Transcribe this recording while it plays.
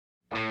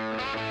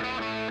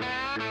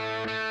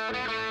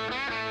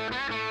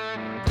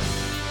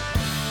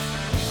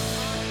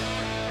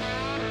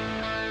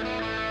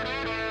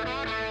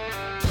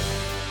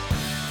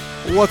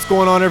What's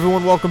going on,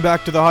 everyone? Welcome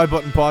back to the High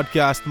Button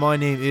Podcast. My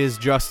name is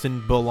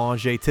Justin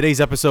Belanger. Today's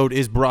episode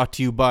is brought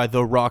to you by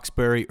the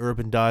Roxbury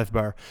Urban Dive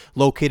Bar,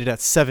 located at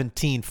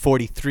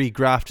 1743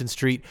 Grafton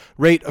Street,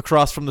 right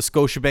across from the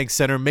Scotiabank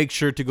Centre. Make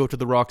sure to go to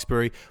the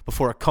Roxbury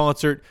before a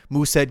concert,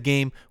 Moosehead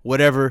game,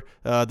 whatever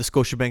the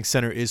Scotiabank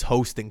Centre is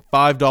hosting.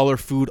 $5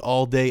 food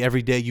all day,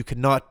 every day. You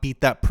cannot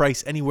beat that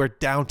price anywhere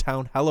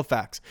downtown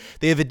Halifax.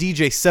 They have a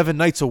DJ 7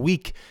 nights a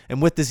week,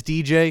 and with this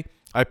DJ,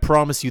 I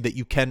promise you that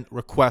you can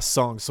request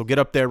songs. So get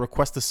up there,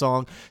 request a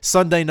song.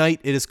 Sunday night,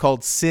 it is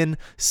called Sin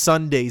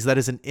Sundays. That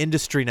is an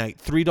industry night.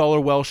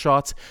 $3 well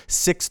shots,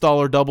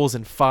 $6 doubles,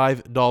 and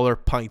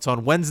 $5 pints.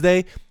 On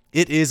Wednesday,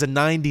 it is a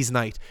 90s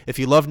night. If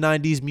you love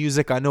 90s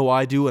music, I know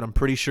I do, and I'm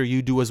pretty sure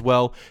you do as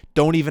well.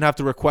 Don't even have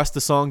to request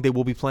a song. They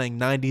will be playing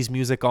 90s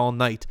music all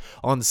night.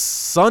 On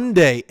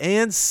Sunday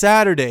and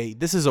Saturday,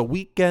 this is a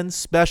weekend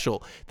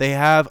special. They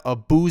have a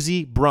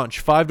boozy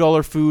brunch.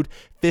 $5 food,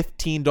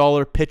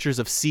 $15 pitchers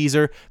of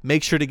Caesar.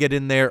 Make sure to get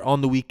in there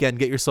on the weekend.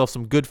 Get yourself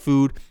some good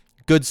food,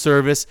 good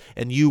service,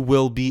 and you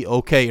will be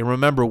okay. And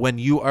remember, when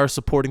you are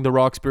supporting the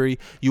Roxbury,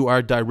 you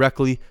are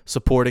directly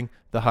supporting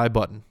the High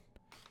Button.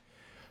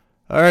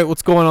 All right,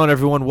 what's going on,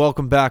 everyone?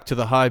 Welcome back to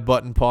the High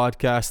Button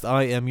Podcast.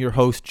 I am your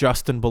host,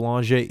 Justin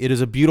Belanger. It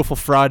is a beautiful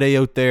Friday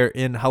out there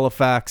in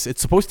Halifax.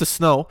 It's supposed to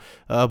snow,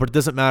 but it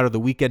doesn't matter.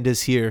 The weekend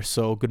is here,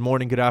 so good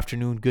morning, good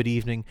afternoon, good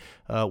evening,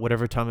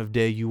 whatever time of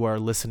day you are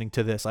listening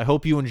to this. I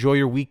hope you enjoy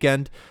your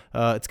weekend.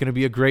 It's going to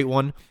be a great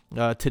one.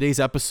 Today's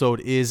episode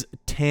is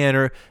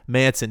Tanner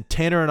Manson.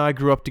 Tanner and I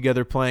grew up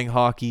together playing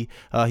hockey.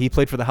 He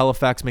played for the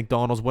Halifax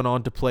McDonald's, went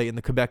on to play in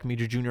the Quebec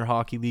Major Junior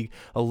Hockey League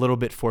a little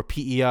bit for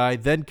PEI,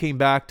 then came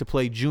back to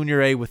play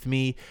Junior A with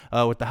me,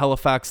 with the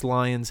Halifax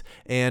Lions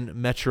and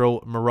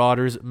Metro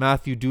Marauders.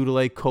 Matthew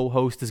Dudelay,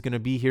 co-host, is going to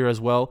be here as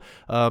well.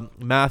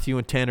 Matthew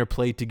and Tanner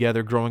played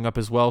together growing up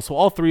as well, so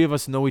all three of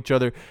us know each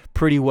other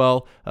pretty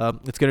well.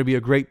 It's going to be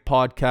a great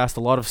podcast. A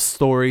lot of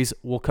stories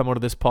will come out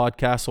of this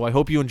podcast, so I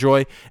hope you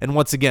enjoy. And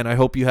once again, I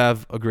hope you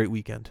have a great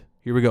weekend.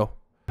 Here we go.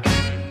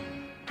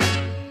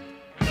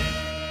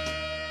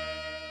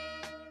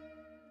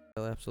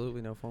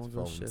 Absolutely no phones,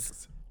 no shit.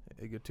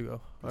 Hey, good to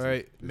go. All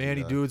right,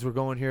 Manny dudes, we're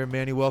going here.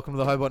 Manny, welcome to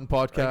the High Button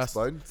Podcast. Thanks,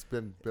 bud. It's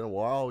been a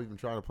while. We've been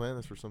trying to plan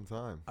this for some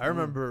time. I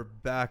remember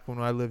back when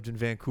I lived in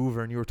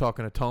Vancouver and you were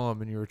talking to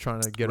Tom and you were trying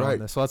to get right on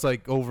this. So that's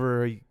like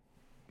over a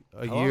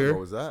How year. long ago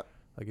was that?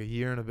 Like a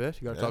year and a bit.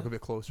 You got to talk a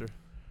bit closer.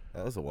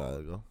 That was a while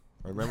ago.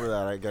 I remember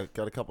that. I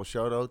got a couple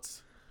shout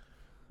outs.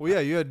 Well, yeah,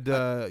 you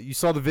had you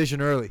saw the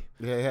vision early.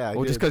 Yeah.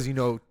 Well, just because you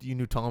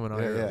knew Tom and I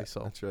early. Yeah,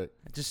 So that's right.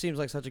 It just seems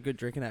like such a good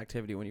drinking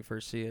activity when you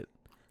first see it.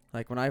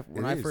 Like when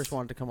I first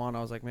wanted to come on,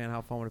 I was like, man,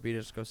 how fun would it be to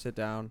just go sit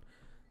down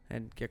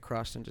and get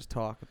crushed and just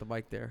talk with the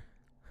mic there.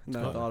 And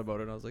then I thought about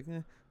it and I was like,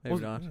 maybe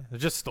not. Yeah,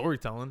 it's just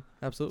storytelling.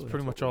 Absolutely. That's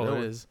pretty much all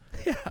it is.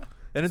 Yeah.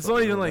 And it's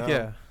not even like,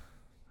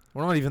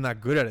 we're not even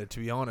that good at it,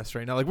 to be honest,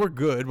 right now. Like, we're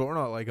good, but we're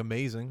not, like,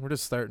 amazing. We're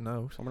just starting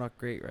out. So we're not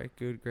great, right?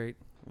 Good, great.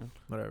 Yeah.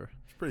 Whatever.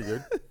 It's pretty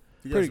good.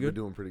 You guys have been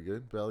doing pretty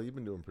good. Bell, you've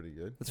been doing pretty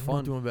good. It's I'm fun.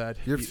 not doing bad.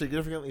 You're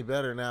significantly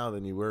better now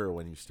than you were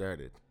when you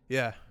started.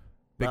 Yeah.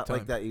 Big Not time.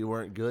 like that you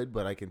weren't good,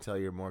 but I can tell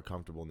you're more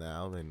comfortable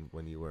now than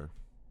when you were.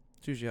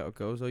 It's usually how it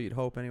goes, though. You'd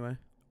hope anyway.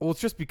 Well,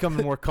 it's just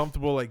becoming more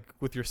comfortable, like,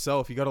 with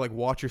yourself. You got to, like,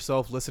 watch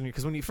yourself, listen.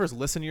 Because when you first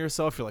listen to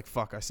yourself, you're like,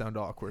 fuck, I sound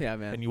awkward. Yeah,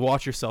 man. And you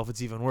watch yourself,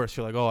 it's even worse.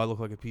 You're like, oh, I look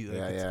like a piece.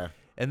 Yeah.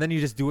 And then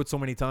you just do it so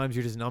many times,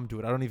 you're just numb to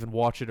it. I don't even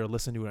watch it or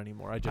listen to it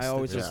anymore. I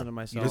always listen to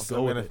myself. You just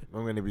go with it.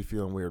 I'm going to be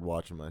feeling weird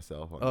watching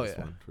myself on this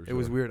one. For sure. It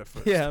was weird at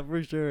first. Yeah,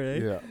 for sure, eh?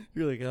 Yeah.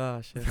 You're like,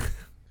 oh, shit.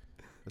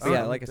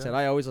 Yeah, like I said,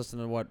 I always listen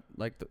to what,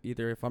 like,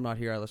 either if I'm not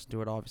here, I listen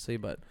to it, obviously,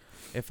 but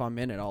if I'm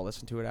in it, I'll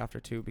listen to it after,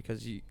 too,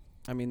 because,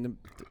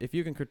 if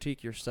you can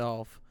critique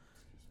yourself,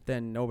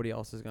 then nobody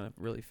else is going to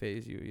really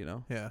phase you, you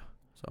know? Yeah.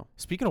 So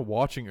speaking of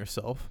watching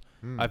yourself,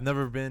 I've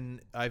been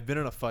in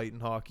a fight in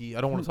hockey.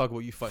 I don't want to talk about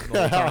you fighting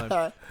all the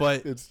time,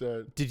 but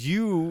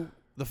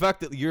the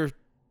fact that your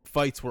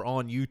fights were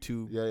on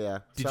YouTube,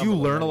 did you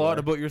learn a lot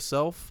about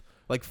yourself?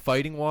 Like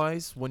fighting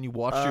wise, when you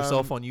watched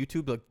yourself on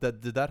YouTube, like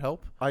did that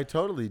help? I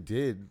totally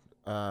did.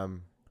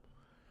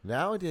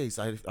 Nowadays,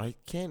 I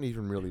can't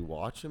even really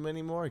watch them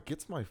anymore. It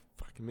gets my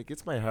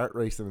heart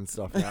racing and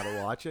stuff now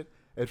to watch it.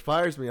 It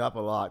fires me up a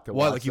lot to watch.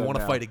 Why? Like you want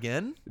to fight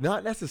again?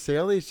 Not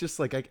necessarily. It's just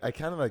like I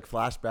kind of like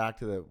flash back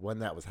to when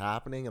that was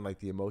happening and like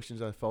the emotions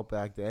I felt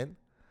back then,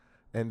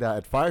 and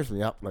it fires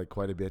me up like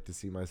quite a bit to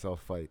see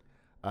myself fight.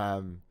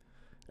 And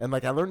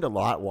like I learned a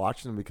lot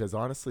watching them because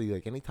honestly,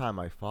 like anytime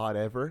I fought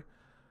ever,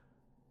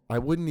 I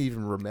wouldn't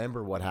even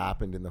remember what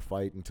happened in the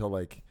fight until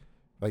like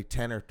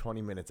 10 or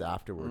 20 minutes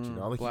afterwards. You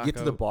know, like you get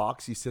to the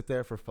box, you sit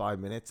there for 5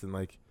 minutes, and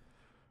like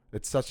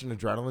it's such an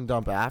adrenaline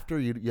dump after.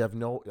 You have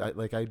no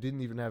I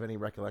didn't even have any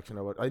recollection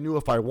of it. I knew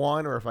if I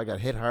won or if I got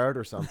hit hard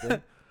or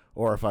something,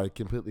 or if I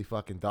completely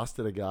fucking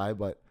dusted a guy,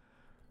 but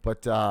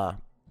I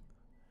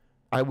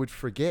would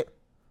forget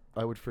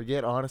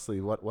honestly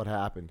what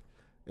happened,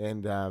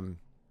 and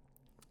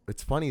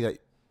it's funny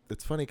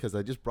because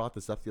I just brought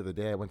this up the other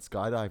day. I went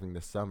skydiving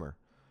this summer.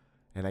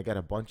 and I got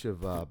a bunch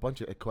of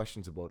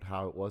questions about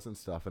how it was and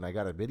stuff, and I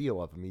got a video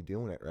of me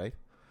doing it, right?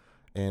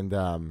 And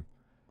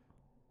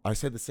I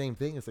said the same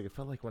thing. It's like it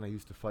felt like when I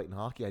used to fight in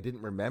hockey. I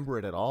didn't remember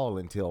it at all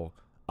until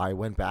I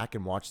went back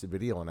and watched the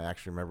video, and I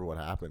actually remember what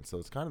happened. So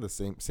it's kind of the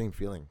same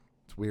feeling.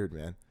 It's weird,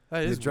 man.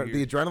 That is weird.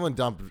 The adrenaline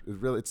dump is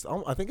really.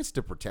 I think it's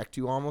to protect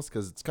you almost,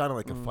 because it's kind of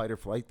like a fight or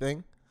flight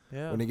thing.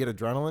 Yeah. When you get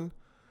adrenaline,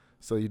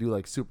 so you do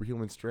like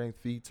superhuman strength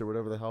feats or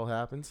whatever the hell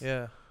happens.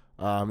 Yeah.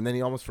 And then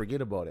you almost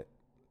forget about it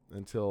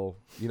until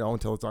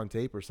it's on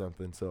tape or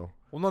something. So.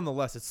 Well,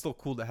 nonetheless, it's still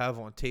cool to have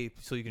on tape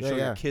so you can show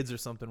your kids or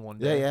something one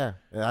day. Yeah.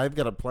 And I've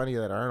got plenty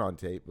that aren't on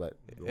tape, but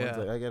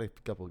I got a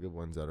couple of good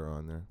ones that are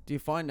on there. Do you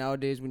find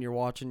nowadays when you're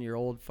watching your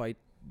old fight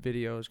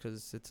videos,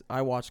 because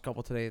I watched a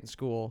couple today in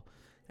school,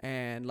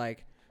 and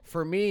like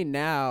for me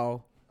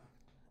now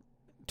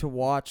to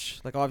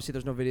watch, like obviously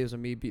there's no videos of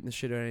me beating the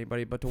shit out of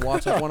anybody, but to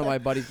watch like one of my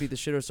buddies beat the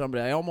shit out of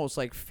somebody, I almost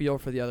like feel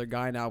for the other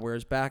guy now,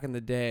 whereas back in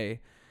the day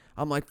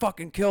I'm like,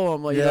 fucking kill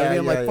him. Like, you know what I mean?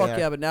 I'm like, fuck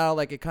yeah. But now,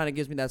 like, it kind of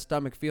gives me that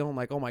stomach feeling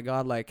like, oh my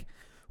God, like,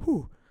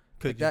 whew.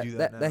 Could like you do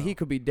that now? That he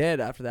could be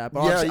dead after that.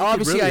 But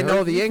obviously I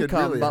know the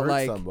income, but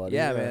like,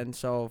 yeah, man.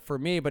 So for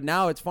me, but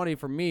now it's funny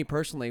for me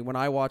personally, when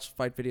I watch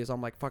fight videos, I'm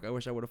like, fuck, I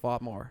wish I would have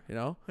fought more, you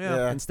know?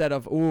 Yeah. Instead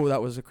of, ooh,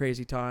 that was a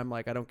crazy time.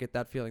 Like, I don't get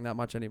that feeling that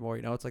much anymore,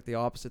 you know? It's like the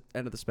opposite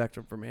end of the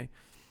spectrum for me.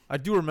 I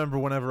do remember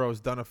whenever I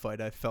was done a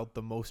fight, I felt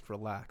the most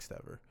relaxed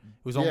ever.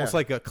 It was almost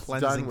like a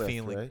cleansing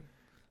feeling.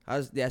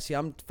 Right? See,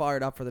 I'm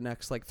fired up for the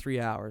next like 3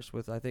 hours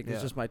with, I think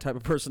it's just my type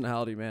of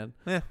personality, man.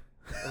 Yeah.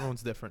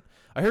 Everyone's different.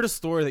 I heard a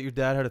story that your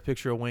dad had a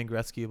picture of Wayne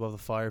Gretzky above the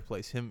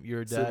fireplace.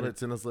 Your dad.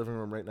 It's in his living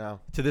room right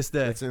now. To this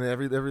day. It's in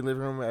every living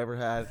room I ever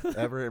had,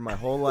 ever in my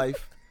whole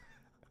life.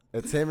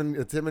 It's him and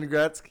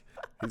Gretzky.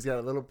 He's got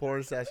a little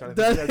porn stash on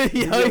it.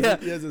 He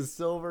has a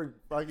silver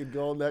fucking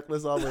gold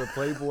necklace on with a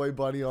Playboy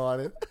bunny on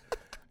it.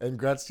 And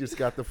Gretzky just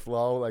got the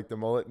flow, like the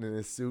mullet in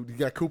his suit. He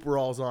got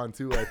Cooperalls on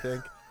too, I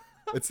think.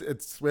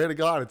 It's swear to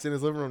God, it's in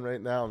his living room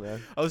right now,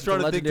 man. I was trying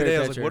to think today.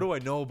 I was like, what do I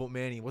know about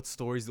Manny? What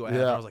stories do I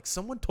have? And I was like,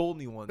 someone told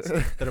me once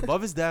that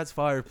above his dad's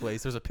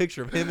fireplace, there's a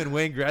picture of him and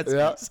Wayne Gretzky.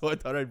 Yeah. So I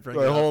thought I'd bring it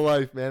up. My whole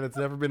life, man. It's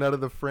never been out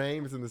of the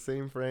frame. It's in the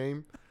same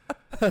frame.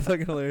 That's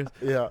fucking hilarious.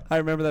 Yeah. I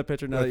remember that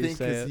picture now that you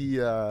say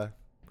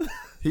it.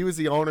 He was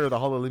the owner of the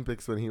Hull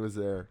Olympics when he was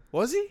there.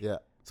 Was he? Yeah.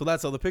 So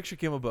that's how the picture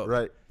came about.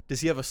 Right. Does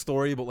he have a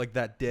story about like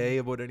that day,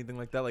 about anything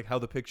like that? Like how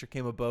the picture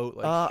came about?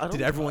 Like,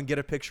 did everyone get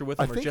a picture with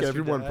him? I think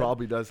everyone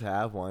probably does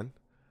have one.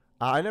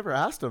 I never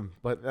asked him,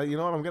 but you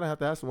know what? I'm gonna have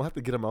to ask him. We'll have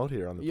to get him out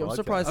here on the podcast. I'm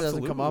surprised it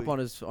hasn't come up on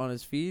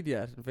his feed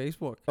yet on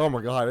Facebook. Oh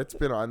my God, it's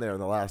been on there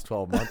in the last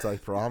 12 months. I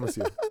promise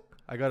you.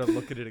 I gotta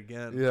look at it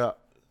again. Yeah.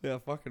 Yeah,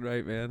 fucking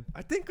right, man.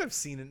 I think I've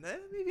seen it.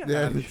 Maybe I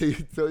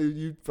haven't. So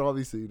you've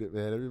probably seen it,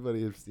 man.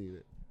 Everybody has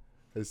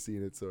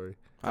seen it. Sorry.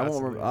 I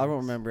won't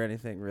remember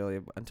anything really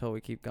until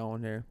we keep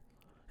going here.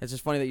 It's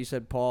just funny that you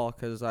said Paul,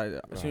 because as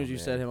soon as you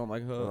said him, I'm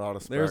like, oh,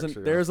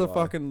 there's a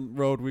fucking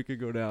road we could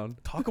go down.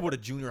 Talk about a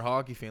junior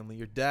hockey family.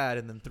 Your dad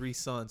and then 3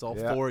 sons, all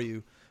 4 of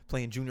you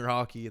playing junior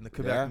hockey in the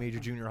Quebec Major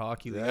Junior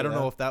Hockey League. I don't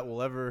know if that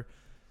will ever.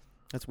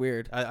 That's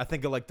weird. I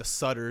think of like the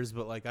Sutters,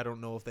 but like I don't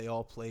know if they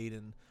all played.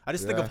 And I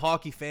just think of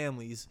hockey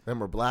families.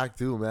 And we're black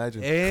too,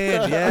 imagine.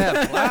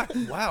 And black.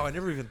 Wow, I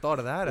never even thought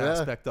of that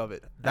aspect of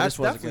it. That's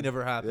definitely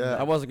never happened. Yeah.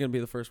 I wasn't gonna be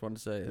the first one to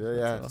say it.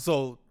 Yeah.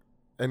 So,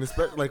 and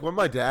especially like when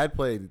my dad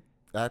played,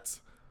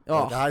 that's.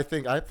 Like, I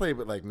think I played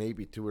with like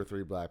maybe 2 or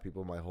 3 black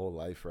people my whole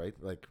life, right?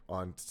 Like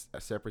on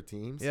separate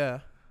teams. Yeah.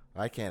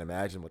 I can't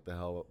imagine what the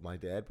hell my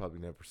dad probably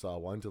never saw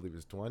one till he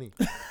was 20.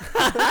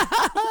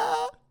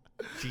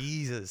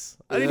 Jesus.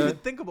 I didn't even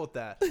think about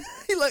that.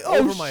 He like,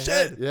 over my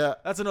head. Yeah.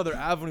 That's another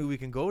avenue we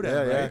can go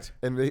down, right?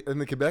 And in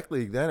the Quebec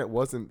League, then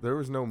there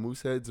was no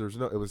Mooseheads.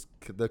 It was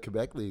the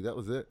Quebec League. That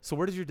was it. So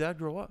where did your dad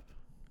grow up?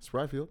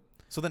 Spryfield.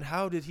 So then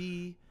how did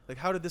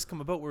this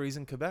come about where he's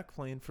in Quebec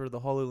playing for the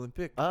Hull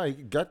Olympic? I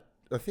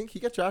think he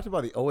got drafted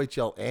by the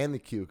OHL and the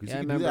Q. Yeah, I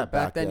remember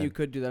back then you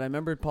could do that. I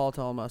remember Paul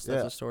telling us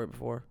that's a story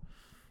before.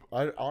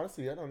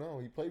 Honestly, I don't know.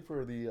 He played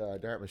for the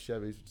Dartmouth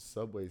Chevys, which is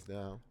Subways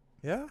now.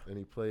 Yeah. And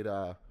he played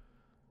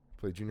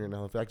junior in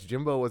Halifax.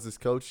 Jimbo was his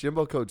coach.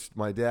 Jimbo coached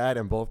my dad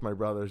and both my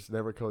brothers.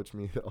 Never coached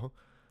me though.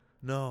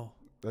 No.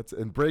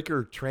 And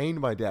Breaker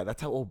trained my dad.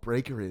 That's how old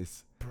Breaker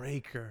is.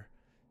 Breaker.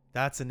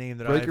 That's a name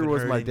that Breaker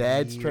was my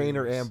dad's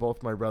trainer and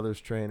both my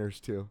brother's trainers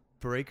too.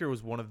 Breaker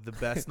was one of the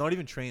best, not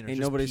even trainers. Ain't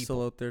just nobody people.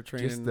 still out there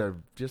training.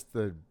 Just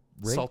the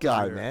rink Salt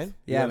guy, of the man. earth.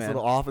 Yeah, man. His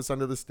little office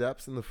under the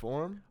steps in the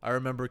Forum. I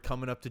remember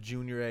coming up to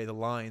Junior A, the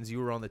Lions. You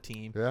were on the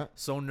team. Yeah.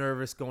 So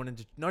nervous going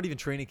into not even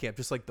training camp,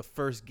 just like the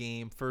first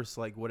game,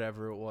 like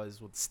whatever it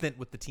was, stint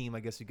with the team, I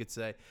guess you could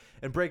say.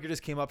 And Breaker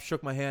just came up,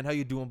 shook my hand. How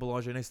you doing,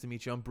 Belanger? Nice to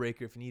meet you. I'm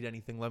Breaker. If you need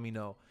anything, let me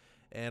know.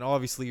 And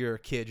obviously you're a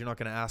kid. You're not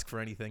going to ask for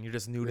anything. You're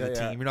just new to the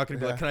team. You're not going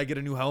to be like, can I get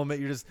a new helmet?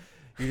 You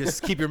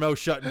just keep your mouth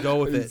shut and go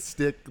with it.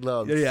 Stick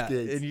gloves. Yeah.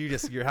 Skates.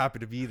 And you're happy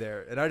to be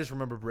there. And I just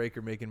remember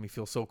Breaker making me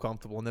feel so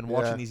comfortable. And then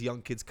watching these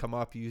young kids come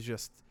up,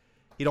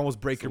 he'd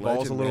almost break your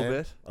balls a little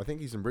bit. I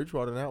think he's in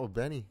Bridgewater now with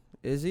Benny.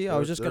 Is he? I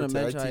was just going to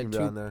mention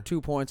I had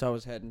 2 points I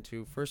was heading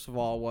to. First of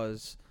all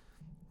was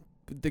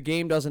the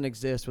game doesn't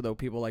exist without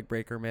people like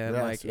Breaker, man.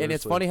 Yeah, like, and it's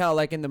seriously. funny how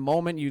like in the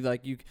moment you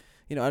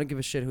I don't give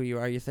a shit who you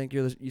are. You think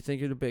you're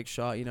the big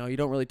shot. You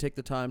don't really take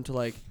the time to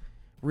like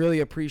really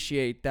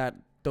appreciate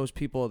those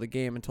people of the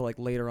game until like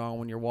later on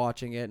when you're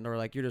watching it, or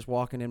like you're just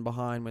walking in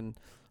behind when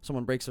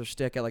someone breaks their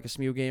stick at like a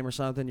SMU game or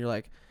something. You're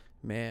like,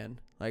 man,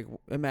 like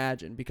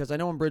imagine, because I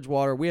know in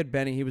Bridgewater we had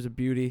Benny. He was a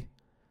beauty,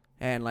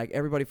 and like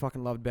everybody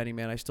fucking loved Benny,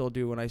 man. I still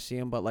do when I see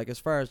him. But like as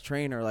far as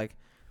trainer, like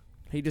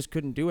he just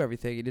couldn't do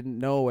everything. He didn't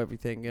know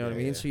everything. You know what I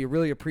mean? Yeah. So you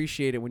really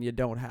appreciate it when you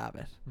don't have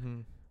it.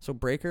 Mm-hmm. So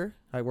Breaker,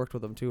 I worked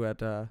with him too at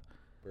Burgess.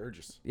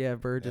 Burgess.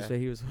 Yeah.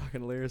 He was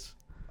fucking hilarious.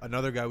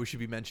 Another guy we should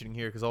be mentioning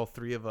here, because all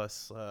three of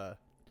us,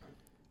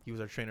 he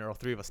was our trainer. All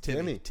three of us.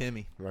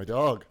 Timmy. My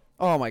dog.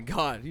 Oh my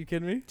god, are you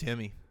kidding me?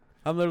 Timmy.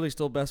 I'm literally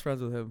still best friends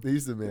with him.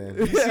 He's the man.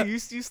 You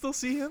still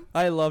see him?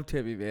 I love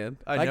Timmy, man.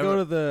 I go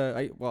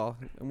never- to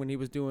when he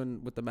was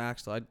doing with the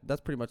Max,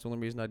 that's pretty much the only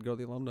reason I'd go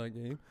to the alumni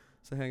game.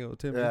 So hang out with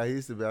Timmy. Yeah,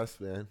 he's the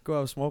best, man. Go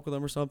have a smoke with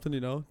him or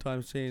something,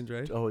 Times change,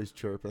 right? Always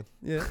chirping.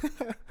 Yeah.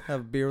 Have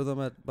a beer with him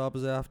at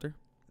Baba's after.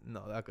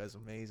 No, that guy's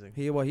amazing.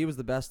 He was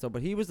the best though,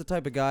 but he was the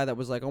type of guy that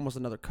was like almost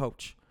another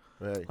coach.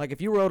 Right. Like if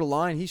you wrote a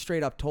line, he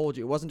straight up told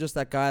you. It wasn't just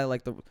that guy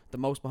like the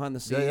most behind the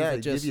scenes. Yeah, that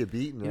he'd just, give you a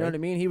beating, you know what I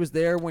mean? He was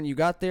there when you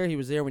got there. He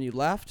was there when you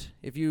left.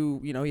 If he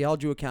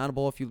held you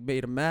accountable if you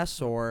made a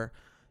mess, or,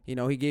 he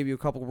gave you a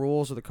couple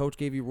rules, or the coach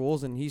gave you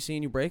rules and he's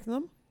seen you breaking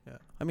them. Yeah.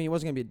 I mean, he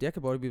wasn't going to be a dick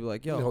about it. He'd be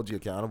like, He'd yo. hold you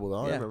accountable,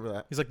 though. Yeah. I remember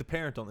that. He's like the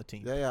parent on the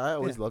team. Yeah, I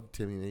always loved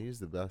Timmy, man. He's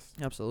the best.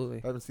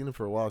 Absolutely. I haven't seen him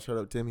for a while. Shout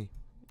out Timmy.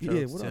 Shout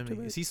Yeah, out to what up, Timmy.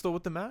 Timmy? Is he still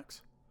with the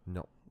Max?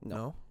 No.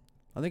 No.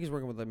 I think he's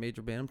working with a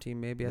major Bantam team,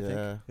 maybe, I think.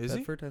 Yeah. Is he?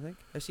 Bedford, I think.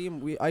 I see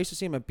him. I used to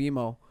see him at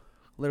BMO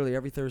literally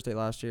every Thursday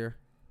last year.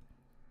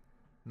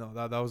 No,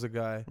 that was a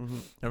guy. Mm-hmm.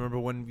 I remember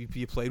when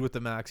you played with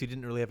the Max, he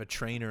didn't really have a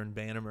trainer in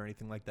Bantam or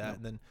anything like that. No.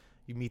 And then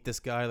you meet this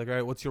guy, like, all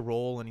right, what's your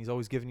role? And he's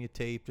always giving you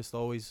tape, just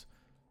always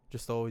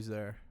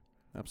there.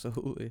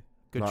 Absolutely.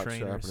 Good Not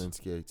trainers. sharpening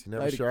skates. He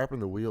never I'd-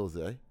 sharpened the wheels,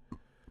 eh?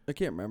 I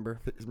can't remember.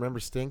 Remember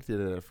Stink did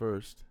it at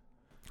first.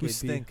 Who KP.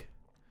 stink?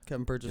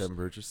 Kevin Burgess. Kevin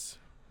Burgess.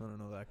 I don't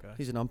know that guy.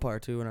 He's an umpire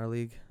too in our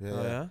league. Yeah.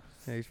 Oh, yeah?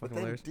 Yeah, he's But fucking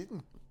then hilarious.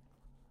 didn't...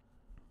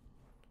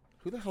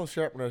 Who the hell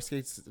sharpened our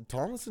skates?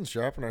 Tomlinson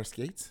sharpened our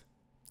skates?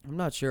 I'm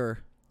not sure.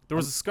 There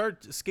was a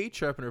skate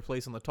sharpener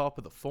place on the top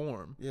of the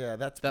form. Yeah,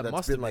 that's That been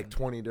must have like been-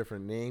 20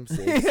 different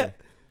namesakes. Yeah.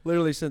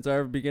 Literally since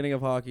our beginning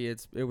of hockey,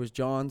 it was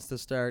John's to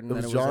start, and It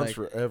then was it was John's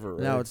like forever,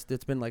 right? now it's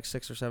been like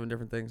 6 or 7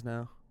 different things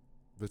now.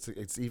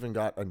 It's even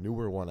got a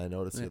newer one I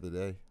noticed Yeah. the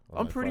other day.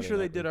 I'm pretty sure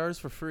they did ours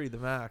for free, the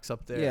Max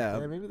up there. Yeah.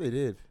 Yeah, maybe they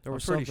did. There I'm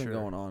was pretty something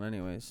sure. going on,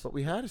 anyways. But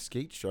we had a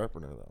skate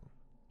sharpener, though.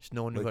 Just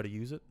no one knew Like- how to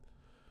use it.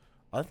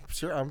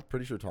 I'm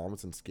pretty sure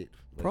Tomlinson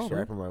Probably.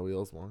 sharpened my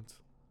wheels once.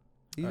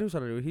 He knew how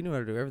to do it. He knew how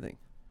to do everything.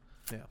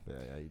 Yeah.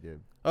 Yeah, he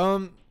did.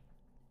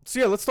 So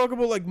yeah, let's talk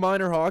about like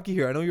minor hockey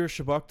here. I know you're a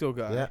Shabukto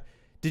guy. Yeah.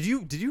 Did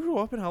you grow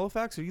up in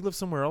Halifax, or you lived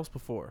somewhere else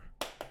before?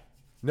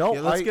 No,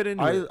 Yeah, let's get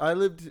into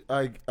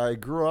it. I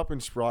grew up in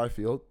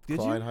Spryfield. Did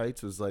Klein you?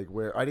 Heights was like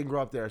where I didn't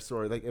grow up there.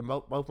 Sorry, like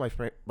both my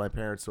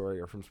parents,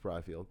 are from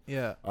Spryfield.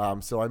 Yeah.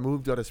 So I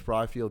moved out of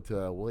Spryfield to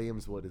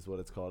Williamswood is what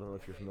it's called. I don't know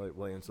if you're familiar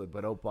with Williamswood,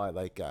 but out by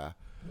like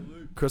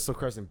Crystal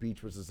Crescent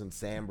Beach, which is in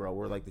Sambro.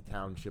 We're like the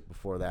township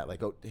before that,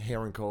 like out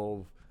Heron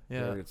Cove.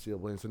 Yeah. Williamsfield,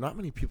 Williams. So not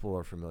many people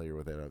are familiar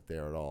with it out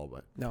there at all,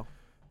 but No.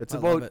 it's I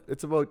love it.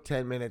 it's about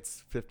 10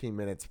 minutes, 15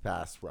 minutes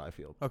past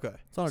Spryfield. Okay.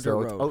 It's on a So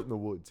dirt it's road. out in the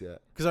woods, yeah.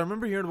 Because I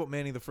remember hearing about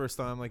Manning the first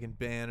time, like in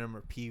Bantam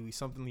or Pee Wee,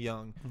 something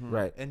young, Mhm.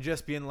 Right. and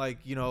just being like,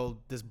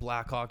 this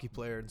black hockey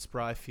player in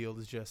Spryfield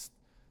is just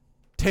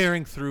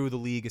tearing through the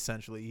league.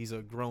 Essentially, he's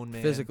a grown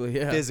man Physically,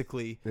 yeah.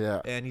 physically,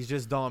 Yeah. and he's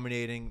just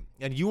dominating.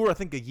 And you were, I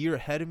think, a year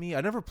ahead of me.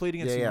 I never played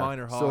against you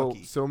minor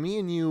hockey. So me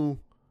and you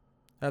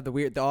Had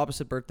the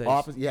opposite birthdays.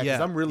 opposite, yeah, because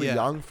Yeah, I'm really yeah.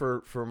 young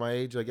for my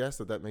age, I guess,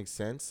 that makes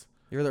sense.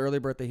 You're the early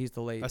birthday. He's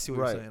the late. I see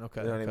what Right. you're saying.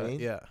 Okay. You know what I okay, mean?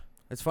 Yeah.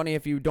 It's funny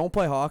if you don't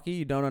play hockey,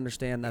 you don't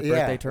understand that Yeah,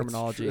 birthday it's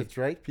terminology. That's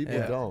right. People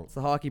Yeah. don't. It's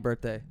the hockey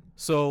birthday.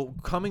 So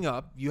coming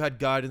up, you had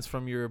guidance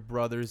from your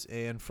brothers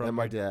and from And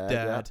my your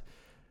dad,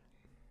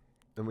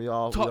 And we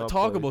all Talk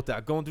played. about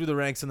that, going through the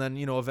ranks, and then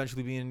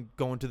eventually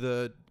going to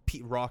the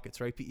Rockets,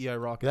 right? PEI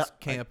Rockets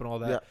camp and all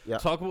that. Yeah.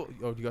 Talk about.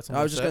 Oh, you got something?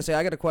 I was just to gonna say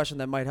I got a question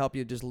that might help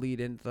you just lead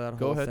into that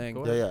Go whole ahead, thing.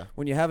 go Yeah, ahead. yeah.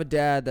 When you have a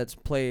dad that's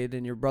played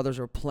and your brothers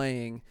are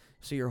playing,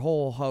 so your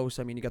whole house,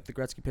 I mean, you got the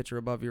Gretzky picture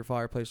above your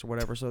fireplace or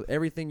whatever, so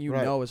everything you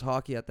Right. know is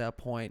hockey at that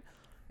point.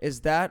 Is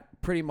that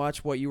pretty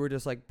much what you were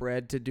just like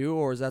bred to do,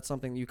 or is that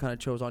something you kind of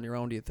chose on your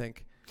own, do you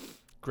think?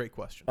 Great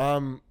question. I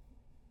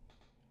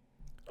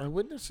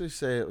wouldn't necessarily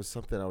say it was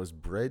something I was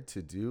bred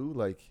to do.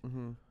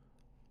 Mm-hmm.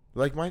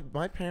 Like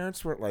my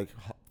parents weren't like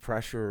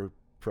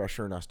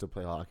pressuring us to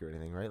play hockey or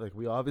anything, right? Like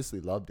we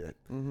obviously loved it,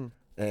 Mm-hmm.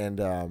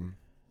 and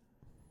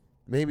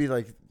maybe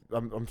like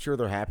I'm sure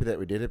they're happy that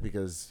we did it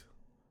because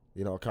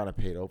it kind of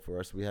paid out for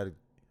us. We had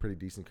pretty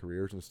decent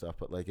careers and stuff,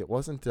 but like it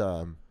wasn't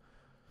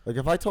like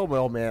if I told my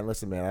old man,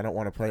 listen, man, I don't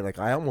want to play. Like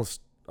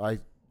I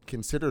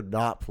considered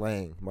not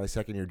playing my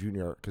second year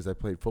junior because I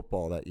played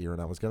football that year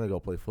and I was gonna go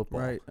play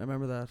football. Right, I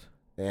remember that.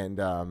 And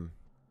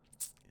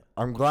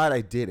I'm glad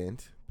I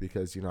didn't,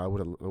 because I would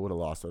have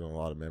lost out on a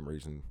lot of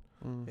memories and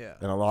Yeah.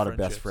 a lot of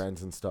best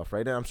friends and stuff,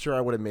 right? And I'm sure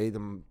I would have made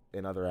them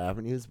in other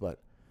avenues, but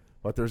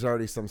there's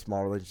already some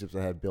small relationships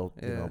I had built,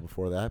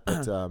 before that.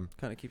 But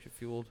kind of keeps you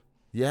fueled.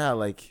 yeah,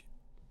 like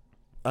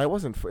it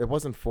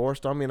wasn't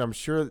forced on me, and I'm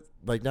sure,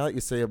 like, now that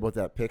you say about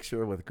that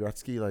picture with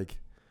Gretzky, like,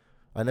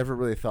 I never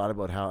really thought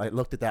about how I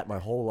looked at that my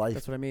whole life.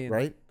 That's what I mean.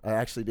 Right? I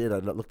actually did. I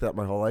looked at that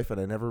my whole life, and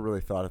I never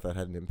really thought if that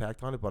had an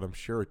impact on it, but I'm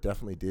sure it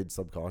definitely did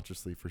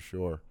subconsciously, for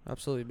sure.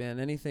 Absolutely, man.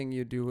 Anything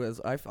you do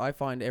is, I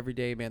find every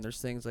day, man,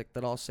 there's things like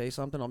that I'll say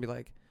something, I'll be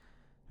like,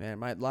 man,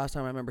 my last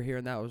time I remember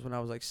hearing that was when I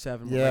was like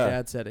 7 when my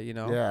dad said it,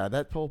 Yeah,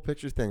 that whole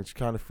picture thing's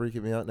kind of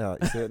freaking me out now.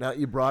 You say it, now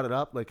you brought it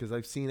up, like, because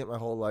I've seen it my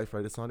whole life,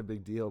 right? It's not a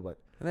big deal, but.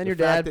 And then your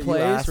dad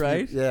plays,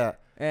 right? Yeah.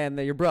 And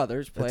then your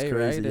brothers play, crazy,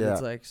 right? And yeah.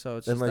 it's like, so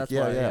it's And just, like, that's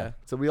why, yeah.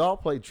 So we all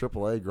played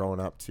AAA growing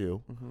up,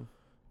 too.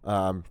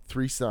 Mm-hmm.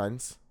 3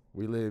 sons.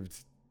 We lived,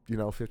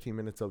 15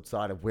 minutes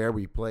outside of where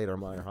we played our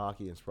minor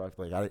hockey and stuff.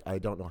 Like, I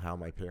don't know how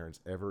my parents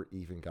ever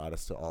even got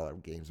us to all our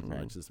games and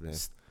practices, man.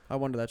 I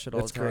wonder that shit all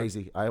the time. It's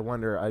crazy. I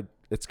wonder.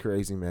 It's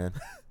crazy, man.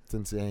 It's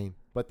insane.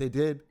 But they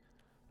did,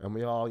 and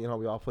we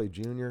all played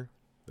junior.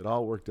 It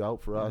all worked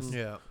out for us.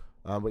 Yeah.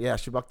 But yeah,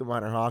 Shabukta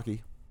Minor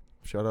Hockey.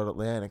 Shout out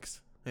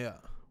Atlantics. Yeah.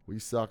 We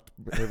sucked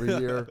every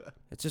year.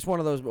 It's just one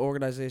of those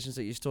organizations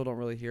that you still don't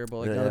really hear about.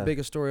 Like, Yeah, the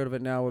biggest story out of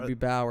it now would be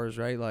Bowers,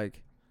 right?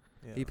 Like,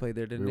 Yeah. he played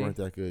there, didn't We he? weren't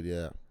that good,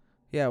 yeah.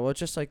 Yeah, well,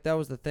 it's just like that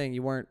was the thing.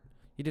 You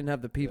didn't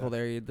have the people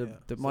there. The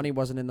Yeah. money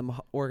wasn't in the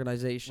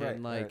organization.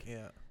 Right, like, right.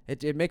 Yeah.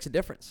 it makes a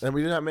difference. And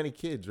we didn't have many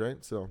kids,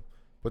 right? So,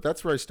 but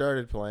that's where I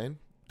started playing,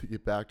 to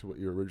get back to what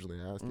you were originally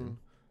asking.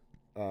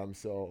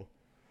 So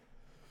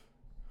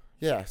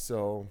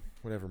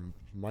whatever,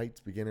 mites,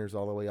 beginners,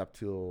 all the way up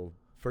till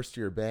first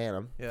year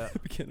Bantam. Yeah.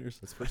 Beginners.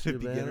 That's first year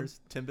Bantam.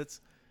 Beginners. Timbits.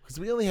 Because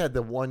we only had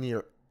the 1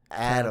 year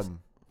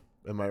Adam.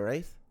 Am I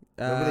right?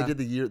 Remember they did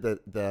the year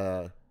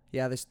the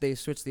Yeah, they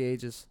switched the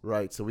ages.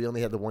 right. So we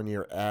only had the 1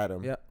 year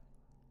Adam. Yep.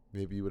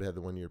 Maybe you would have had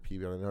the 1 year PB.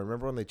 I don't know.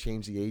 Remember when they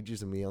changed the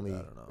ages and we only?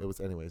 I don't know. It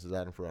was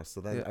Adam for us. So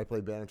then I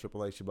played Bantam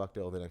AAA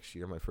Shabukdale the next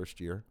year, my first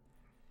year.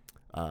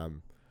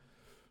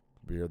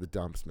 We were the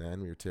dumps,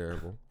 man. We were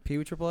terrible. Pee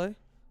Wee AAA?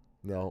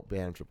 No,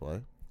 Bantam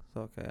AAA.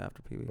 So, okay,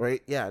 after Pee Wee.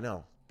 Right? Yeah,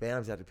 no.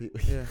 Bantam's after Pee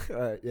Wee. Yeah.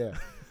 All right,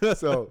 yeah.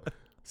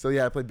 So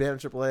yeah, I played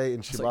Bantam AAA in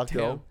like,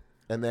 Shabukdale,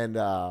 and then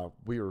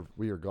we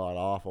were god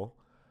awful.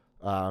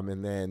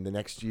 And then the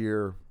next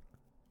year,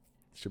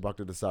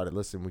 Shabukdale decided,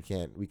 listen, we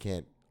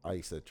can't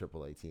ice a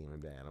AAA team in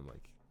Bantam.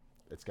 Like,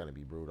 it's gonna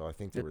be brutal. I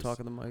think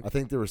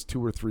there was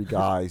 2 or 3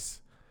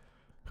 guys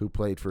who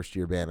played first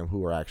year Bantam who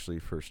were actually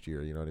first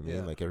year. You know what I mean?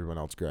 Yeah. Like, everyone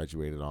else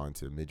graduated on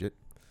to midget.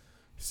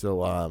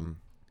 So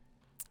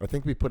I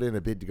think we put in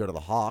a bid to go to the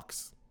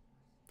Hawks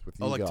with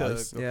you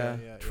guys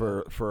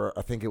for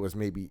I think it was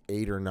maybe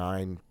 8 or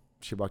 9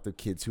 Shabukta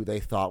kids who they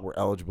thought were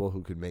eligible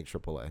who could make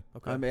AAA.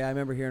 Okay. I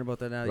remember hearing about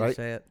that now that you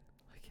say it.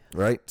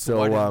 Right?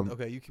 So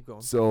okay, you keep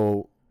going.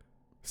 So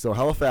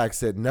Halifax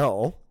said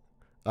no.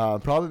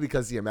 Probably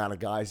because the amount of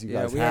guys you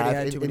guys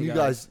had, and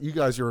you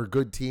guys are a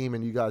good team,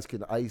 and you guys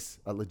can ice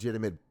a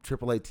legitimate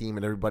AAA team,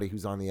 and everybody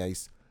who's on the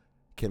ice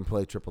can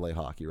play AAA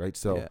hockey, right?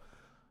 So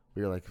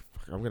we were like,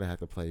 I'm gonna have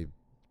to play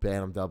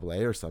Bantam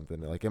AA or something.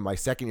 Like, in my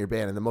second year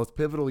Bantam, the most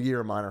pivotal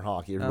year of minor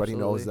hockey. Everybody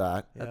knows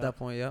that. At that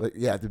point,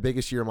 the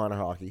biggest year of minor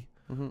hockey.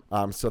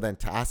 Mm-hmm. So then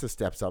Tassa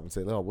steps up and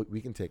says, "Oh,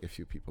 we can take a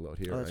few people out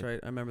here." Oh, that's right.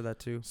 I remember that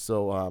too.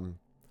 So,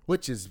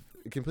 which is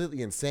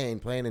completely insane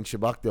playing in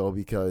Shabukdale,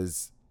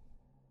 because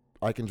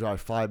I can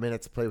drive 5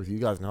 minutes to play with you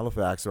guys in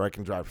Halifax, or I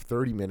can drive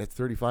 30 minutes,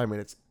 35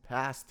 minutes,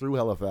 pass through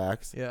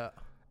Halifax,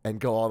 and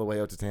go all the way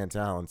out to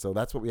Tantallon. So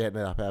that's what we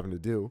ended up having to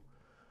do.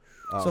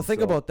 So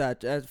think about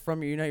that. As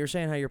from you're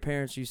saying how your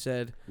parents, you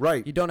said,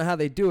 right, you don't know how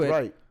they do it,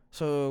 right?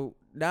 So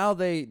now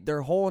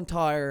their whole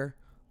entire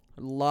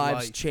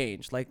lives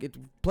change. Like, it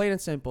plain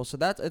and simple. So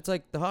it's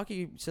like the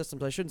hockey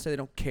systems. I shouldn't say they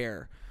don't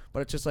care,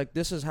 but it's just like,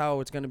 this is how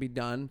it's going to be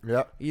done.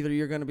 Yeah. Either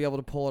you're going to be able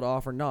to pull it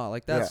off or not.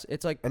 Like,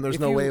 it's like, and there's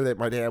no way that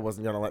my dad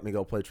wasn't going to let me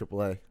go play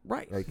AAA.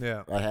 Right. Like,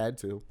 I had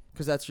to.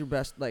 Because that's your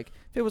best. Like,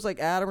 if it was like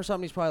Adam or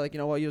something, he's probably like, you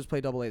know what, you just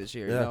play AA this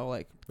year. You know,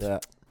 like. Yeah.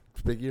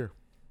 It's a big year.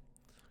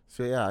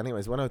 So yeah.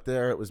 Anyways, went out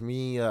there. It was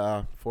me,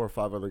 4 or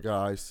 5 other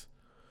guys.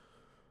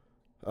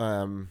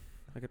 I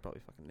could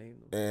probably fucking name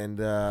them. And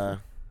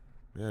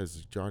it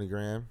was Johnny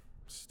Graham,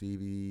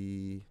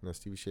 Stevie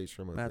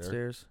Shatestrom was Matt there.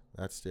 Stairs.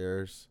 Matt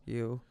Stairs.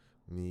 You.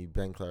 Me,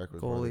 Ben Clark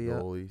was one of the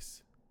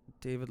goalies.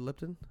 David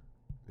Lipton.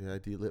 Yeah,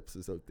 D Lips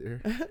is out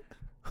there.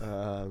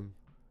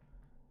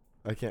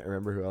 I can't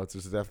remember who else.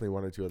 There's definitely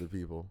 1 or 2 other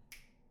people.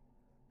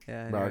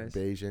 Yeah, Mark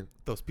Bajan.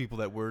 Those people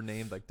that were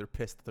named, like, they're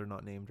pissed that they're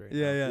not named right now.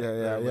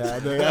 Yeah.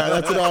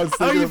 That's what I was thinking.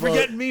 How are you about.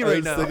 forgetting me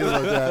right now? Thinking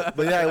about that.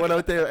 But yeah, I went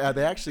out there.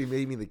 They actually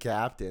made me the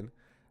captain.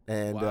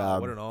 And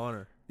wow, what an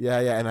honor. Yeah,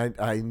 and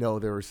I know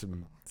there were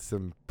some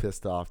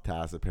pissed off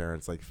Tassa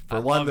parents. Like, for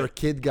one, their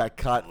kid got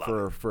cut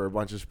for a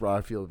bunch of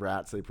Spryfield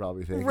rats, they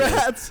probably think.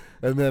 Rats!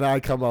 And then I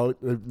come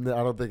out, and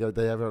I don't think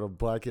they ever had a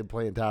black kid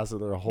playing Tassa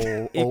their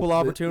whole equal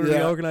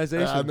opportunity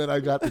organization. And then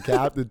I got the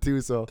captain too,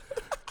 so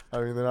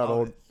I mean, they're not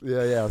old.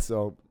 Yeah.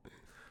 So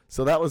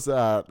that was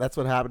that's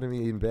what happened to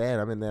me in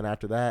Bantam, and then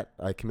after that,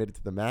 I committed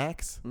to the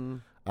Max.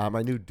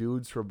 I knew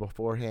dudes from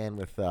beforehand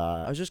with.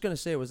 I was just gonna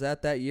say, was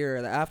that year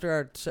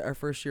after our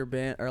first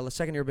year our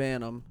second year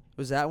Bantam?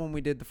 Was that when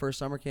we did the first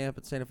summer camp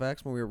at St.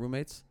 FX when we were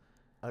roommates?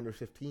 Under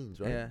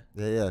 15s, right? Yeah.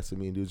 Yeah. So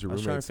me and dudes were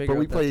roommates, but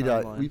we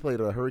played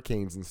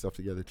Hurricanes and stuff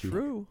together too.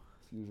 True.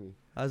 Excuse me.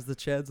 As the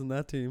Chads in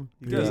that team.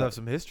 You guys have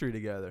some history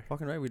together.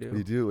 Fucking right, we do.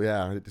 We do,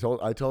 yeah.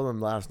 I told him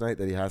last night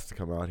that he has to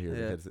come out here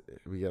because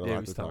we get a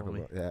lot to talk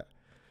about. Yeah.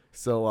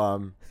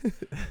 So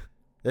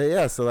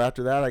yeah. So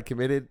after that, I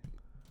committed,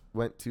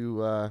 went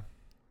to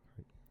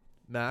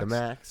Max. the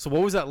Max. So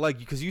what was that like?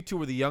 Because you two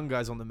were the young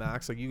guys on the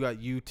Max. Like you got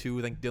you two,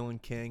 I think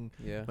Dylan King.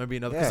 Yeah. Maybe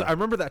another. Because I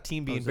remember that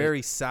team being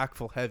very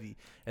Sackville heavy,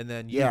 and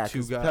then you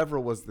two got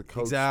Peveril was the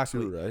coach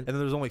too, right? And then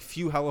there was only a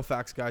few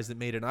Halifax guys that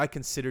made it. And I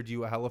considered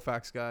you a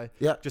Halifax guy.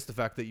 Yeah. Just the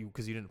fact that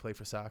because you didn't play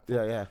for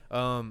Sackville.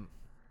 Yeah.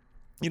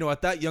 You know,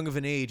 at that young of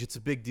an age, it's a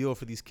big deal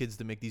for these kids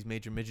to make these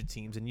major midget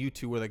teams, and you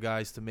two were the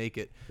guys to make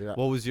it. Yeah.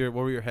 What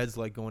were your heads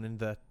like going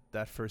into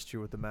that first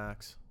year with the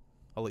Max?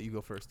 I'll let you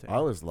go first, Tim. I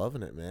was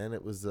loving it, man.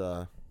 It was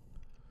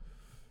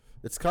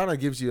it's kind of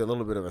gives you a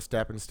little bit of a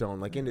stepping stone,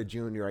 like into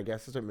junior. I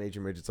guess that's what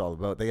major midget's all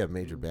about. They have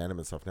major Bantam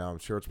and stuff now. I'm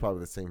sure it's probably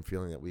the same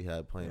feeling that we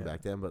had playing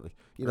back then. But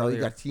you know, you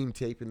got team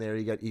tape in there.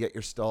 You got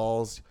your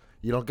stalls.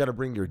 You don't got to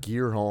bring your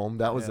gear home.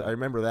 That was I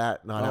remember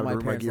that not having to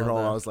bring my gear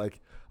home. I was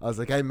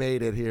like, I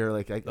made it here.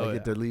 Like I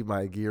get to leave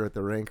my gear at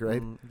the rink,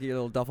 right? Get a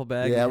little duffel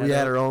bag. Yeah, we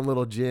had our own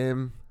little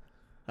gym.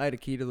 I had a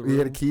key to the room. We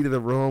had a key to the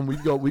room.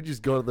 We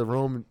just go to the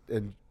room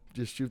and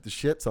just shoot the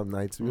shit some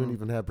nights. We wouldn't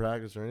even have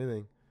practice or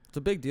anything. It's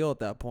a big deal at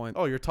that point.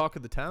 Oh, you're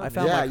talking the town. I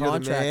found my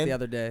contract the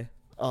other day.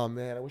 Oh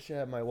man, I wish I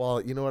had my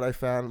wallet. You know what I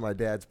found? My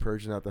dad's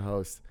purging out the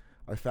house.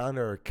 I found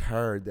our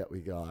card that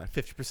we got.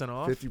 50%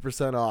 off?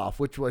 50% off,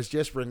 which was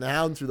just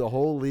renowned through the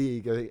whole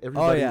league.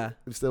 Everybody,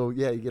 So,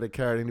 yeah, you get a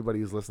card. Anybody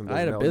who's listening to I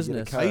had a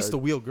business. I used to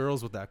wheel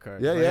girls with that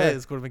card. Yeah, like, yeah. Hey,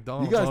 let's go to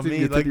McDonald's. You guys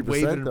didn't get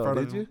 50% though,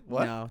 did you?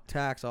 What? No,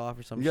 tax off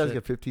or something. You guys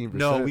get 15%.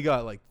 No, we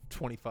got like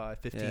 25,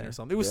 15 or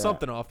something. It was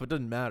something off, but it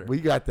doesn't matter. We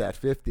got that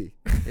 50.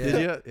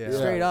 Did you? Yeah.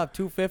 Straight up,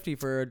 $2.50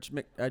 for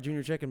a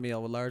junior chicken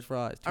meal with large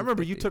fries. I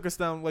remember you took us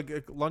down like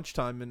at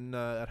lunchtime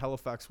at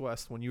Halifax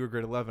West when you were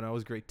grade 11. I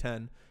was grade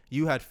 10.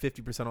 You had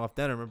 50% off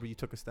then. I remember you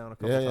took us down a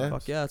couple times.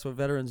 Fuck yeah, that's what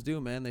veterans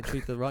do, man. They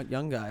treat the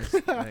young guys.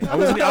 I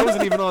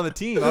wasn't even on the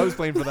team. I was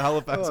playing for the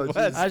Halifax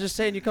West. I was just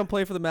saying, you come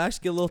play for the Max,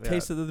 get a little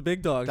taste of the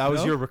big dogs. That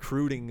was your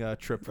recruiting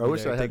trip. I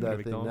wish I had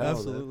that thing now.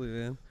 Absolutely,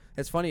 man.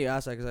 It's funny you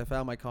asked that because I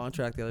found my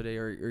contract the other day,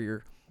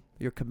 or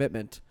your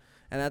commitment,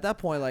 and at that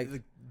point, like,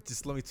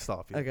 just let me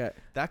stop you. Okay,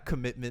 that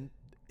commitment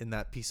in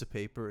that piece of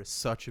paper is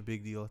such a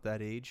big deal at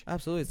that age.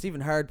 Absolutely, it's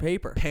even hard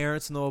paper.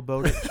 Parents know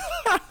about it.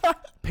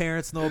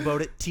 Parents know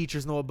about it.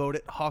 Teachers know about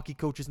it. Hockey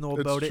coaches know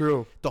about it. It's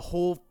true. The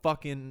whole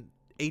fucking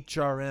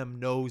HRM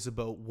knows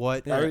about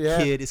what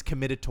kid is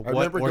committed to what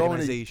organization.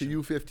 I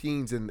remember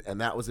going to U15s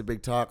and that was a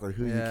big talk, like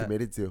who you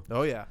committed to.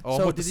 Oh yeah.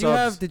 So did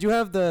you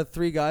have the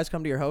three guys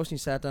come to your house and you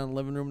sat down in the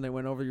living room and they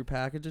went over your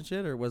package and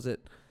shit, or was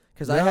it?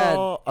 Because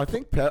I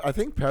think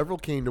Peveril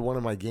came to one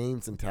of my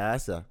games in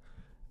Tassa,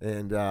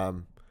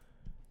 and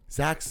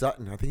Zach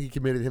Sutton, I think he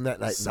committed him that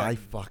night, and I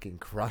fucking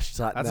crushed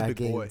Sutton that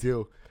game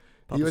too.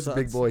 He was a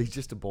big boy. He's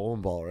just a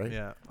bowling ball, right?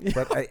 Yeah.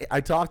 But I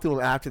talked to him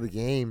after the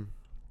game,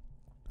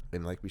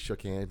 and like we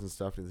shook hands and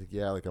stuff. And he's like,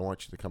 "Yeah, like I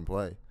want you to come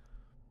play."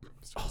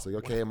 So I was like,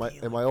 "Okay."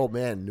 And my old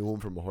man knew him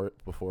from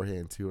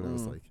beforehand too, and I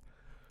was like,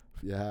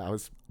 "Yeah." I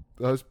was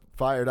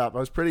fired up. I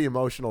was pretty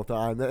emotional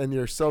time, and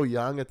you're so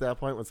young at that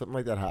point when something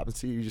like that happens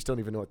to you, you just don't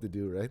even know what to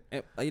do, right?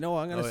 And, you know,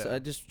 I'm gonna say,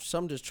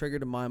 something just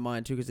triggered in my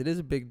mind too, because it is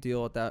a big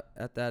deal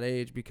at that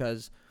age,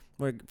 because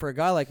for a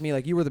guy like me,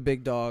 like you were the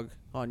big dog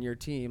on your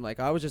team. Like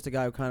I was just a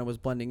guy who kind of was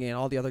blending in.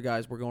 All the other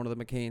guys were going to the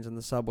McCains and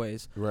the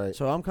Subways. Right.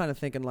 So I'm kind of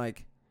thinking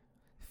like,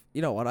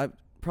 you know what? I'm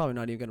probably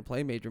not even going to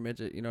play major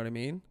midget. You know what I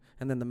mean?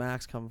 And then the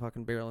Max come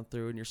fucking barreling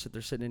through, and you're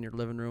sitting in your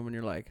living room, and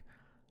you're like,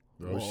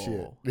 oh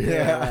shit.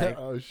 Yeah. Like,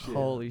 oh shit.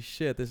 Holy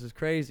shit, this is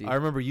crazy. I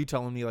remember you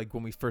telling me, like,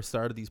 when we first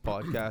started these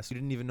podcasts, you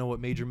didn't even know what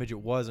major midget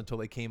was until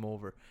they came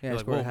over. Yeah, you're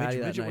like, whoa,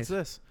 major midget, what's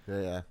this?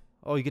 Yeah.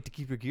 Oh, you get to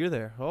keep your gear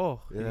there.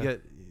 Oh, you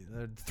get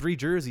 3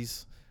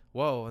 jerseys.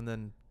 Whoa, and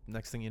then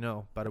next thing you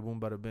know, bada boom,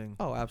 bada bing.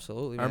 Oh,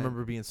 absolutely. I man.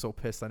 remember being so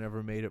pissed I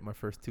never made it my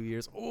first 2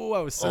 years. Oh, I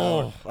was so.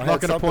 Oh, I'm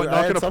not gonna point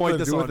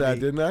this on that, me.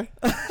 didn't I?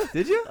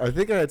 Did you? I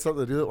think I had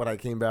something to do with it when I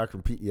came back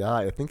from PEI.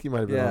 I think he might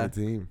have been on the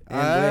team.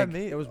 And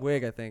Wig. It was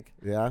Wig, I think.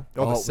 Yeah.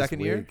 Oh, the second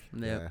year?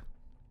 Yeah.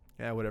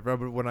 Yeah, whatever.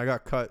 But when I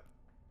got cut,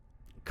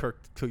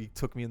 Kirk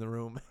took me in the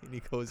room and he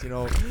goes, you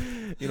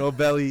know,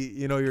 Belly,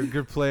 you know, you're a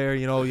good player.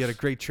 You know, you had a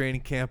great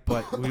training camp,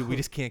 but we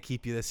just can't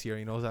keep you this year.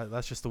 You know,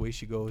 that's just the way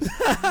she goes.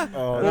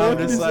 Oh, I'm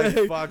just like,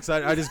 fuck. So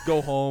I just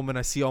go home and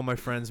I see all my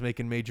friends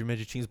making major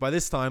midget teams. By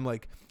this time,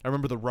 like, I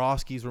remember the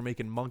Roskis were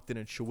making Moncton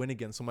and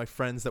Shawinigan. So my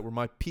friends that were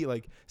my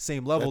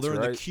same level, they're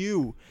in the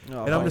queue.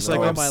 Oh, and I'm just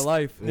like, my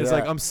life. It's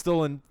like, I'm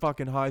still in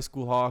fucking high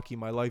school hockey.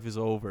 My life is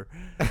over.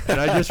 And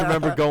I just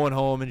remember going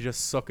home and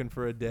just sucking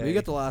for a day. You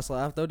got the last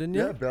laugh though, didn't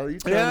you? Yeah, Belly.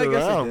 Yeah, I turned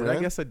guess I around, did. man. I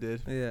guess I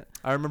did. Yeah.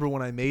 I remember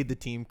when I made the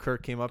team,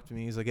 Kirk came up to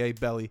me. He's like, "Hey,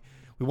 Belly,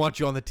 we want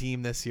you on the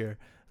team this year."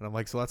 And I'm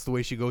like, "So that's the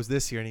way she goes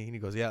this year?" And he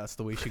goes, "Yeah, that's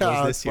the way she goes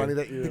Oh, this it's year." funny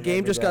that you The game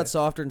remember just that. got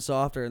softer and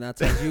softer, and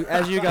that's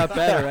as you got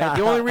better, right?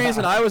 The only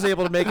reason I was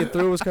able to make it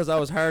through was because I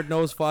was hard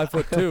nosed,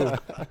 5'2". You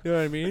know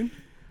what I mean?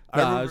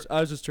 I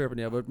was just chirping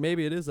you, but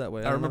maybe it is that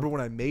way. I remember when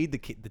I made the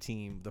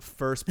team, the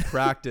first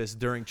practice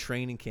during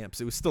training camps.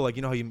 It was still like,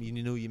 you know how you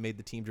knew you made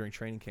the team during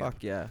training camp.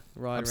 Fuck yeah,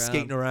 I'm riding around,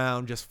 skating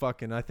around, just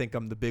fucking. I think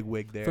I'm the big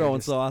wig there, throwing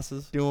just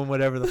sauces. doing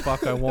whatever the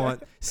fuck I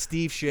want.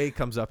 Steve Shea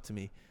comes up to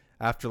me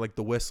after like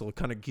the whistle.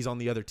 Kind of, he's on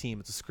the other team.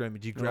 It's a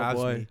scrimmage. He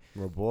grabs me.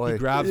 My boy. He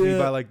grabs me Yeah.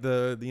 by like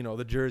the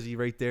jersey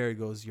right there. He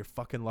goes, "You're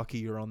fucking lucky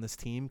you're on this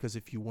team, because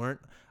if you weren't,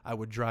 I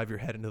would drive your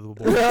head into the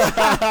wall."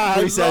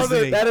 I He says love to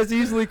it. me. That is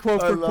easily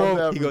quote I for love quote.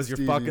 that He from goes, "You're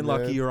Stevie, fucking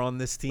lucky man. you're on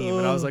this team."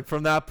 And I was like,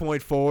 from that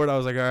point forward, I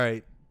was like, all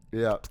right,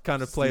 Yeah.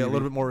 kind of play a Stevie.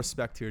 little bit more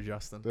respect here,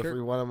 Justin.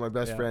 Definitely one of my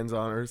best Yeah. friends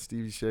on earth,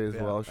 Stevie Shea as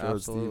Yeah, well. Shout out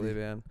Absolutely, Stevie.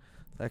 man.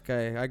 That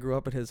guy, I grew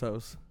up at his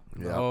house.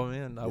 Yeah. Oh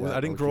man, I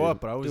Yeah, didn't no grow kidding.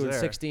 up, but I was Doing there.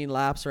 16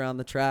 laps around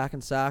the track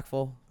in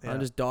Sackville. Yeah. I'm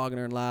just dogging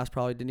her in last.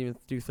 Probably didn't even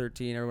do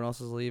 13. Everyone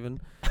else is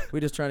leaving. We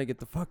just trying to get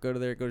the fuck out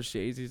of there, go to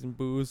Shazy's and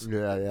booze.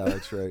 Yeah,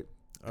 that's right.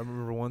 I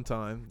remember one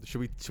time.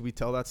 Should we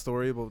tell that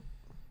story about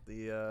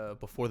the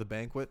before the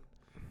banquet?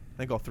 I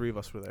think all three of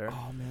us were there.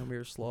 Oh man, we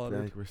were slaughtered.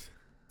 Banquet.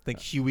 I think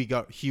Huey.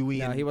 No,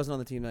 and, he wasn't on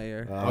the team that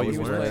year. Oh, you he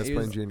was weren't? playing- He he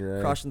was was playing junior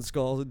A. crushing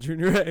skulls at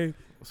junior A.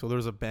 So there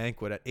was a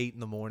banquet at 8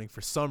 a.m.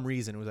 For some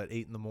reason, it was at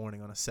 8 a.m.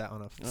 on a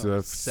So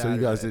you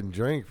Saturday. guys didn't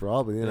drink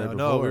probably the night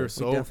No, we before. were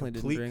sober. definitely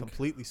didn't drink.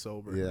 Completely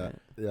sober.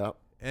 Yeah.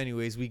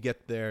 Anyways, we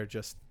get there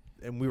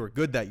and we were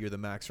good that year, the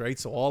Max, right?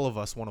 So all of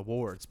us won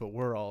awards, but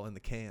we're all in the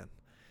can.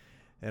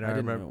 And I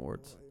didn't remember win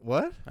awards.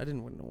 What? I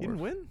didn't win an award. You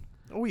didn't win?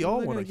 Oh, we Well, all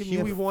they're won. gonna give me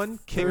a Huey won.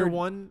 Kinger third-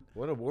 won.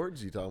 What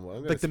awards are you talking about?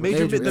 I'm Like the gonna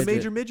major switch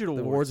midget. midget The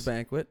awards. awards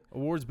banquet.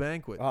 Awards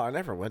banquet. Oh, I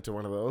never went to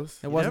one of those.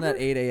 It wasn't never?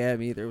 at 8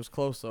 a.m. either. It was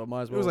close, so it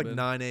might as It well was have like been.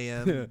 9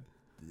 a.m.,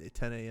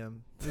 10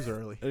 a.m. It was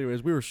early.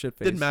 Anyways, we were shit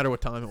faced. Didn't matter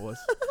what time it was.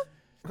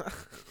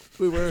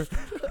 We were.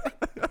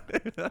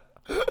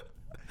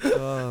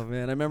 Oh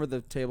man, I remember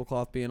the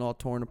tablecloth being all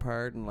torn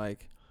apart and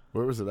like,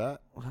 Where was it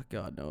at? oh,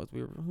 God knows.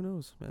 We were. Who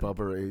knows, man.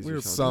 Bubba A's We or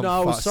were something.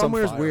 No, it was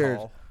somewhere's fire weird.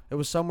 hall. It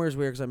was somewhere's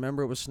weird because I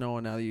remember it was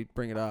snowing. Now that you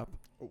bring it up,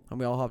 and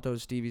we all hopped out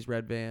of Stevie's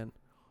red van.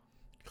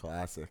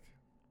 Classic.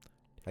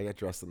 I got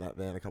dressed in that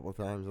van a couple of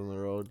times on the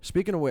road.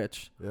 Speaking of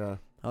which, Yeah.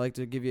 I like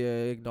to give you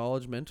an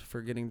acknowledgement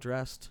for getting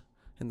dressed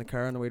in the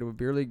car on the way to a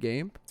beer league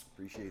game.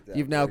 Appreciate that.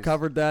 You've now boys.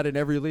 covered that in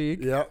every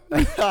league Yep. I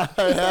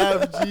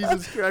have.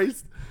 Jesus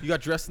Christ. You got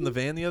dressed in the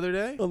van the other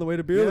day? on the way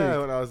to beer Yeah,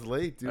 league. when I was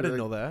late, dude. I didn't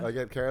know that. I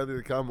got Carly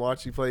to come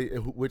watch me play,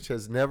 which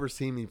has never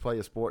seen me play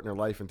a sport in her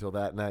life until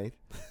that night.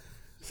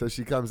 So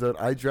she comes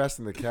out. I dress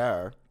in the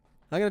car.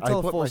 I'm gonna I tell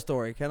a put full my-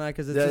 story, can I?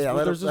 Because it's Yeah, just, yeah.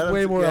 let there's him- just let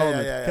way him- more yeah,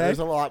 element. Yeah, Okay, There's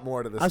a lot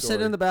more to this I'm story.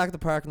 sitting in the back of the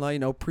parking lot, you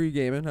know,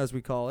 pre-gaming as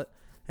we call it,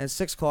 and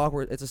 6 o'clock.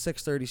 It's a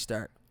 6:30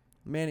 start.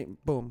 Manny,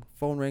 boom,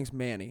 phone rings.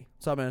 Manny,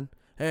 what's up, man?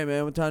 Hey,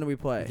 man, what time do we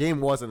play? The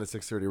game wasn't at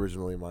 6:30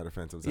 originally. In my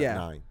defense, it was Yeah. at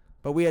 9.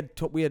 But we had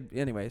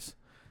anyways.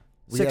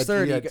 We had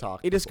 6:30.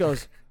 talked He just before.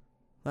 goes,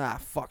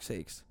 fuck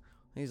sakes.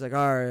 He's like,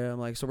 all right. I'm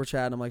like, so we're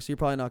chatting. I'm like, so you're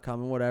probably not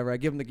coming. Whatever. I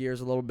give him the gears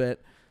a little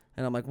bit,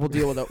 and I'm like, we'll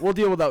deal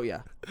without you.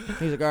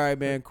 He's like, all right,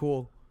 man,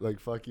 cool. Like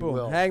fuck you, Boom.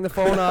 will. Hang the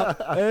phone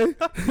up. Hey,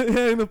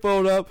 hang the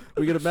phone up.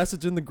 We get a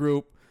message in the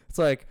group. It's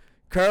like,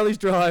 Carly's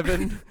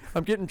driving.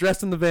 I'm getting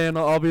dressed in the van.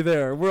 I'll be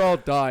there. We're all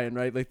dying,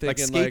 right? Like Like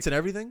thinking skates and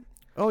everything?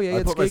 oh yeah, I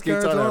it's put my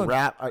skates cards on. I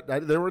wrap.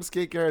 There weren't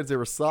skate guards. There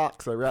were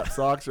socks. I wrapped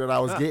socks, and I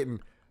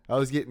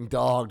was getting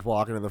dogged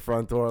walking in the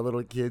front door.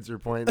 Little kids were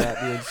pointing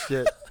at me and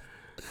shit.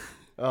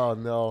 Oh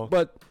no.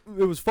 But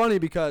it was funny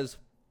because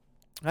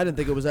I didn't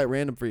think it was that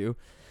random for you.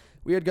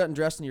 We had gotten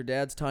dressed in your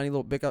dad's tiny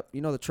little pickup.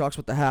 You know the trucks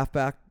with the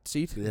halfback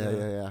seat?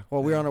 Yeah.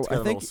 Well, we were on It's a. got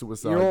I a think little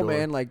suicide your old door.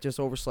 man like just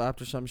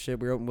overslept or some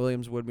shit. We were out in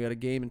Williamswood. We had a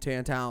game in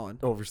Tantallon.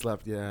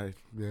 Overslept. Yeah.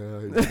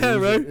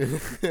 Right?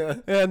 Yeah.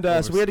 And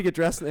so we had to get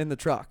dressed in the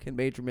truck in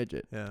Major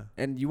Midget. Yeah.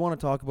 And you want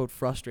to talk about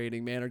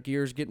frustrating, man. Our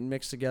gears getting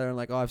mixed together, and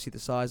like obviously the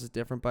size is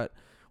different, but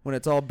when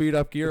it's all beat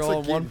up gear It's all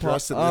like in one getting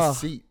dressed in pot, this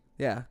seat.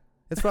 yeah,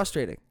 it's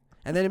frustrating.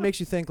 And then it makes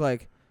you think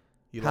like,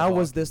 You how love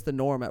was hockey. this the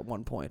norm at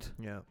one point?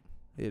 Yeah.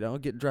 You know,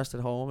 getting dressed at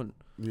home and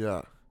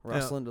Yeah.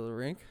 wrestling to the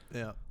rink.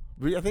 Yeah.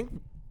 I think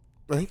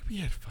we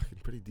had fucking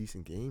pretty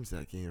decent games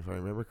that game, if I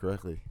remember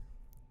correctly.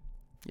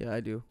 Yeah, I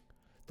do.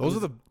 Those are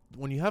the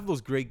when you have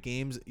those great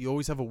games, you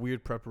always have a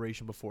weird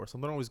preparation before.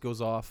 Something always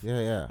goes off.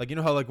 Yeah. Like you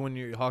know how like when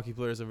your hockey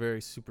players are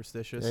very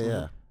superstitious.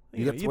 Yeah.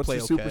 You, know, you what's play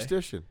your okay.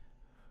 superstition?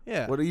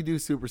 Yeah. What do you do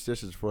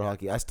superstitious for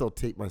hockey? I still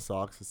tape my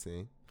socks the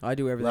same. I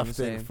do everything Left the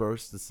thing same.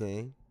 first the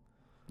same.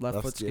 Left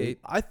left foot skate. skate.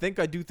 I think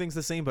I do things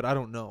the same, but I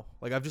don't know.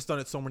 Like I've just done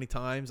it so many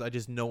times, I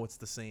just know it's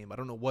the same. I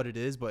don't know what it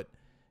is, but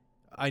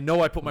I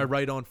know I put my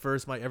right on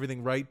first, my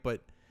everything right,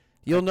 but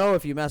You'll know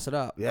if you mess it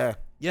up. Yeah.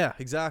 yeah,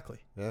 exactly.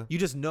 Yeah. You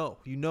just know.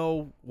 You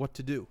know what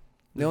to do.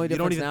 The only You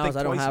don't difference even now think is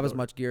I don't twice have as about it.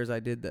 much gear as I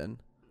did then,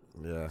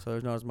 Yeah. so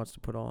there's not as much to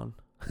put on.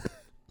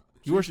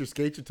 You wish your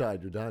skates are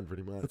tied, you're done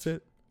pretty much.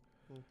 it.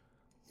 You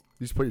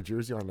just put your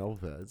jersey on elbow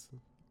pads.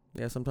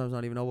 Yeah, sometimes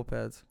not even elbow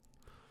pads.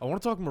 I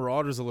want to talk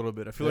Marauders a little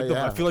bit. I feel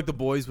like the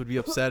boys would be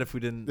upset if we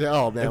didn't. Yeah,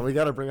 oh man, we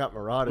got to bring up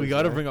Marauders. We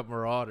got to bring up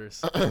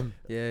Marauders.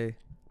 Yay.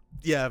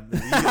 Yeah,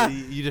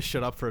 you just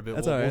shut up for a bit.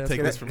 That's We'll, all right. we'll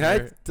take this from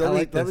Can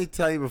here. let me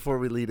tell you before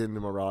we lead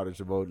into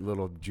Marauders about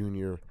little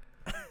junior,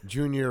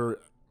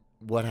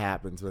 what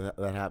happens with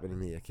that happened to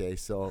me. Okay,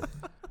 so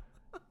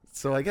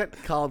I got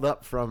called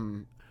up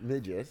from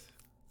midget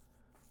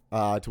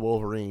to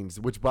Wolverines,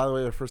 which by the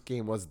way, our first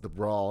game was the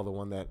brawl, the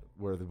one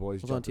where the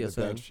boys jumped on the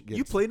bench.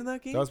 You played in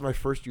that game? That was my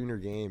first junior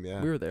game.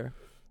 Yeah, We were there.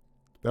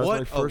 that was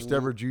my first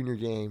ever junior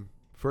game.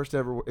 First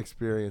ever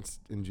experience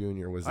in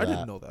junior was that. I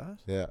didn't know that.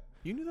 Yeah,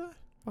 You knew that?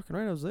 Fucking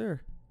right, I was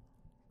there.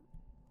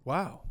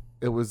 Wow.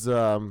 it was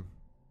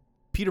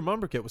Peter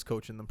Mumberket was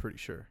coaching them, pretty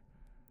sure.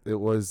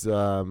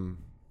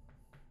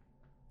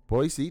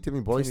 Boise,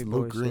 Timmy Boise, Timmy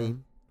Luke Boyce,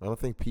 Green. I don't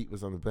think Pete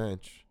was on the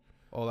bench.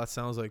 Oh, that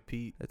sounds like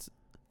Pete. It's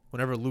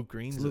Whenever Luke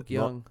Green's Luke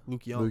Young.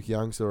 Luke Young. Luke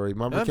Young, sorry.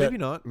 Maybe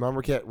not.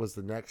 Mumberket was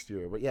the next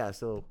year. But yeah,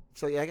 so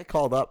yeah, I got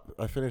called up.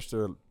 I finished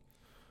I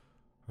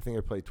think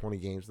I played 20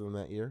 games with them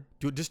that year.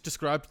 Just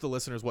describe to the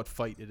listeners what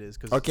fight it is.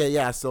 Okay,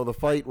 yeah, so the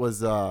fight was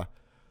the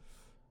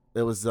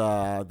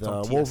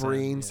TSN,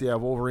 Wolverines,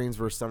 Wolverines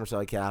versus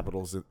Summerside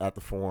Capitals at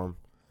the Forum.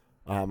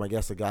 I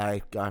guess a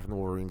guy from the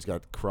Wolverines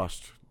got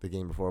crushed the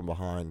game before him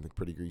behind, a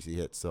pretty greasy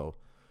hit. So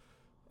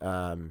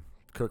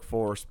Kirk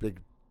Forrest,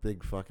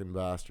 big fucking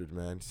bastard,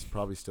 man. He's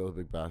probably still a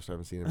big bastard. I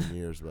haven't seen him in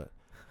years, but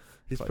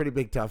he's a pretty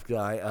big, tough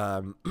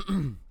guy.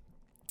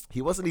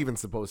 He wasn't even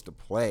supposed to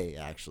play,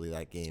 actually,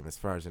 that game, as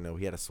far as I know.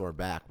 He had a sore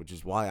back, which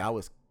is why I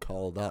was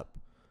called up.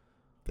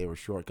 They were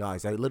short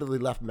guys. I literally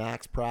left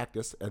max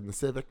practice in the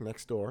Civic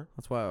next door.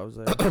 That's why I was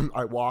there.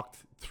 I walked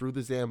through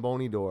the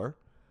Zamboni door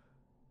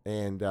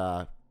and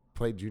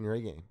played junior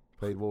A game.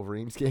 Played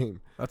Wolverines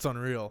game. That's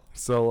unreal.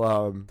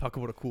 So talk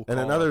about a cool and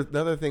call.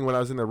 another thing, when I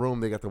was in the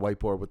room, they got the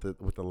whiteboard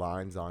with the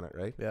lines on it,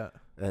 right? Yeah.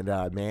 And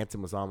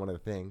Manson was on one of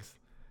the things.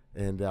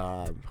 And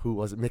who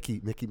was it?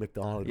 Mickey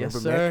McDonald. Yes,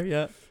 Remember sir. Mick?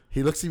 Yeah.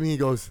 He looks at me. He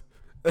goes,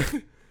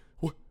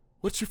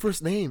 "What's your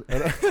first name?"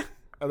 And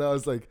I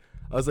was like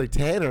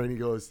Tanner. And he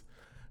goes,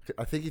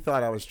 I think he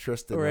thought I was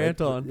Tristan Or right?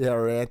 Anton. Yeah,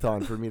 or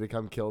Anton, for me to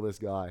come kill this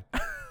guy.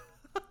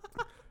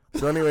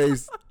 So,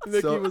 anyways,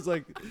 Mickey was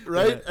like,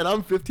 right, yeah. and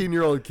I'm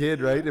 15-year-old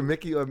kid, right, and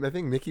Mickey, I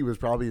think Mickey was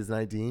probably his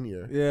 19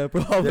 year. Yeah,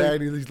 probably. Yeah,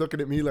 and he's looking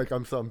at me like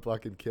I'm some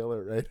fucking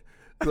killer, right?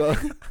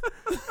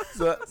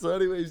 So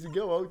anyways, you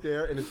go out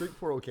there, and it's right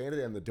before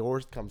Canada, and the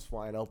doors comes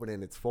flying open,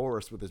 and it's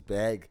Forrest with his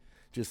bag,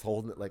 just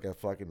holding it like a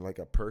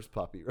purse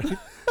puppy, right?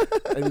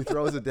 And he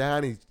throws it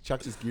down, he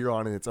chucks his gear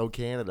on, and it's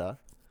Canada.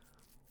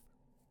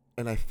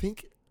 And I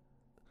think,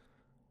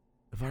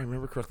 if I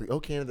remember correctly,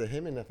 Canada,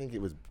 him and I think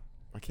it was,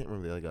 I can't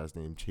remember the other guy's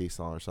name,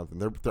 Chason or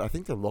something. I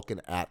think they're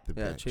looking at the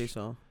bench. Yeah,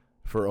 Chason.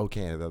 For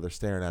Canada, they're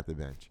staring at the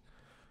bench.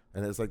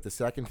 And it's like the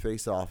second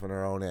face-off on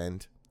our own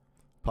end.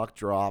 Puck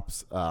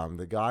drops.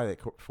 The guy that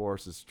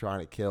Forrest is trying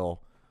to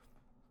kill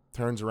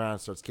turns around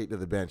and starts skating to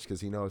the bench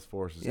because he knows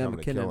Forrest is coming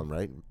to kill him,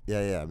 right?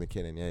 Yeah,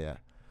 McKinnon, yeah.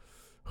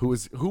 Who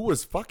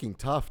was fucking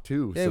tough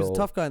too. Yeah, he was a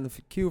tough guy in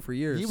the queue for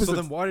years. So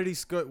then why did he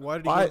go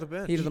to the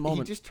bench? Heat of the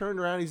moment. He just turned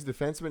around. He's a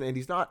defenseman, and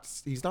he's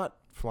not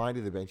flying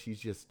to the bench. He's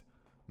just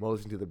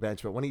moseying to the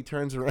bench. But when he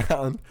turns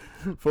around,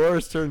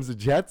 Forrest turns the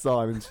jets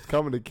on and is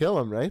coming to kill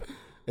him, right?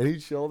 And he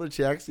shoulder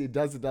checks. He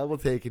does a double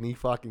take, and he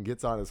fucking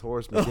gets on his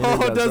horse. Does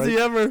he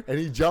ever? And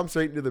he jumps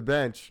right into the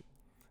bench.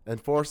 And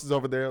Forrest is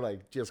over there,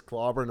 like, just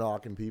clobber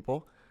knocking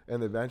people.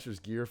 And the bencher's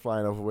gear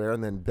flying everywhere.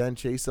 And then Ben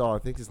Chaseau, I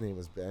think his name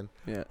was Ben,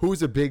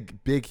 who's a big,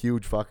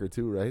 huge fucker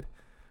too, right?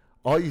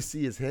 All you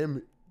see is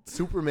him,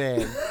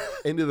 Superman,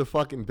 into the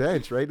fucking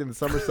bench, right? In the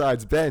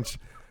Summerside's bench.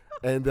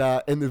 And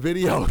in the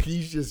video,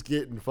 he's just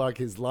getting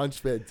his lunch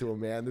fed to him,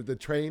 man. The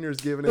trainer's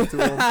giving it to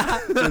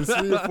him. There's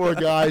 3 or 4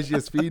 guys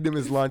just feeding him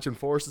his lunch, and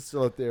Forrest is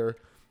still out there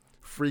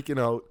freaking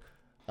out.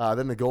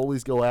 Then the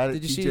goalies go at it.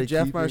 Did you see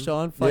Jeff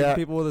Marchand fighting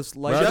people with his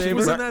lightsaber? Marshy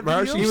was in that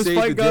video? He was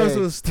fighting guys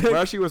with a stick.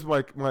 Marshy was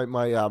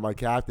my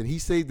captain. He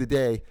saved the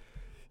day.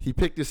 He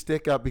picked his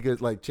stick up because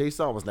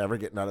Chason was never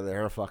getting out of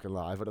there fucking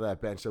live out of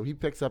that bench. So he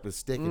picks up his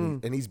stick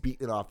and he's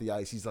beating it off the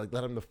ice. He's like,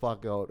 let him the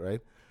fuck out,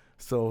 right?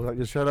 So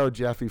just shout out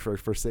Jeffy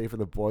for saving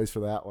the boys for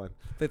that one.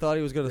 They thought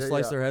he was going to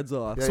slice their heads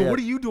off. Yeah, so what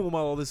are you doing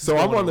while all this is So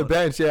going I'm on the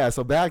bench, yeah.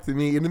 So back to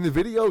me. And in the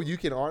video, you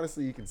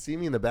can see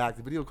me in the back.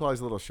 The video quality is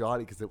a little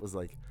shoddy because it was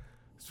like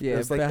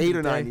 8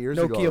 or 9 years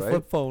ago, Nokia right?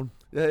 flip phone.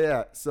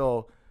 Yeah.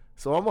 So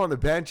I'm on the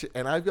bench,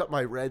 and I've got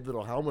my red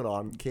little helmet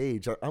on,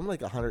 cage. I'm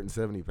like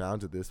 170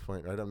 pounds at this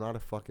point, right? I'm not a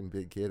fucking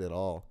big kid at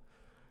all.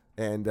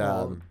 And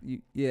not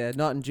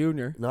in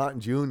junior. Not in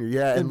junior,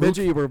 yeah. And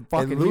midget, you were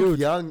fucking Luke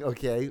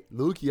huge.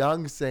 Luke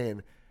Young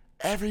saying,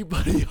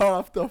 everybody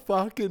off the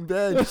fucking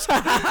bench.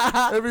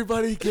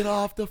 Everybody get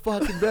off the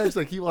fucking bench.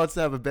 Like, he wants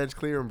to have a bench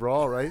clear and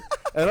brawl, right?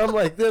 And I'm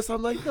like this.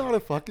 I'm like, not a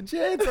fucking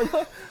chance.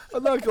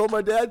 I'm not going.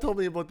 My dad told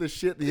me about this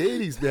shit in the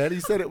 80s, man. He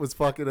said it was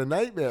fucking a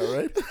nightmare,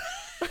 right?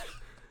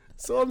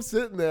 So I'm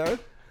sitting there,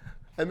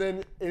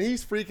 and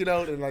he's freaking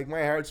out, and like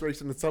my heart's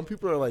racing, and some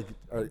people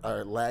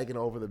are lagging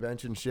over the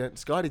bench and shit.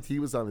 Scotty T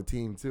was on the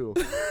team too.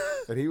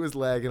 and he was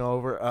lagging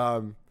over.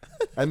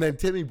 And then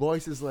Timmy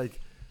Boyce is like,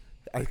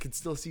 I could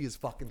still see his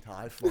fucking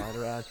tie flying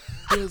around.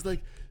 He was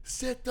like,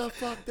 sit the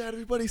fuck down,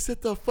 everybody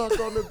sit the fuck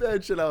on the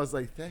bench. And I was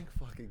like, thank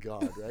fucking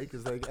God, right?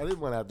 Because like I didn't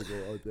want to have to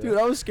go out there. Dude,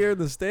 I was scared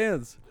in the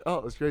stands. Oh,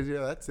 it was crazy.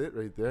 Yeah, that's it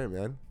right there,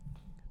 man.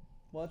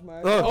 Watch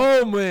my.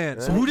 Oh man!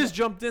 So Yeah. who just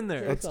jumped in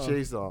there? That's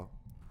Chase all.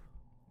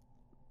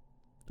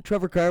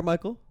 Trevor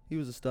Carmichael, he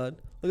was a stud.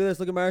 Look at this.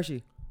 Look at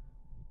Marshy.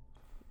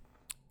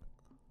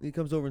 He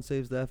comes over and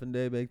saves the effing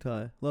day, big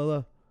tie.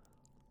 Lola.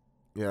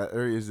 Yeah,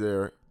 there he is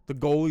there. The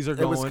goalies are It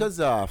going. was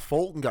because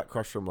Fulton got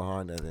crushed from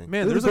behind, I think.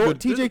 Man, there's a good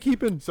TJ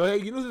Keepin. So, hey,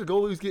 you know the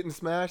goalie was getting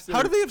smashed?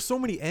 How do they have so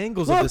many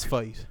angles of this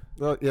fight?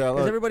 Look, yeah, Because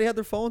look. everybody had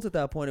their phones at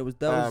that point. It was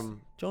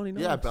Johnny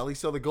Knox. Yeah, Belly.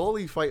 So the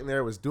goalie fighting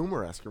there was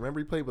Doomer-esque. Remember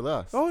he played with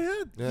us? Oh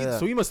yeah. Yeah.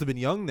 So he must have been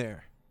young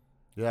there.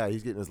 Yeah,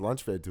 he's getting his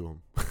lunch fed to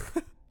him.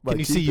 Can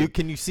you see you?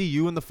 Can you see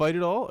you in the fight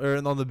at all, or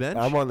on the bench?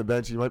 I'm on the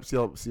bench. You might see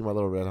my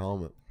little red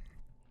helmet.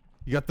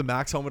 You got the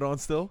Max helmet on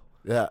still?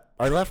 Yeah,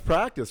 I left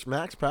practice,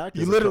 max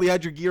practice. You literally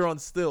had your gear on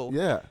still.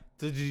 Yeah.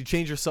 Did you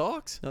change your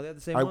socks? No, they had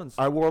the same ones.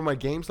 I wore my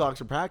game socks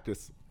for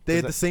practice. They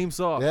had the same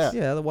socks. Yeah.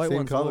 Yeah, the white Same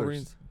ones. colors.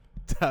 Wolverines.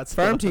 That's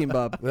Farm team,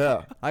 bub.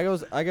 Yeah. I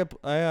was an AP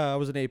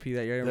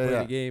that year. I didn't play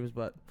any games,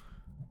 but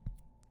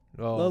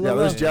Oh, Yeah,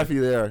 there's Yeah. Jeffy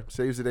there.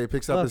 Saves the day,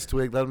 picks up Look. his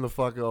twig, let him the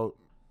fuck out,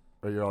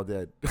 or you're all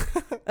dead.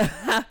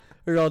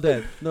 we're all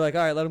dead. And they're like,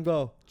 all right, let him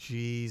go.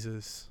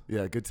 Jesus.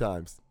 Yeah, good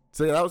times.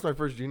 So yeah, that was my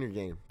first junior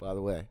game, by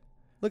the way.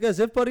 Look at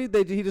Zip Buddy.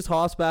 He just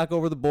hops back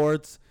over the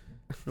boards.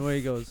 And away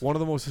he goes. One of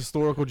the most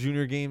historical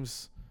junior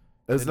games.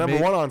 It was It number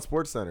made- one on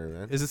SportsCenter,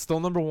 man. Is it still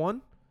number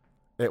one?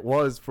 It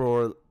was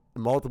for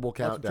multiple Watch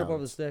him trip over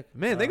the countdowns stick.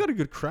 Man, they got a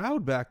good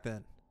crowd back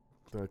then.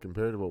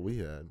 compared to what we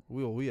had.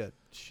 We had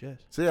shit.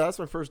 So yeah, that's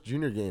my first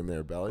junior game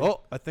there, Belly.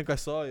 Oh, I think I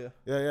saw you.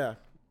 Yeah.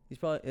 He's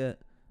probably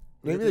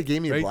Maybe they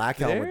gave me a Right black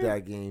helmet there?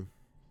 that game.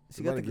 Has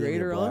he They got the might have gave me a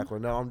grader black on?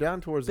 one. No, I'm down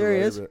towards There the he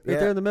right is, a bit. right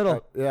there in the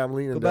middle. Yeah, I'm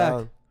leaning Go back.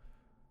 down.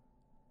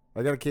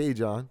 I got a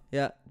cage on.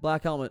 Yeah,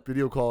 black helmet.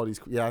 Video quality's.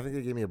 Yeah, I think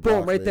they gave me a Boom,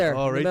 black right face. there.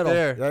 Oh, in the right middle.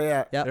 there.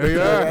 Yeah. Yep. There you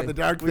Yeah, are. I got the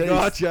dark We face.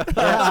 gotcha.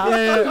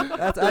 yeah.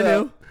 That's I Yeah.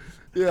 knew.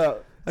 Yeah.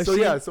 I So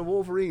see yeah, it. so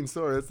Wolverine.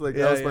 Sorry, that's like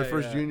Yeah, that was my yeah,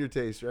 first yeah. junior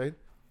taste, right?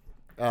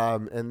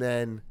 And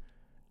then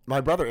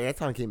my brother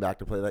Anton came back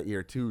to play that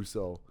year too.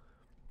 So,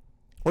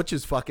 which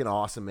is fucking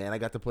awesome, man. I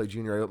got to play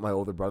junior A with my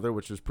older brother,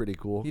 which was pretty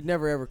cool. You'd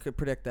never ever could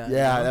predict that.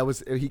 Yeah, you know? that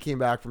was. He came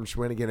back from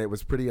Schwinnigan. It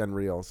was pretty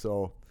unreal.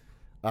 So,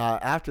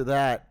 after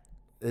that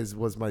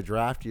was my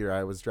draft year.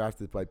 I was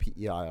drafted by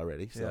PEI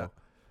already. So, Yeah.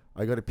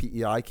 I go to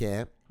PEI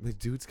camp. The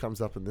dudes comes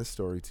up in this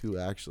story too,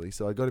 actually.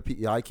 So I go to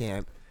PEI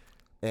camp,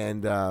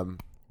 and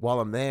while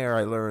I'm there,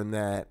 I learn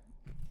that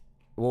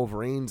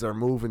Wolverines are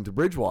moving to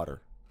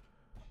Bridgewater.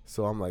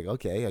 So I'm like,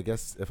 okay, I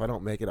guess if I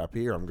don't make it up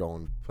here, I'm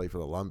going to play for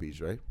the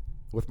Lumbies, right?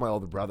 With my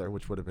older brother,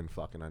 which would have been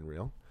fucking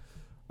unreal.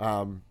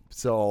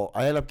 So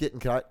I end up getting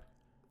cut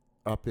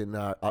up in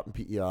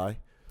PEI.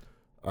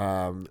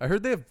 I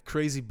heard they have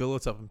crazy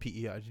billets up in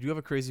PEI. Did you have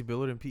a crazy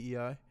billet in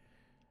PEI?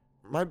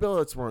 My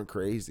billets weren't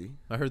crazy.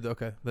 I heard that.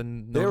 Okay,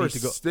 then They no were need to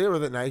go. they were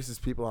the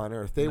nicest people on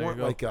earth. They There you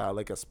weren't go.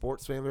 like a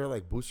sports family. They're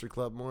like Booster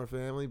Club more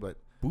family, but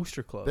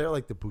Booster Club. they're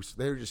like the booster.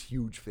 They're just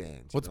huge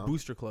fans. What's you know?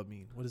 Booster Club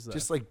mean? What is that?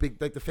 Just like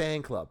big, like the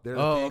fan club. They're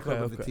the Oh, fan okay,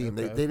 club of the okay, team.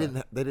 okay, They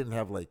okay. didn't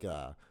have like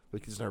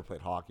just never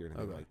played hockey or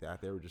anything Okay. like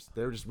that. They were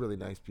just really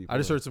nice people. I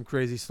just heard some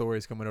crazy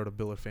stories coming out of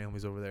billet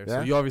families over there.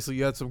 So Yeah?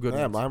 you had some good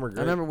Yeah, ones. mine were great.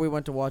 I remember we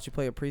went to watch you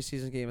play a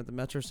preseason game at the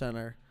Metro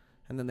Center,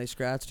 and then they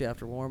scratched you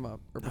after warm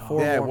up or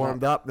before Yeah, I warm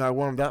warmed up. No, I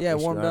warmed up. Yeah,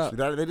 this year, warmed up.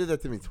 actually. They did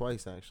that to me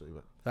twice actually.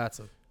 But That's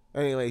a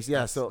anyways, yeah.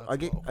 That's- So that's I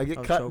get low. I get I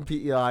was cut in choked.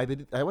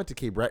 PEI. I went to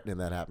Cape Breton and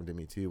that happened to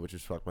me too, which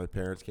is fuck. My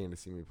parents came to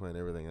see me play and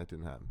everything. That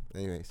didn't happen.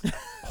 Anyways,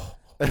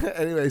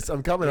 anyways,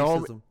 I'm coming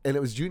home Racism. and it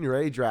was Junior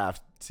A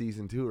draft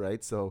season 2,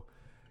 right? So,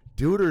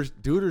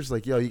 Duder's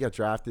like, yo, you got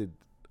drafted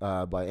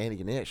by Annie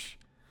Ganesh,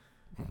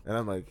 and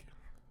I'm like,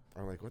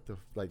 what the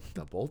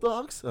the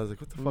Bulldogs? I was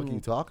like, what the fuck are you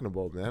talking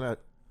about, man?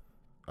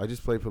 I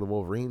just played for the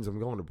Wolverines. I'm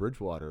going to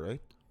Bridgewater,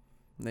 right?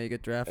 Now you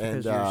get drafted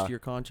And, because your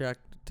contract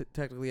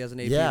technically as an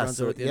AP Yeah, runs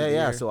so out at the end of the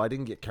year. so I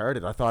didn't get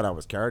carded. I thought I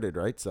was carded,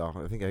 right? So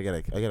I think I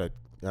gotta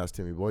ask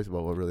Timmy Boyce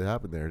about what really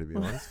happened there, to be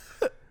honest.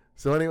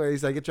 So,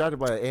 anyways, I get drafted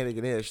by Annie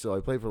Ganesh. So I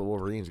played for the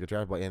Wolverines. Get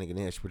drafted by Annie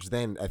Ganesh, which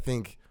then I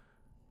think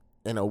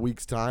in a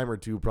week's time or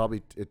two,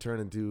 probably it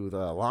turned into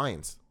the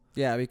Lions.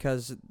 Yeah,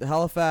 because the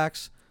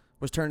Halifax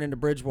was turned into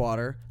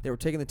Bridgewater. They were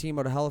taking the team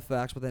out of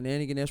Halifax, but then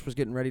Andy Ganesh was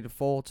getting ready to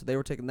fold, so they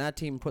were taking that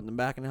team and putting them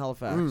back in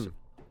Halifax.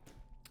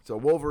 So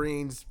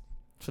Wolverines,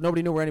 So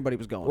nobody knew where anybody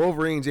was going.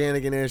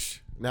 Annie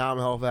Ganesh. Now I'm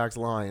Halifax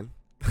Lion.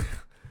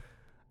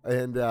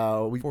 And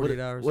we 48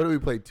 hours. What did we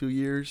play? 2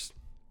 years,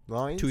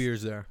 Lions. 2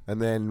 years there.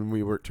 And then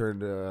we were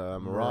turned to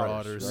Marauders.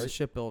 Marauders. The Right?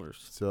 shipbuilders.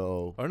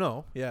 So Oh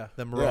no, yeah,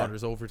 the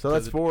Marauders over. So to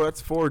that's the, four.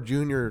 That's four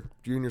junior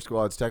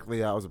squads.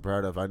 Technically, I was a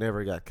part of. I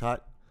never got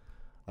cut.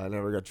 I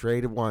never got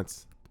traded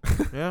once.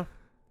 Yeah.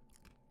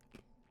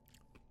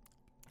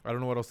 I don't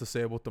know what else to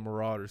say about the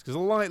Marauders because the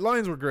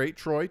Lions were great.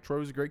 Troy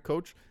was a great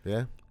coach.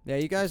 Yeah. Yeah,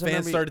 you guys. I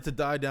Fans remember started to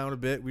die down a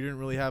bit. We didn't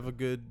really have a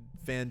good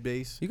fan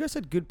base. You guys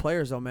had good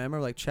players though, man.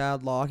 Remember like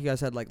Chad Locke. You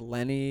guys had like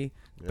Lenny.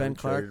 Yeah, Ben we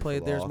Clark traded played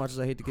for there. As Locke. much as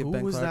I hate to give Who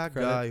Ben was Clark that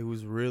credit. guy who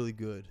was really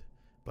good,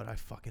 but I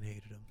fucking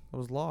hated him? It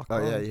was Locke. Oh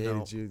yeah, bro. he hated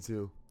No. you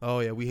too. Oh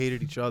yeah, we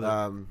hated each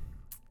other.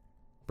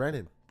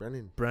 Brennan.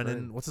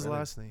 What's his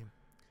last name?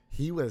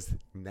 He was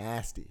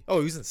nasty. Oh,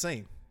 he was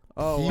insane.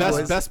 Oh, He best-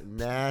 was best-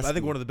 nasty. I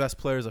think one of the best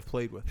players I've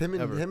played with. him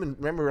ever. and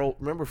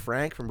remember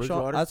Frank from Sean,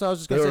 Bridgewater? that's what I was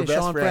just They gonna were say.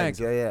 best Sean friends.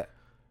 Frank. Yeah.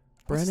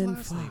 What's his Brennan.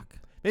 last name? Fuck.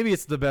 Maybe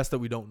it's the best that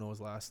we don't know his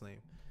last name.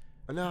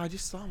 No, I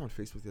just saw him on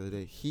Facebook the other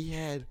day. He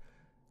had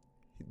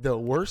the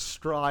worst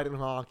stride in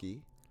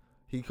hockey.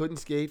 He couldn't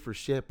skate for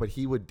shit, but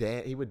he would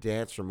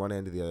dance from one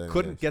end to the other.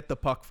 Couldn't get the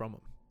puck from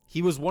him.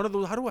 He was one of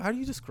those. How do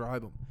you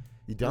describe him?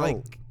 You don't.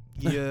 Like,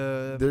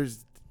 yeah.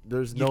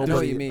 There's You know nobody.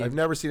 what you mean. I've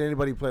never seen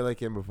anybody play like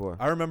him before.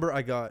 I remember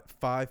I got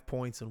 5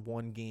 points in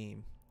one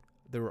game.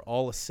 They were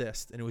all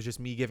assists, and it was just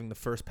me giving the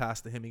first pass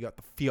to him. He got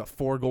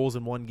 4 goals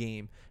in one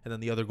game, and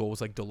then the other goal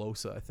was like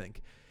Delosa, I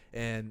think.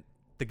 And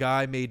the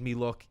guy made me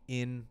look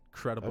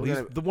incredible. He's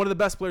one of the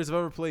best players I've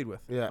ever played with.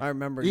 Yeah, I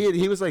remember.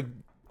 he was like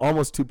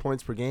almost 2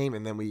 points per game,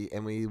 and then we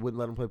wouldn't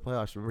let him play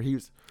playoffs. Remember he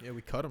was. Yeah,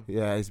 we cut him.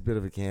 Yeah, he's a bit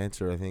of a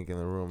cancer, I think, in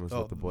the room is Oh,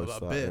 what the boys a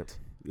thought. bit.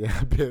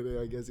 Yeah, a bit.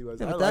 I guess he was.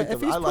 Yeah, I but liked if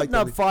him. he's I liked putting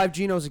up him. 5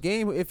 Genos a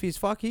game, if he's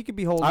he could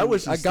be holding I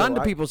wish he a gun still-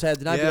 to I- people's heads,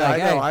 and I'd be Yeah,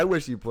 like, I know. hey. I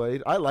wish he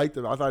played. I liked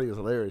him. I thought he was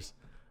hilarious.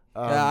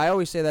 Yeah, I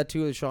always say that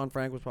too. That Sean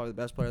Frank was probably the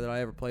best player that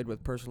I ever played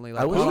with personally.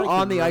 Like I wish I on, could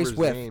on the remember ice his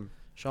with name.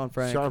 Sean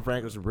Frank. Sean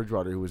Frank was from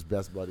Bridgewater, who was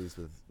best buddies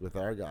with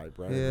our guy,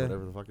 Brandon, Yeah.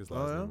 whatever the fuck his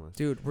last yeah? name was.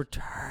 Dude,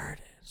 retarded.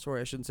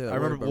 Sorry, I shouldn't say that. I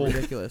word, remember- but well-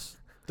 ridiculous.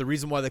 The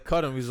reason why they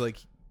cut him was like,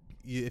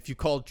 if you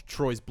called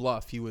Troy's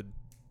bluff, he would.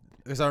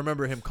 Because I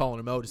remember him calling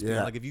him out, just being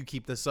Yeah. like, if you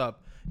keep this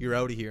up, you're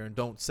out of here, and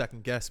don't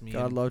second guess me.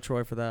 God And, love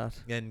Troy for that.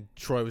 and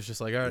Troy was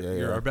just like, all right, Yeah,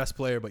 you're yeah. our best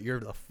player, but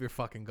you're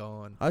fucking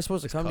gone. I was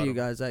supposed to Just come to cut you him.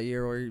 guys that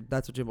year, or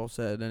that's what Jimbo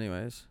said,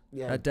 anyways.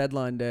 Yeah, At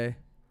deadline day.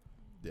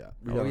 Yeah.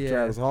 we Oh, got yeah.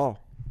 Travis Hall.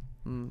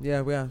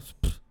 Yeah.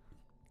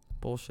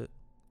 Bullshit.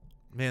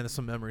 Man,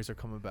 some memories are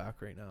coming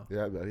back right now.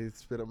 Yeah, but he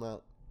spit him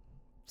out.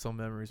 Some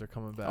memories are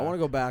coming back. I want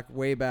to go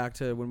way back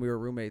to when we were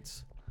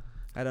roommates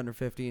at under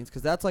 15s,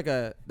 because that's like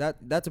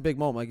that's a big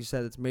moment. Like you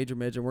said, it's major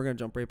midget. We're gonna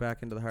jump right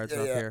back into the hard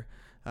stuff here.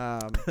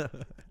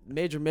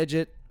 Major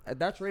midget.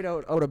 That's right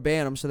out of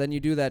Bantam. So then you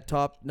do that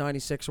top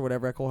 96 or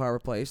whatever at Cole Harbor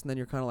Place, and then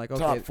you're kind of like, okay,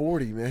 Top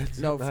 40, man.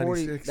 no 40.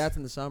 96. That's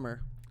in the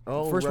summer.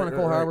 Oh, First right, one at right,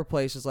 Cole right. Harbor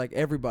Place is like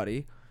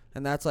everybody,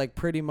 and that's like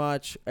pretty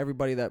much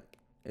everybody that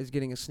is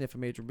getting a sniff of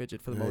major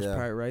midget for the most Yeah.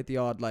 part, right? The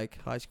odd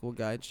like high school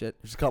guy and shit.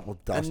 There's a couple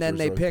dusters And then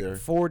they out pick there.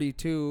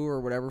 42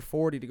 or whatever,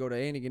 40 to go to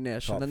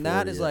Antigonish. Top And then that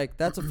 40, is yeah. like,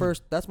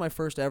 that's my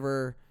first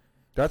ever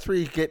That's where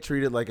you get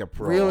treated like a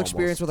pro. real almost.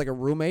 experience with like a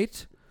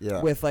roommate,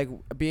 Yeah. with like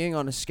being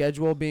on a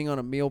schedule, being on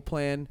a meal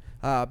plan,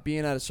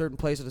 being at a certain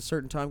place at a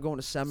certain time, going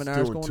to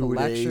seminars, Doing going to 2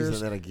 days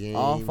lectures, and then a game.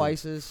 off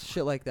ices,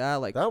 shit like that.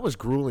 Like, That was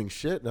grueling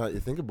shit. Now that you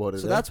think about it.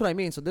 so that's what I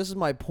mean. So this is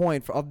my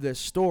point of this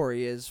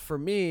story is, for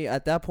me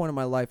at that point in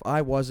my life,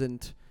 I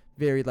wasn't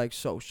very like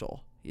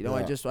social. You know,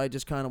 Yeah. I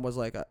just kind of was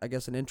like, I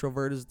guess an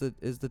introvert is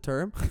the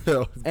term.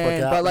 But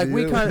But like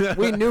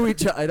we knew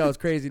each other. I know it's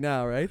crazy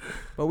now, right?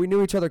 But we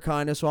knew each other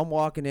kind of. So I'm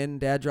walking in,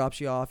 Dad drops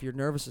you off. You're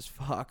nervous as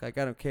fuck. Like,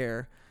 I don't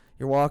care.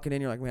 You're walking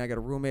in. You're like, man, I got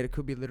a roommate. It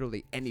could be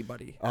literally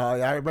anybody. Yeah,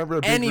 I remember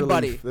a big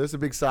Anybody. relief. There's a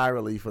big sigh of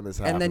relief when this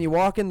happened. And then you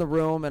walk in the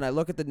room, and I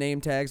look at the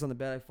name tags on the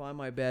bed. I find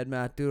my bed,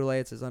 Matt Doodle.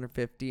 It says under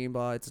 15,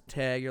 blah. It's a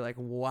tag. You're like,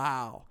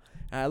 wow.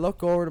 And I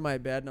look over to my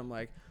bed, and I'm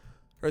like,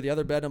 or the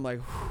other bed, I'm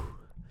like, whew.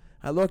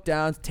 I look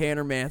down, it's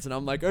Tanner Manson.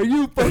 I'm like, are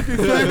you fucking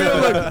kidding me?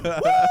 I'm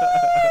like,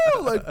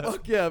 woo! Like,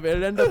 fuck yeah, man.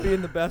 It ended up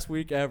being the best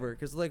week ever.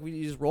 Because, like,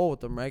 you just roll with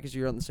them, right? Because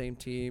you're on the same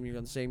team. You're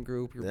on the same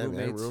group. You're yeah,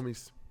 man, roommates.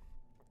 roomies.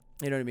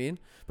 You know what I mean?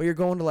 But you're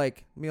going to,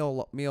 like,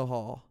 meal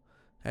hall.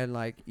 And,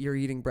 like, you're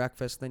eating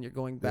breakfast. Then you're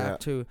going back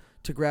to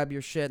grab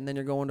your shit. And then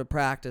you're going to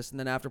practice. And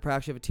then after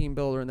practice, you have a team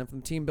builder. And then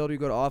from team builder, you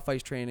go to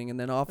off-ice training. And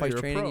then off-ice you're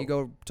a training, pro. you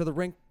go to the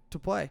rink to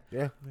play.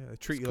 Yeah. Yeah, they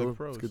treat It's you cool. like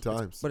pros. It's good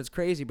times. But it's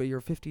crazy. But you're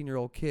a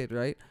 15-year-old kid,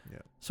 right? Yeah.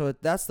 So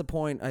that's the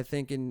point, I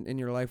think, in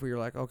your life where you're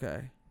like,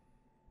 okay,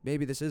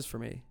 maybe this is for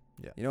me.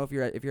 Yeah. You know, if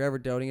you're ever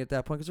doubting at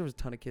that point, because there was a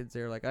ton of kids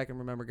there. Like, I can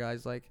remember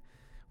guys like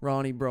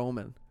Ronnie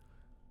Broman.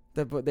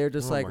 They're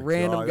just Oh like my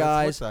random God,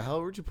 guys. What the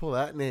hell? Where'd you pull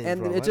that name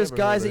And from? it's I just never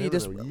guys heard that you of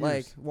just him in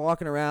like years.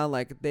 walking around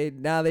like they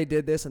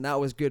did this and that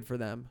was good for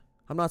them.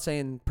 I'm not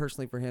saying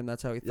personally for him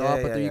that's how he Yeah,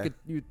 thought, but yeah, there yeah.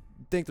 you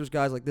think there's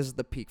guys like this is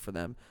the peak for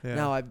them. Yeah.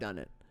 Now I've done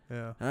it.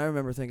 Yeah. And I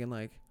remember thinking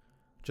like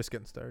Just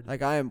getting started.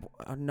 I'm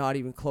not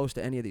even close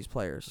to any of these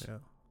players. Yeah.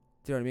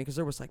 Do you know what I mean? Because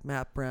there was like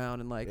Matt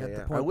Brown and like Yeah, at yeah.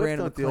 the I point whipped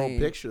Brandon out the old McLean.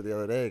 picture the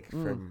other day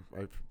Mm. from.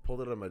 I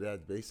pulled it on my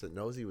dad's basement.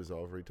 Nosy was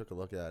over. He took a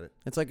look at it.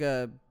 It's like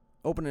a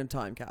opening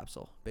time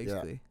capsule,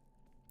 basically.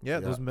 Yeah, Yeah.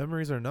 those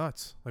memories are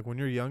nuts. Like when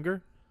you're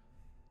younger,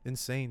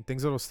 insane.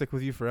 Things that'll stick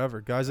with you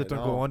forever. Guys that I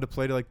don't go know. on to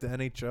play to like the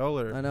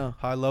NHL or I know.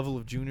 high level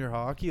of junior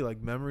hockey,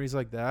 like memories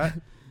like that,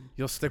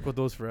 you'll stick with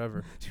those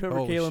forever. Do you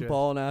remember Holy Kalen shit.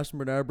 Paul and Ashton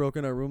Bernard broke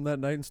in our room that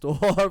night and stole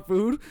all our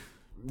food?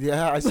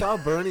 Yeah, I saw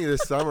Bernie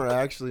this summer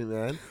actually,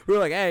 man. We were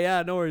like, hey,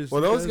 yeah, no worries.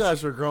 Well, those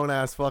guys were grown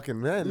ass fucking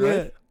men, Yeah.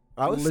 right?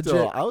 I was legit.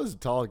 I was a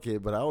tall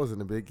kid, but I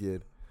wasn't a big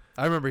kid.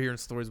 I remember hearing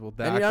stories about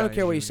that. And I guy don't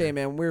care what you in say, junior.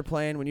 man. When we were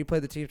playing, when you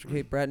played the teams for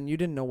Cape Breton, you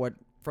didn't know what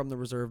from the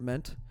reserve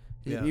meant.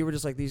 Yeah. You were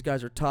just like, these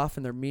guys are tough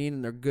and they're mean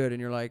and they're good, and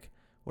you're like,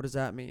 what does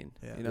that mean?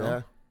 Yeah. You know.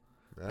 Yeah.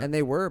 Yeah. And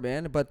they were,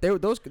 man. But they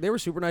were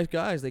super nice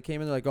guys. They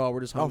came in, they're like, oh, we're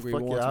just Oh, hungry.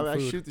 fuck We want yeah. some I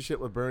food. shoot the shit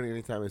with Bernie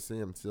anytime I see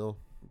him still.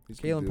 He's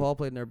a good Kalen dude. Paul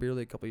played in our beer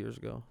league a couple years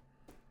ago.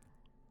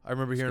 I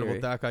remember hearing Scary.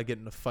 about that guy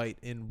getting in a fight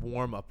in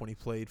warm up when he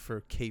played for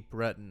Cape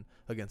Breton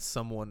against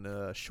someone,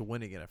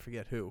 Shawinigan. I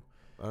forget who.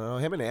 I don't know.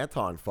 Him and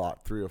Anton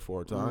fought 3 or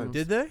 4 times.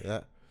 Did they?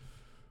 Yeah.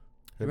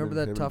 Remember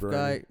that tough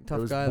guy? Tough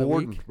it was guy of the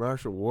Warden. week?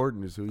 Marshall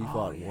Warden is who he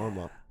fought in yeah. warm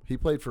up. He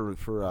played for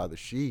the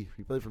She.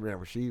 He played for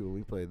Rammer She when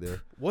we played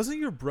there. Wasn't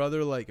your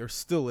brother like, or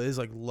still is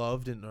like,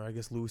 loved and, or I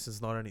guess Lewis is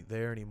not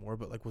there anymore,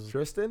 but like was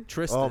Tristan?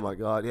 Tristan? Oh my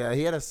God! Yeah,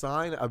 he had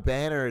a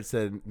banner that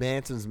said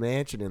Manson's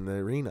Mansion in the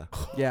arena.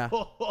 Yeah.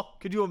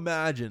 Could you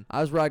imagine?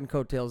 I was riding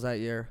coattails that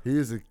year.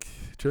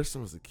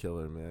 Tristan was a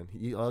killer, man.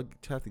 I'll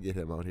have to get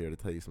him out here to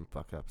tell you some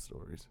fuck up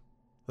stories.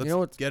 Let's know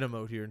what's- get him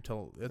out here and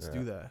let's Yeah.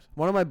 do that.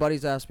 One of my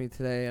buddies asked me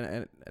today,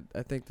 and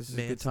I think this is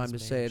a good time to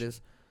Manson's say it, Mansion.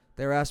 is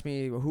they were asking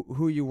me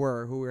who you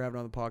were, who we were having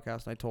on the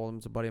podcast, and I told him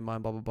it's a buddy of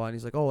mine, blah, blah, blah. And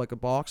he's like, oh, like a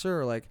boxer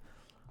or like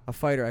a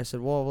fighter? I said,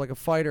 well, like a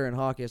fighter in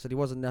hockey. I said he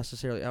wasn't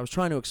necessarily. I was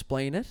trying to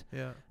explain it,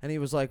 Yeah. and he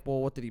was like, well,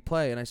 what did he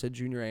play? And I said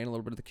junior A and a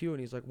little bit of the Q, and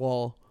he's like,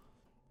 well,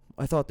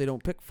 I thought they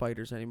don't pick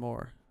fighters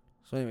anymore.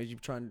 So anyways, you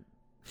try and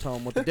tell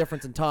him what the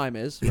difference in time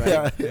is,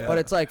 right? Yeah. But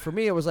it's like, for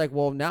me, it was like,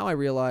 well, now I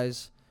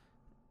realize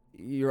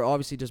you're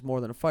obviously just more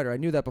than a fighter. I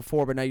knew that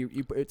before, but now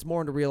it's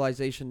more into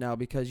realization now,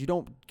 because you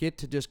don't get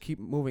to just keep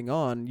moving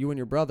on, you and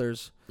your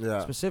brothers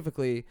Yeah.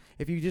 specifically,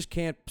 if you just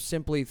can't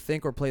simply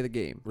think or play the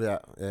game. Yeah.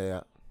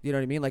 Yeah. You know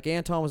what I mean? Like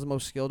Anton was the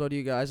most skilled out of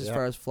you guys as Yeah.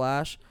 far as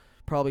flash.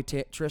 Probably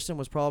Tristan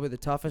was probably the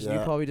toughest. And you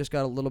Yeah. probably just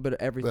got a little bit of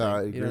everything. Yeah,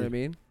 I you know what I agree.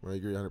 mean? I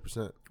agree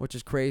 100%. Which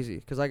is crazy,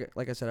 because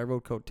like I said, I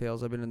rode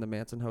coattails. I've been in the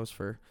Manson house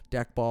for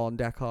deck ball and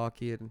deck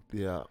hockey, and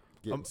Yeah.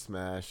 Getting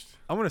smashed.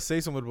 I'm going to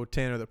say something about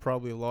Tanner that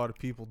probably a lot of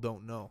people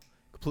don't know.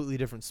 Completely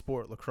different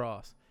sport,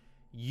 lacrosse.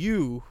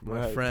 You,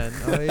 my Right. friend,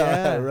 oh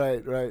yeah,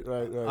 right.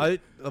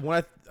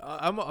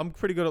 I'm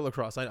pretty good at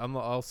lacrosse.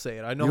 I'll say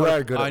it. I know You how are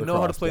to, good at I know how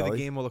to lacrosse, play the Kelly.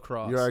 game of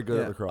lacrosse. You are good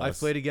Yeah. at lacrosse. I've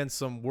played against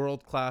some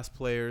world-class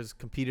players,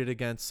 competed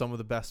against some of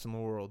the best in the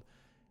world.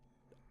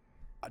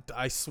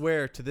 I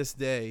swear to this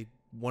day,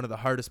 one of the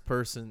hardest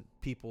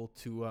people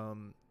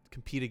to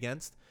compete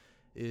against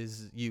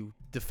is you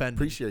defending.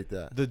 Appreciate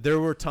that. There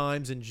were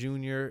times in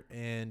junior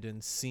and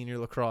in senior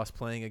lacrosse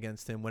playing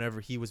against him. Whenever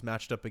he was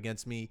matched up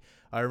against me,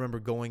 I remember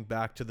going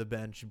back to the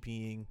bench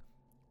being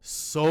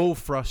so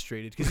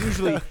frustrated, because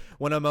usually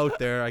when I'm out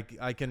there,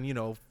 I can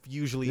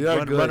usually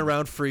run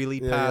around freely,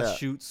 pass,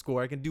 shoot,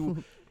 score. I can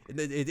do.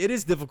 It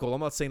is difficult. I'm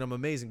not saying I'm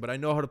amazing, but I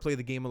know how to play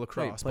the game of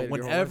lacrosse. But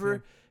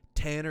whenever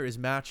Tanner is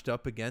matched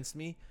up against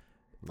me,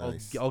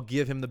 Nice. I'll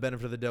give him the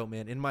benefit of the doubt,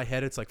 man. In my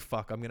head, it's like,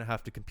 fuck, I'm going to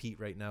have to compete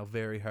right now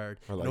very hard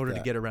I like in order that.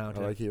 to get around I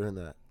him. like hearing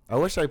that. I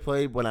wish I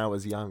played when I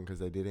was young,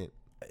 because I didn't.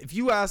 If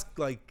you ask,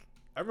 like,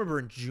 I remember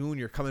in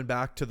junior coming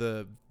back to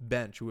the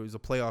bench, it was a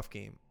playoff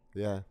game,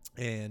 Yeah.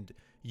 and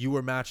you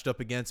were matched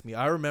up against me.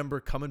 I remember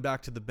coming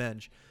back to the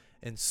bench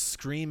and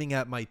screaming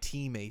at my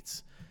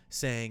teammates,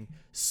 saying,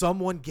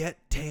 someone get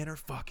Tanner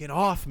fucking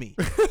off me.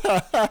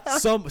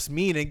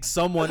 Meaning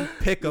someone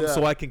pick him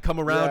so I can come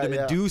around him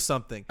and do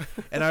something.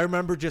 And I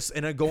remember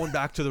going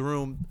back to the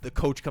room, the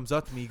coach comes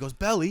up to me, he goes,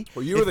 Belly.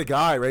 Well, you were the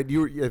guy, right?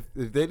 You were, if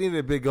they needed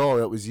a big goal,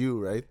 it was you,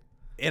 right?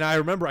 And I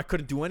remember I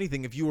couldn't do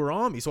anything if you were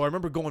on me. So I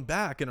remember going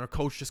back and our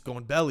coach just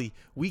going, Belly,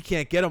 we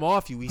can't get him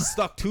off you. He's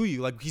stuck to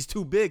you. Like, he's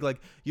too big.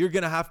 Like, you're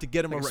going to have to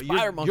get him. Like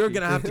you're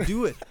going to have to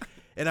do it.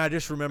 And I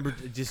just remember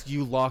just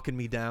you locking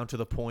me down to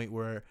the point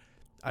where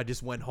I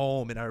just went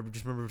home, and I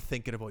just remember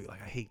thinking about you,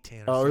 like, I hate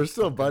Tanner. Oh, so we're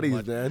still fucking buddies,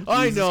 much. man.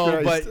 I Jesus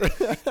know, Christ.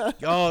 but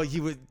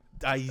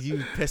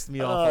you pissed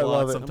me off I a lot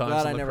love it. sometimes. I'm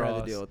glad on I never had to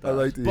lacrosse. deal with I that.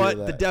 like to hear But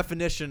that. the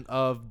definition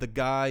of the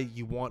guy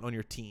you want on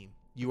your team,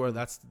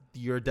 that's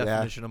your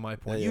definition of my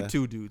point. Yeah, You yeah.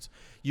 two dudes,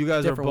 you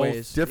guys Different are both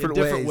ways. different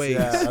ways.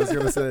 Yeah, I was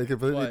gonna say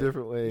completely But,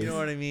 different ways. You know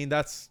what I mean?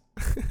 That's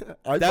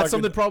I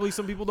something probably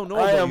some people don't know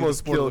I about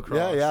almost you, the sport of killed.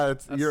 Yeah, lacrosse. yeah.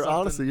 That's You're something-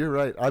 honestly, you're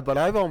right.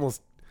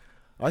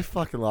 I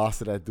fucking lost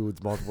to that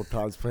dude multiple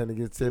times playing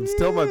against him.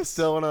 Yes.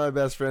 Still one of my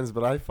best friends,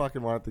 but I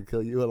fucking wanted to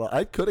kill you a lot.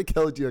 I could have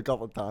killed you a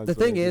couple times. The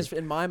but I thing is,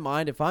 didn't. in my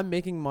mind, if I'm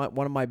making one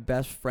of my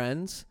best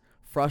friends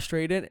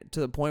frustrated to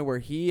the point where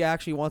he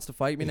actually wants to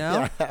fight me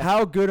now,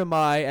 how good am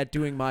I at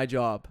doing my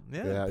job?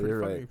 Yeah, pretty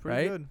you're fucking- right. Pretty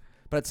Right? good.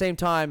 But at the same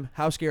time,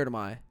 how scared am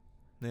I?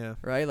 Yeah.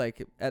 Right? Like,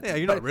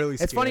 You're not really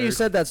It's funny you scared.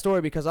 said that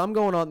story, because I'm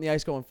going on the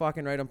ice going,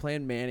 fucking right, I'm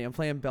playing Manny, I'm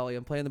playing Belly,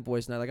 I'm playing the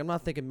boys tonight. Like, I'm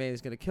not thinking Manny's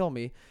going to kill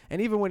me.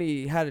 And even when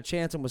he had a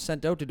chance and was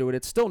sent out to do it,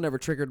 it still never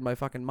triggered my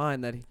fucking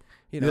mind that,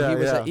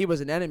 he was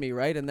an enemy,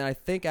 right? And then I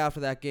think after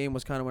that game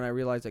was kind of when I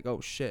realized, like,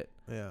 oh, shit.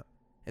 Yeah.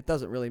 It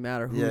doesn't really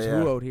matter who's Yeah, yeah.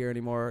 who out here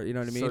anymore, you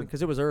know what I mean? So-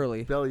 Because it was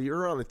early. Belly,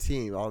 you're on a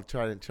team. I'll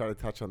try to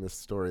touch on this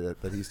story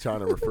that he's trying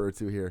to refer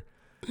to here.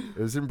 It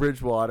was in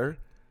Bridgewater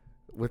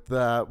with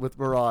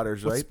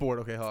Marauders, What right? sport?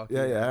 Okay, hockey.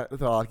 Yeah, with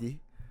hockey.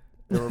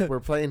 And we're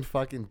playing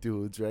fucking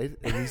dudes, right?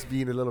 And he's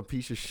being a little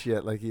piece of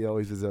shit like he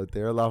always is out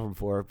there. I love him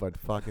for it, but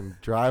fucking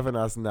driving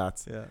us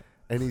nuts. Yeah.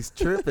 And he's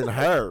chirping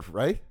Harv,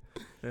 right?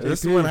 Yeah.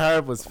 This is when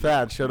Harv was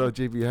fat. Shout out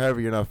JP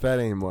Harvey, you're not fat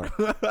anymore.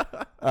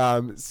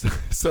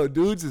 So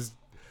dudes is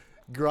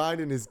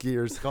grinding his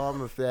gears, calling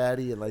him a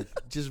fatty, and like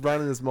just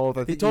running his mouth.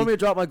 He told me to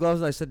drop my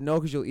gloves, and I said no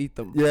because you'll eat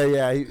them.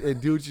 Yeah.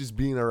 And dude's just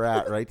being a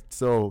rat, right?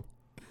 So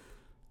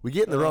we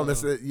get in the room.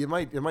 This it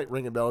might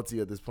ring a bell to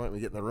you at this point. When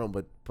we get in the room,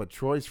 but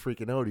Troy's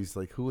freaking out. He's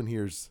like, "Who in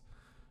here's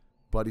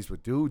buddies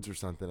with dudes or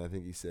something?" I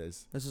think he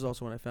says. This is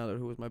also when I found out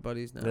who was my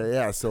buddies now.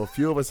 Yeah. So a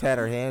few of us had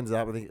our hands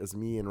up. I think it was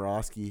me and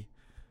Roski.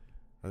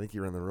 I think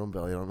you were in the room,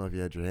 Billy. I don't know if you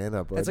had your hand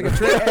up. It's like a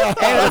trick.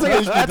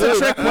 That's a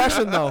trick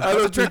question, though.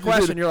 That's a trick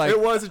question. You're like, it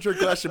was a trick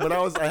question, but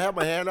I had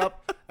my hand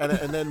up, and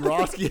then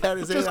Roski had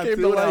his hand up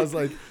too, and I was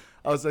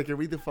like, are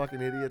we the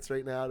fucking idiots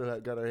right now who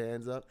got our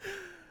hands up?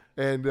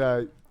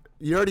 And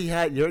you already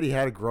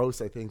had a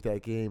gross, I think,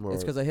 that game.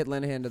 It's because I hit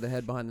Linehan to the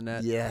head behind the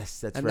net. Yes,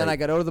 that's right. And then I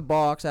got out of the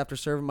box after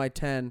serving my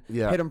 10,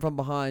 Yeah. hit him from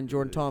behind.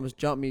 Jordan Thomas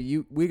jumped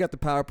me. We got the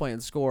power play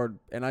and scored,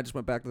 and I just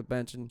went back to the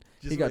bench, and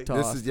he got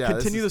tossed.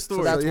 Continue the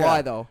story. So that's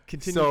why, though.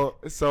 Continue.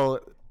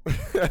 So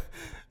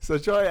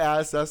Troy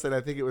asked us, and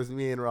I think it was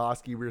me and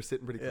Roski. We were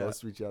sitting pretty close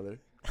to each other,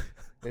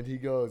 and he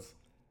goes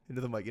into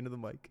the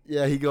mic.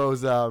 Yeah, he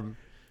goes.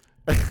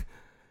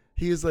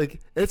 He was like,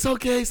 "It's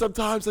okay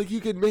sometimes. Like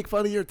you can make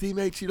fun of your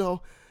teammates,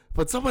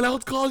 but someone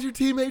else calls your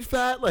teammate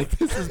fat. Like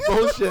this is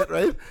bullshit,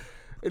 right?"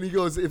 And he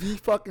goes, "If he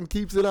fucking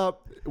keeps it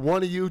up,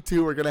 one of you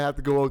two are gonna have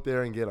to go out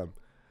there and get him."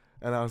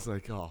 And I was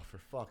like, "Oh, for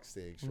fuck's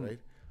sakes, right?"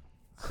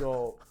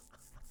 So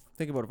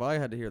think about if I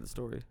had to hear the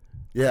story.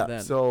 Yeah.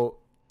 Then.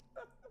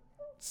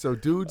 So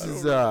dudes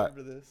is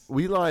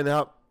we line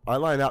up. I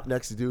line up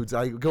next to dudes.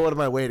 I go out of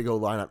my way to go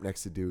line up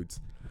next to dudes.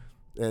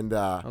 And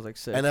I was like,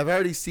 sick. And I've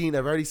already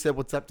said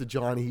what's up to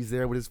Johnny. He's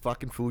there with his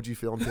fucking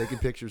Fujifilm taking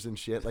pictures and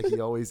shit like he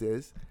always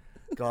is.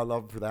 God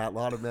love him for that. A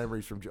lot of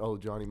memories from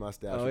Johnny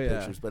Mustache and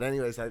pictures. But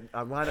anyways,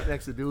 I'm lined up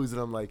next to dudes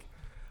and I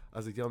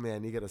was like, yo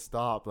man, you gotta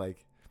stop.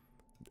 Like,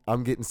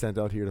 I'm getting sent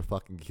out here to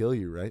fucking kill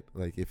you, right?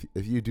 Like if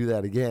you do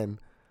that again,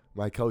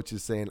 my coach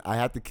is saying I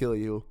have to kill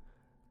you.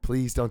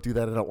 Please don't do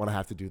that. I don't want to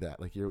have to do that.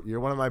 Like you're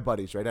one of my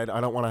buddies, right?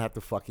 I don't want to have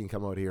to fucking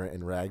come out here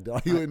and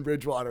ragdoll you in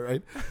Bridgewater,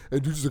 right?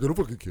 And dude's like, I don't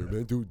fucking care,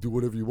 man. Do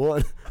whatever you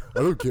want. I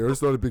don't care.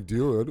 It's not a big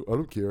deal. I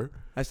don't care.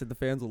 I said the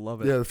fans will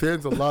love it. Yeah, the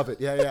fans will love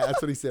it. Yeah,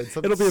 that's what he said.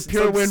 It'll be a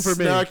pure win for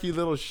me. Snacky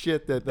little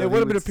shit that it would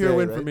have been a pure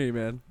win right? for me,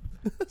 man.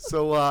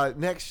 So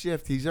next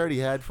shift, he's already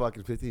had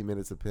fucking 15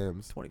 minutes of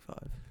Pims. 25.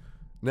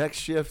 Next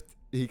shift,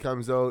 he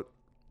comes out.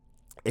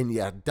 And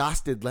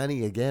dusted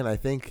Lenny again. I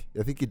think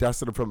you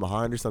dusted him from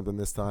behind or something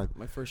this time.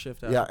 My first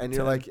shift. Yeah, and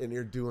you're like, and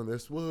you're doing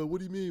this. Whoa, what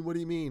do you mean? What do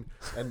you mean?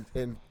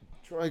 And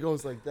Troy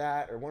goes like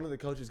that, or one of the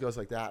coaches goes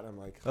like that, and I'm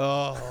like,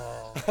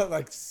 oh, I'm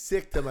like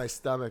sick to my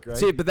stomach, right?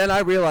 See, but then I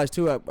realized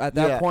too at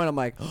that point, I'm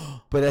like,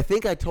 but I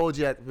think I told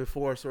you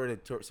before, sort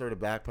of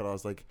backpedal. I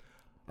was like,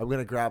 I'm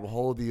gonna grab a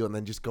hold of you and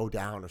then just go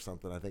down or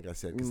something. I think I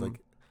said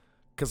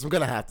because I'm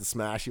gonna have to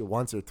smash you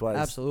once or twice,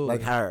 absolutely,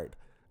 like hard.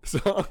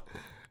 So.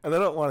 And I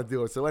don't want to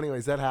do it. So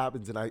anyways, that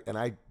happens, and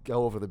I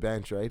go over the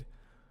bench, right?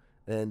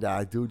 And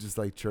dude just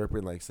like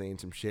chirping, like saying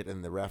some shit,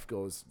 and the ref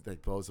goes,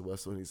 like blows the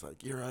whistle, and he's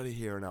like, "You're out of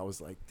here." And I was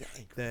like,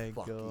 "Thank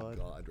fucking God!"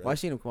 Right? Well, I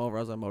seen him come over.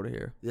 I was like, "I'm out of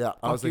here." Yeah,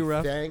 I was like,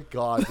 ref. "Thank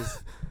God."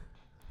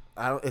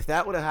 If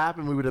that would have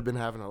happened, we would have been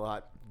having a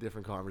lot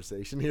different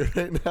conversation here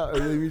right now. I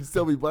mean, we'd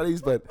still be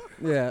buddies, but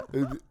yeah,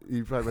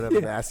 you probably would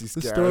have a nasty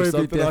scar or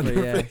something on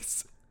your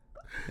face.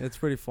 It's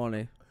pretty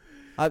funny.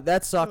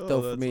 That sucked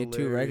though for me hilarious.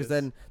 Too, right?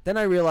 Because then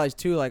I realized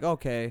too, like,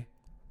 okay,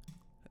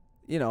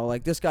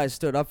 like this guy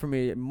stood up for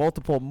me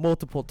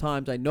multiple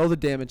times. I know the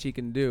damage he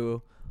can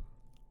do.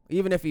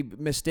 Even if he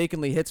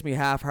mistakenly hits me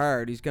half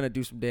hard, he's gonna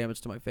do some damage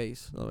to my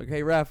face. I'm like,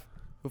 hey ref,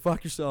 go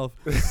fuck yourself.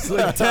 It's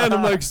like 10.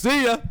 I'm like,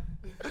 see ya.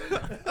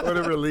 What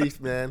a relief,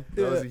 man.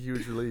 That was a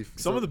huge relief.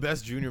 Some of the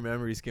best junior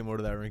memories came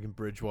out of that rink in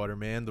Bridgewater,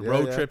 man. The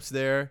road trips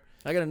there.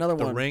 I got another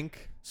one. The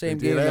rink. Same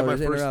game. I had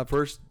my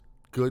first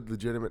good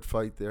legitimate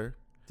fight there.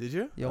 Did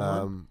you?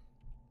 No.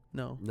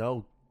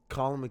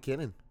 Colin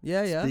McKinnon.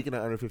 Yeah. Speaking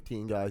of under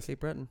 15 guys. Cape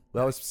Breton.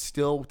 That was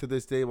still, to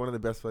this day, one of the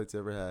best fights I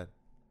ever had.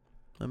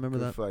 I remember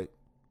that fight.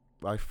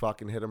 I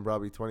fucking hit him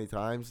probably 20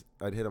 times.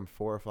 I'd hit him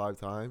 4 or 5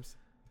 times.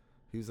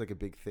 He was like a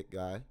big, thick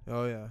guy.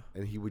 Oh, yeah.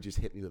 And he would just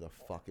hit me with a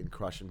fucking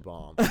crushing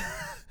bomb.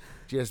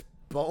 Just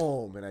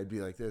boom. And I'd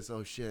be like this,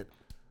 oh, shit.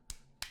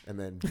 And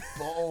then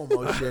boom,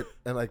 oh, shit.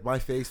 And like my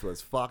face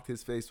was fucked.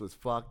 His face was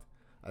fucked.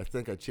 I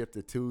think I chipped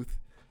a tooth.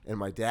 And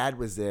my dad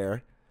was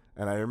there.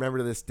 And I remember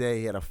to this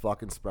day, he had a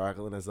fucking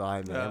sparkle in his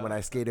eye, man. When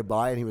I skated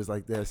by, and he was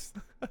like this.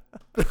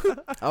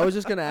 I was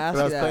just gonna ask.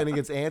 I was playing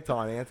against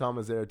Anton. Anton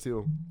was there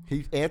too.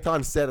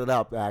 Anton set it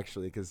up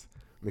actually because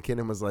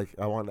McKinnon was like,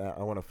 "I want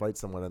to fight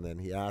someone," and then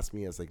he asked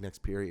me as like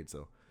next period.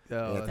 So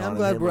I'm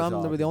glad we're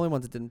the only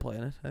ones that didn't play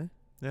in it. Hey?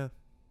 Yeah,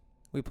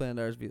 we planned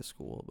ours via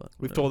school, but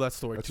we've told that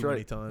story too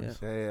many times.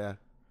 Yeah.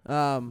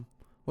 What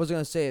was I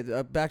gonna say?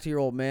 Back to your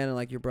old man and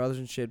like your brothers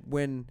and shit.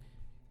 When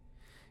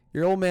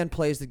your old man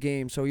plays the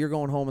game, so you're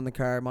going home in the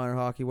car, minor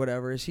hockey,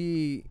 whatever. Is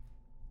he?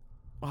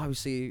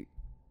 Obviously,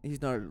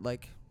 he's not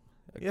like.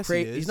 Yes,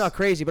 he is. He's not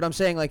crazy, but I'm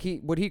saying like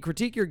would he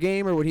critique your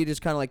game or would he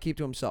just kind of like keep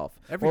to himself?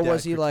 Or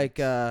was he like?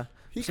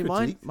 He see,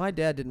 critiqued. my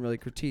dad didn't really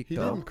critique. He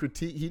didn't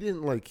critique. He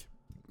didn't like.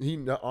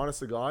 Honest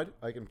to God,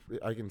 I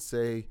can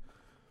say,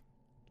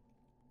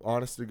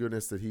 honest to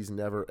goodness, that he's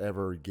never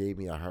ever gave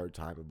me a hard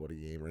time about a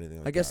game or anything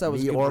like that. I guess that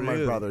was me good. or my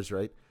Really? brothers,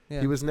 right?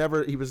 Yeah. He was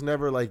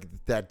never like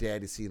that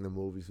dad you see in the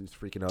movies who's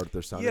freaking out at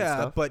their son. and Yeah,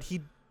 stuff. but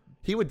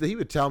he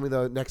would tell me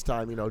the next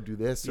time, do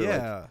this.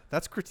 Or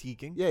that's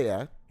critiquing.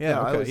 yeah. Yeah,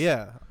 No, okay,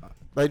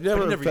 I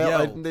never never felt.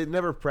 yelled. They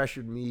never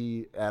pressured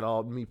me at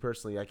all. Me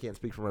personally, I can't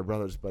speak for my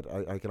brothers, but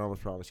I can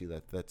almost promise you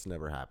that that's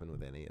never happened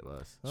with any of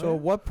us. So,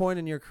 at what point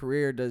in your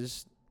career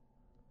does,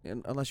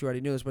 unless you already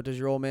knew this, but does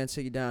your old man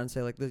sit you down and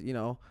say like this?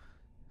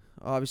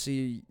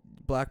 Obviously,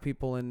 black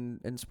people in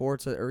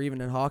sports or even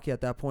in hockey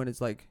at that point,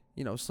 it's like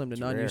slim to It's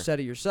none. rare. You said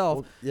it yourself.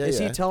 Well, yeah, Is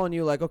yeah. he telling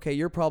you like, okay,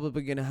 you're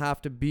probably gonna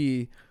have to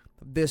be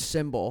this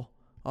symbol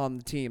on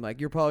the team? Like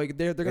you're probably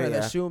they're gonna Yeah.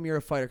 assume you're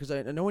a fighter, because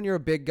I know when you're a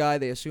big guy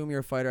they assume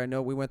you're a fighter. I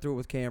know we went through it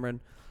with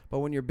Cameron, but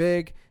when you're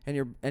big and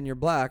you're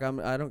black, I'm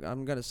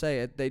gonna say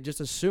it. They just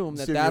assume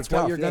that Assume that's you're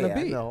what tough. you're Yeah, gonna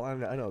yeah. be. No,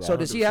 I know that. So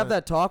does he have 100%.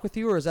 that talk with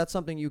you, or is that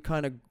something you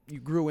you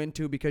grew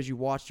into because you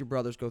watched your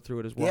brothers go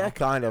through it as well? Yeah,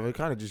 kind of. I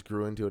kind of just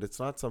grew into it. It's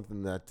not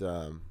something that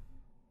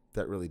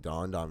that really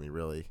dawned on me.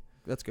 Really,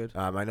 That's good.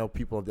 I know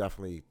people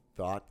definitely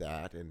thought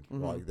that, and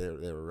well, Mhm.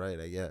 they were right,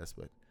 I guess.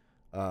 But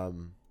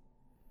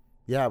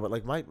yeah, but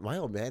like my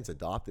old man's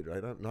adopted,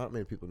 right? Not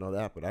many people know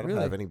that, but I don't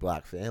Really? have any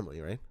black family,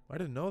 right? I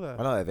didn't know that.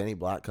 I don't have any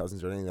black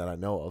cousins or anything that I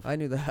know of. I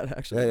knew that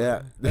actually.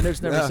 Yeah. I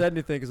just never Yeah. said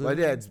anything because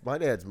My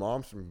dad's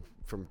mom's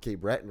from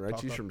Cape Breton, right? Talk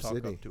She's up- from talk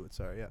Sydney. Up to it.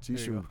 Sorry, yeah.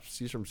 She's There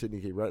you from Sydney,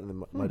 Cape Breton.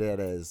 And my dad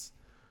has,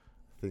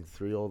 I think,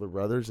 3 older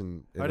brothers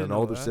and I didn't an know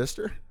older that.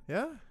 sister. go.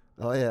 Yeah.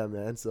 Oh yeah,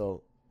 man.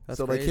 So That's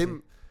like crazy.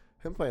 him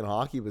playing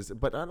hockey was,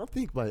 but I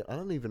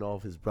don't even know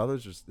if his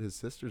brothers or his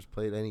sisters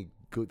played any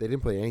good. They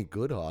didn't play any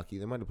good hockey.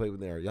 They might have played when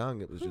they were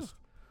young. It was just,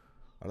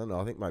 I don't know.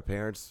 I think my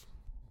parents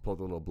pulled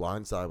a little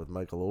blindside with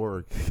Michael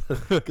Orr.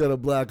 Got a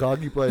black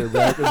hockey player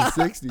back in the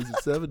 60s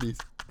and 70s.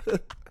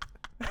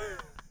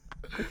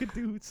 Look at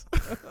dudes.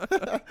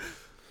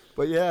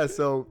 But yeah,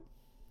 so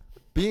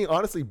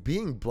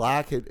being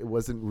black, it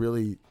wasn't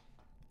really.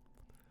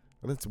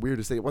 And it's weird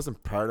to say. It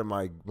wasn't part of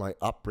my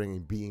upbringing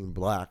being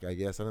black, I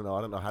guess. I don't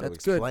know how That's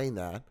to good. explain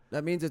that.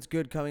 That means it's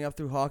good coming up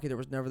through hockey. There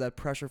was never that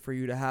pressure for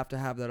you to have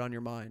that on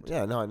your mind.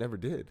 Yeah, no, I never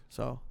did.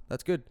 So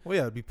that's good, Well,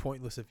 yeah, it'd be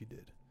pointless if you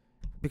did.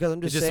 because I'm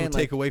It just just saying would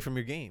like take away from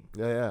your game.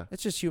 Yeah.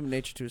 it's just human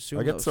nature to assume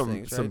I got those some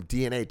things, some right?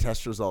 DNA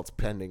test results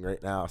pending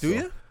right now. Do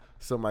you?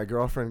 So my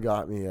girlfriend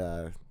got me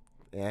a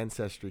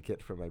ancestry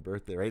kit for my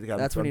birthday, right?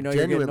 That's when you know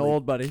you're getting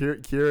old, buddy.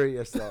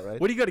 Curious, all right?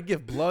 What do you got to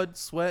give? Blood,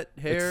 sweat,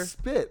 hair, It's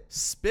spit.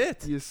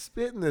 spit. You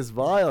spit in this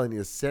vial and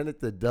you send it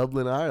to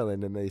Dublin,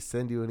 Ireland, and they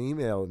send you an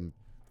email in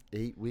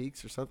 8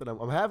 weeks or something.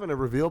 I'm having a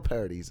reveal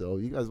party, so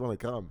you guys want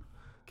to come?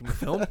 Can we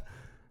film?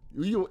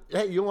 You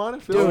want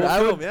to film? Dude,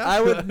 film, yeah. I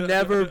would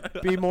never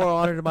be more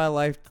honored in my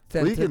life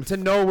We than can- to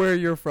know where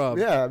you're from.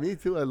 Yeah, me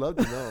too. I'd love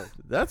to know.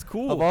 That's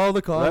cool. Of all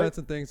the comments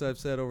and things I've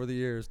said over the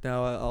years,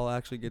 now I'll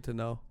actually get to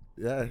know.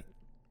 Yeah,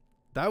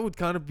 That would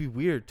kind of be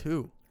weird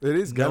too. it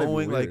is gonna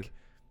Knowing be weird. like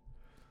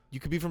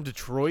you could be from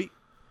Detroit,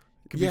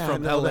 you could Yeah, be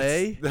from no,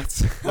 LA.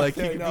 That's Like,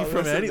 you okay, could no, be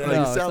from listen, any- man, like-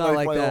 you No, it's sound not like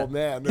like my that. old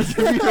man.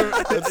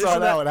 That's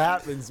not how it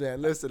happens,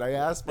 man. Listen, I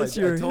asked It's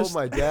your I told his-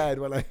 my dad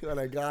when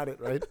I got it,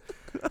 right?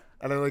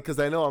 And I'm like, because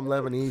I know I'm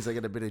Lebanese, I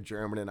got a bit of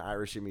German and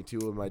Irish in me too,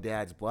 and my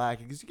dad's black.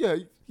 He goes,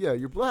 yeah,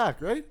 you're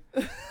black, right?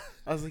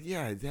 I was like,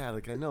 yeah, Dad,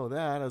 like I know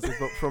that. I was like,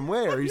 but from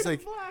where? He's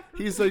like,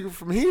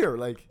 from here,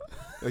 like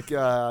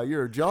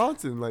you're a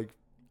Johnson, like.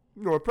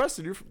 North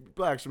Preston, you're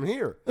black's from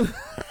here.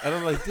 And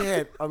I'm like,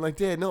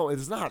 Dad, no,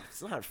 it's not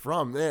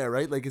from there,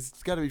 right? Like,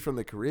 it's got to be from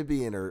the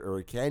Caribbean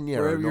or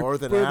Kenya or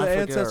Northern where Africa.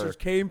 the ancestors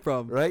came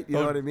from. Right? You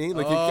know what I mean?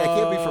 Like, I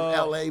can't be from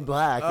L.A.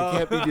 black. It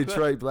can't be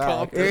Detroit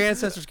black. Your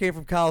ancestors came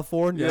from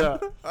California.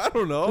 Yeah. I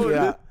don't know.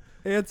 Yeah.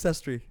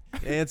 Ancestry.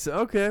 And so,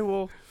 okay,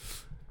 well,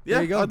 yeah,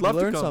 There you go. I'd love You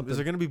to learned come. something. Is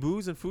there going to be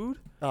booze and food?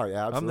 Oh,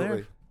 yeah, I'm absolutely.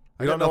 there.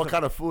 I don't know what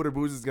kind of food or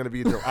booze is going to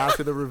be until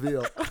after the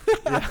reveal.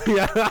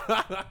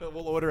 Yeah.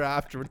 We'll order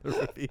after the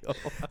reveal.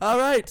 All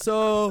right,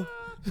 so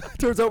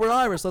turns out we're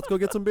Irish. Let's go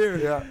get some beer.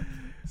 Yeah.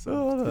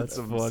 Oh, that's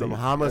some funny.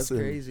 hummus That's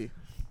crazy.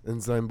 and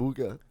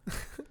Zambuca.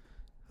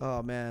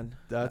 Oh man,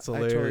 That's I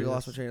totally hilarious.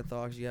 lost my train of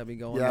thought 'cause you had me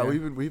going. Yeah, there.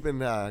 we've been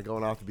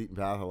going off the beaten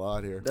path a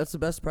lot here. That's the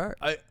best part.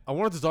 I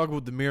wanted to talk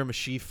about the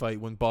Miramichi fight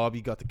when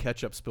Bobby got the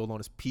ketchup spilled on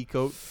his pea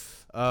coat.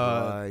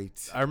 Right.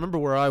 I remember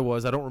where I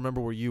was. I don't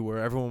remember where you were.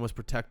 Everyone was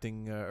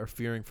protecting or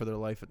fearing for their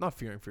life. Not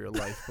fearing for your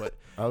life, but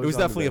I it was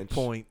on the definitely a bench.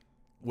 point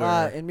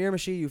where In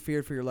Miramichi, you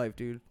feared for your life,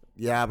 dude.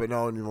 Yeah, but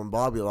no, when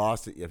Bobby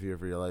lost it, you fear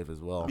for your life as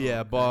well.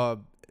 yeah,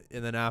 Bob.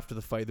 And then after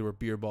the fight, there were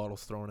beer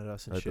bottles thrown at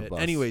us and At the shit. bus.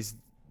 Anyways,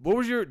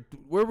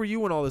 where were you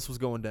when all this was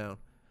going down?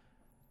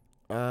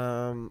 I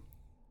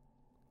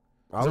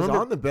I was remember-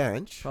 on the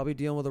bench. Probably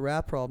dealing with a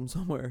rap problem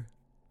somewhere.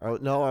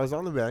 No, I was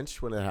on the bench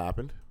when it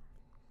happened.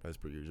 as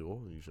per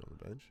usual, usually on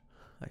the bench.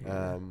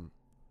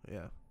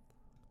 Yeah.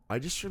 I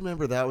just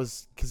remember that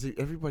was because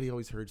everybody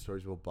always heard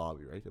stories about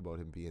Bobby, right? About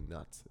him being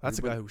nuts. That's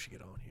a guy who should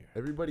get on here.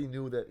 Everybody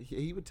knew that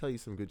he would tell you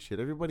some good shit.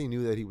 Everybody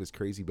knew that he was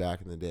crazy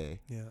back in the day.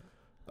 Yeah.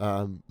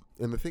 And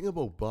the thing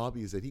about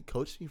Bobby is that he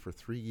coached me for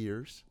 3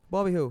 years.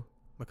 Bobby who?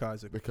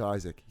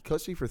 McIsaac. He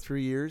coached me for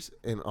 3 years,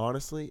 and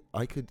honestly,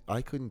 I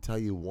couldn't tell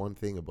you one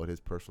thing about his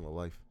personal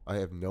life. I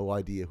have no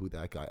idea who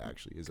that guy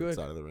actually is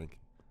outside of the rink.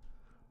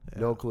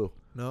 Yeah. No clue.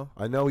 No.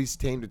 I know he's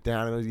tamed it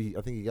down. I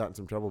think he got in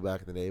some trouble back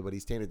in the day, but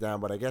he's tamed it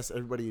down. But I guess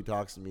everybody who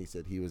talks to me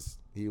said he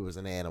was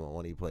an animal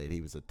when he played.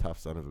 He was a tough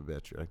son of a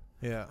bitch, right?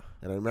 Yeah.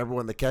 And I remember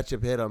when the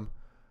ketchup hit him.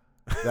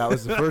 That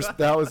was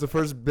the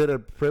first bit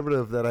of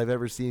primitive that I've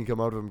ever seen come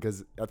out of him,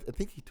 because I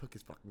think he took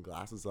his fucking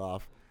glasses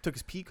off. Took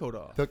his pea coat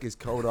off.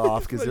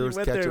 Because there was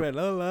ketchup. There,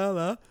 la, la,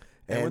 la.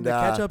 And when the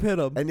ketchup hit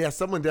him. And yeah,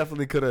 someone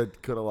definitely could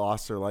have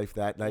lost their life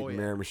that night in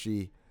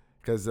Miramichi,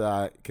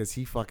 because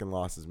he fucking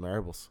lost his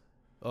marbles.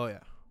 Oh yeah.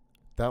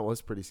 That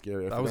was pretty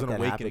scary. That was an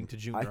awakening to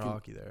junior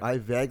hockey there. I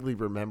vaguely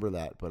remember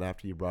that, but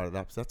after you brought it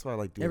up, so that's why I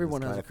like doing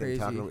Everyone this kind has of thing, crazy.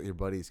 talking about your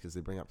buddies, because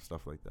they bring up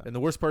stuff like that. And the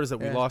worst part is that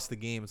we lost the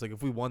game. It's like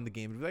if we won the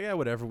game, we'd be like, yeah,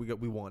 whatever,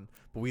 we won.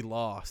 But we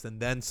lost, and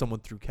then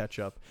someone threw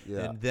ketchup,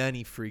 and then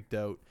he freaked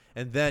out.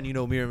 And then,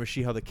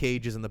 Miramichi, how the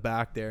cage is in the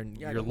back there, and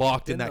you're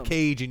locked in that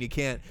cage, and you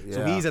can't. Yeah.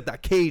 So he's at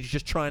that cage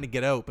just trying to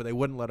get out, but they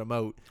wouldn't let him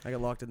out. I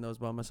got locked in those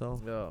by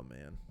myself. Oh,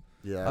 man.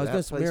 Yeah, I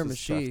was going to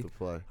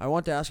Miramichi. I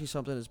want to ask you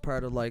something as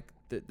part of like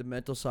the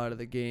mental side of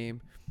the game.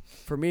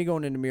 For me,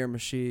 going into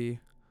Miramichi,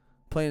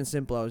 plain and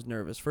simple, I was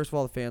nervous. First of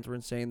all, the fans were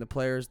insane. The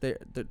players,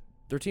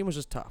 their team was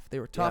just tough. They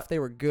were tough. Yeah. They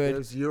were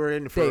good. You were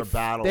in for a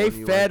battle. They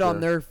fed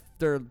on their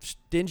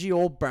stingy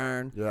old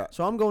barn. Yeah.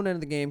 So I'm going into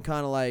the game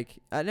kind of like,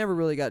 I never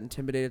really got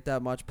intimidated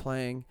that much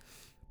playing,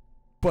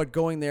 but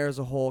going there as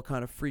a whole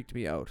kind of freaked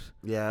me out.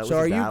 Yeah. So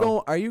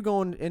are you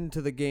going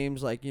into the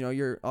games like,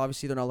 you're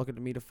obviously they're not looking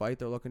to me to fight.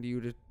 They're looking to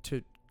you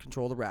to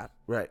control the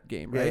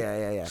game, right?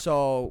 Yeah.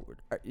 So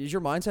is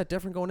your mindset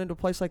different going into a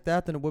place like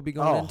that than it would be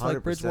going into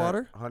like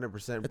Bridgewater?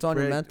 100%. It's on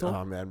your mental?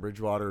 Oh, man,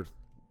 Bridgewater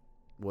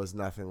was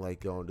nothing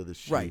like going to the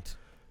She. Right.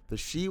 The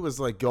She was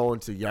like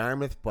going to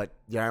Yarmouth, but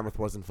Yarmouth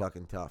wasn't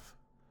fucking tough.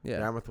 Yeah.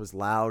 Yarmouth was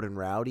loud and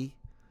rowdy.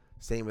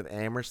 Same with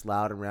Amherst,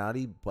 loud and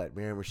rowdy, but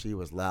Miramichi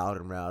was loud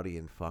and rowdy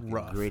and fucking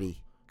rough. Gritty.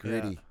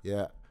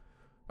 Yeah.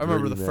 I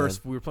remember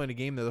we were playing a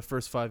game there, the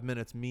first 5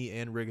 minutes, me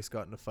and Riggis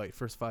got in a fight,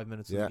 first 5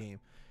 minutes of the game.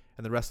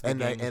 And the rest of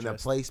the game and the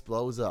place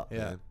blows up,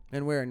 man.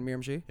 And where, in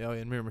Miramichi? Yeah,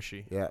 in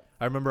Miramichi. Yeah.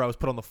 I remember I was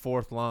put on the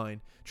fourth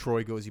line.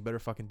 Troy goes, you better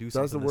fucking do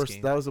something this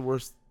game. That was the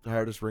worst,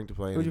 hardest ring to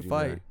play in. Who'd you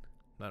fight?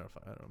 I don't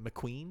know.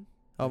 McQueen?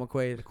 Oh,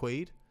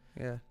 McQuaid.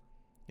 Yeah.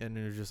 And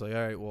you're just like,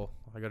 all right, well,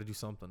 I got to do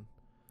something.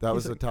 That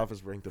was the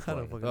toughest ring to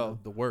play. Oh,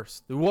 the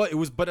worst. It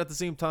was, but at the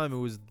same time, it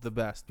was the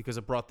best because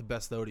it brought the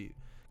best out of you.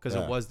 Because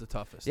it was the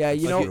toughest. Yeah,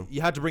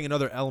 you had to bring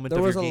another element of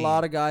your game. There was a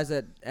lot of guys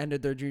that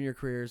ended their junior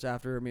careers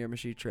after a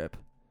Miramichi trip.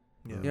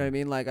 Yeah. You know what I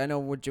mean? Like, I know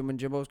when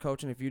Jimbo was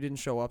coaching, if you didn't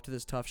show up to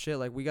this tough shit,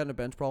 like, we got in a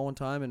bench brawl one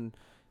time, and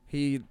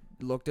he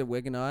looked at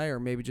Wig and I, or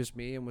maybe just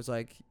me, and was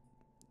like,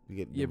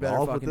 you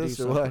better fucking do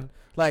something.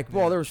 Like,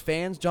 well, there was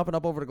fans jumping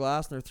up over the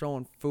glass, and they're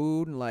throwing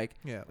food, and, like,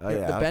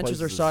 the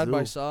benches are side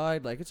by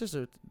side. Like, it's just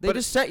they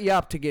just set you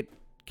up to get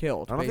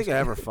killed. I don't think I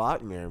ever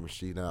fought in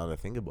Miramichi now that I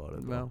think about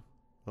it. No.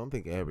 I don't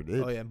think I ever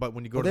did. Oh, yeah, but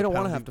when you go to they don't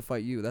want to have to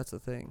fight you. That's the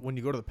thing. When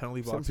you go to the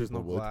penalty box, there's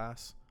no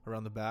glass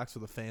around the back, so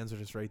the fans are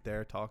just right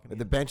there talking. And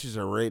the benches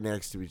are right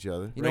next to each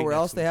other. You know where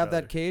else they have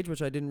that cage,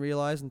 which I didn't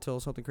realize until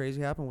something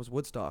crazy happened, was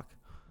Woodstock.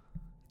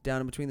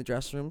 Down in between the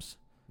dressing rooms.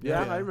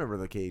 Yeah, I remember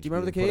the cage. Do you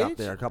remember the cage? Put up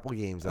there a couple of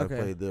games I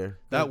played there.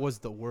 That was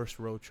the worst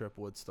road trip,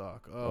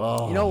 Woodstock.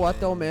 You know what,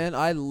 though, man?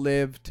 I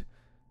lived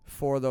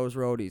for those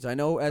roadies. I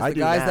know as the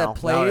guys that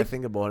played. Now that I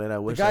think about it, I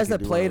wish the guys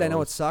that played, I know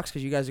it sucks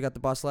because you guys got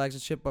the bus lags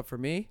and shit, but for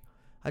me,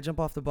 I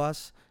jump off the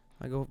bus,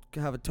 I go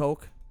have a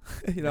toke,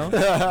 and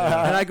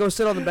I go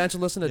sit on the bench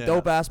and listen to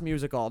dope-ass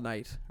music all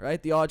night,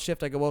 right? The odd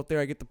shift, I go out there,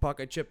 I get the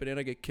puck, I chip it in,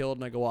 I get killed,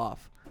 and I go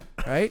off,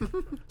 right?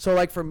 So,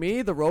 like, for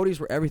me, the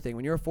roadies were everything.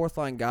 When you're a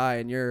fourth-line guy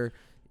and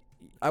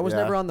I was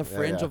never on the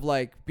fringe of,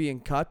 like, being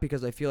cut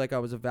because I feel like I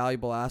was a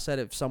valuable asset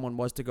if someone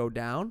was to go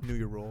down. Knew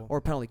your role.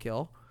 Or penalty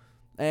kill.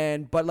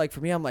 But, like,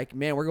 for me, I'm like,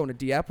 man, we're going to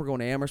Dieppe, we're going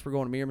to Amherst, we're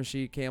going to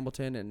Miramichi,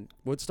 Campbellton, and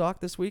Woodstock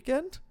this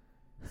weekend.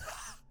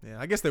 Yeah,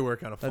 I guess they were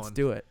kind of fun. Let's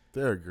do it.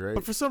 They're great.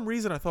 But for some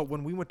reason, I thought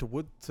when we went to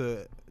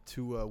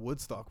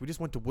Woodstock, we just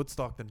went to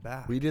Woodstock then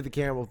back. We did the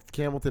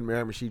Campbellton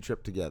Miramichi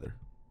trip together.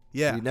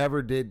 Yeah. We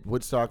never did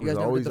Woodstock. Was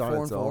always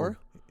on its own.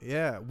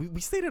 Yeah,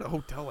 we stayed at a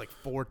hotel like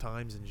 4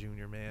 times in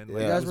junior, man. Yeah,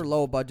 you guys were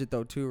low budget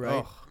though too,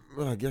 right?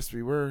 Well, I guess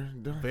we were.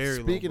 Very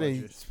low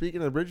budget.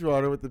 Speaking of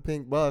Bridgewater with the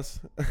pink bus.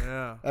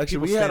 Yeah. Actually,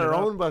 we had our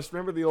own bus.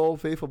 Remember the old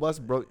faithful bus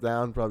broke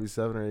down probably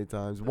 7 or 8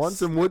 times.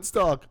 Once in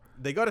Woodstock.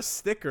 They got a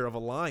sticker of a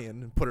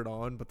lion and put it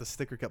on, but the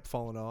sticker kept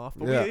falling off.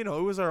 But it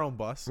was our own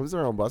bus. It was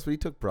our own bus. We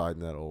took pride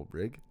in that old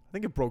rig. I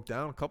think it broke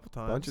down a couple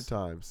times. Bunch of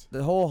times.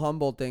 The whole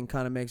Humboldt thing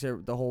kind of makes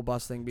the whole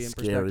bus thing be in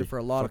perspective for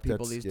a lot of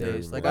people these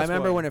days. Man. Like, I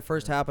remember when it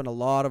first happened, a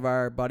lot of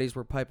our buddies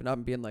were piping up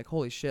and being like,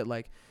 holy shit,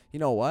 like, you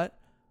know what?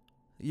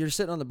 You're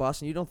sitting on the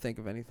bus and you don't think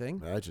of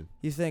anything. Imagine.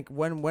 You think,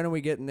 when are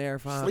we getting there?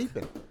 Fuck.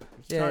 Sleeping.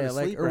 Yeah,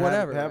 like, or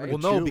whatever. Having Right? a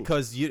Well, no, chew.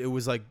 because it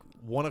was like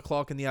 1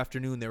 o'clock in the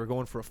afternoon. They were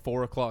going for a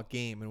 4 o'clock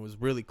game, and it was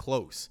really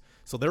close.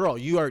 So they're all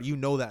you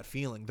know that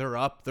feeling. They're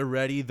up, they're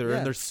ready, they're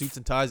in their suits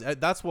and ties.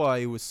 That's why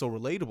it was so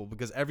relatable,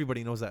 because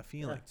everybody knows that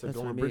feeling. It's like That's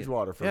going what to I mean.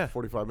 Bridgewater for a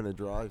 45-minute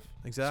drive.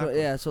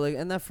 Exactly. So like,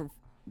 and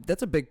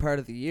that's a big part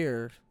of the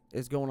year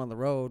is going on the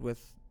road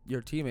with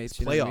your teammates.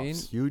 You know what I mean?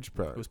 Playoffs. Huge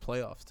part. It was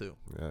playoffs too.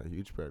 Yeah,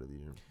 huge part of the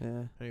year.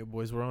 Yeah. Hey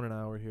boys, we're on an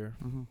hour here.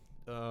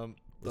 Mm-hmm.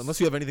 Unless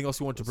you have anything else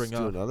you want to bring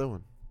Let's do up. another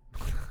one.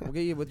 We'll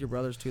get you with your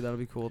brothers too. That'll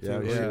be cool too. Yeah,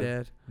 With yeah. your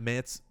dad.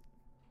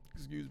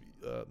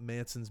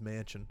 Manson's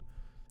Mansion.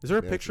 Is there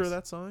a picture of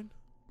that sign?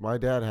 My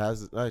dad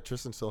has it.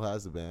 Tristan still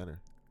has the banner.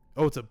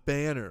 Oh, it's a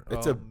banner.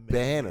 It's a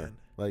banner.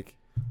 Like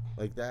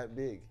that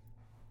big.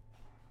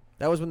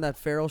 That was when that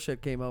feral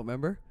shit came out.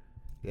 Remember?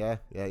 Yeah.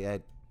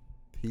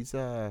 He's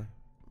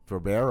for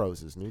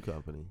Barrows, his new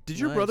company. Did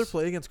your brother Nice.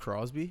 play against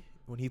Crosby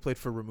when he played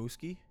for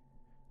Rimouski?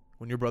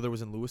 When your brother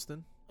was in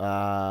Lewiston? No,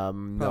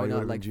 Probably he not would've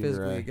like been junior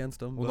physically A.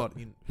 against him. Well, but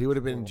not He would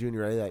have been in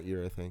junior A that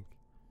year, I think.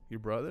 your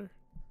brother.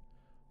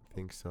 I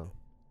think so.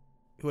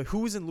 Wait, who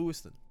was in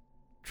Lewiston?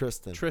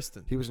 Tristan.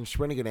 Tristan. He was in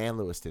Schwenningen and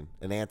Lewiston,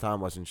 and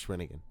Anton was in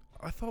Schwenningen.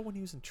 I thought when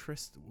he was in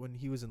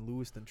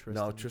Lewiston, Tristan.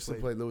 No, Tristan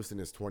played Lewiston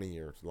his 20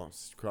 years.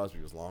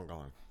 Crosby was long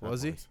gone.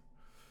 Was he?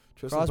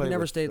 Tristan Crosby played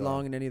never with, stayed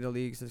long in any of the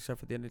leagues except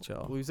for the NHL.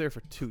 Well, he was there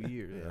for 2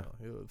 years. Yeah.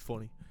 Yeah, it was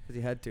funny. Because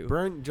he had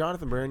to.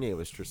 Jonathan Bernier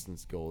was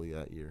Tristan's goalie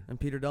that year. And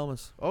Peter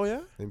Delmas. Oh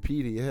yeah, And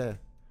Petey, yeah.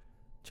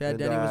 Chad And,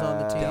 Denny was on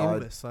the team.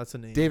 Delmas. That's a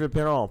name. David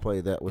Perron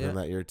played that with him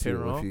Yeah. that year too.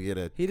 Perron? If you get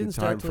a He didn't good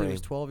start time till frame. he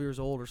was 12 years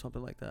old or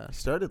something like that. He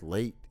started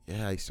late.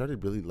 Yeah, he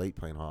started really late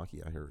playing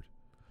hockey, I heard.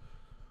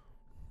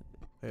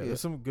 Yeah,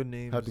 there's some good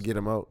names. Had to get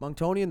him out.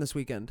 Monctonian this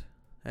weekend.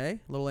 Hey,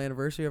 little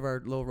anniversary of our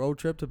little road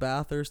trip to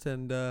Bathurst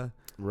and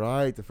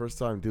Right, the first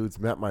time dudes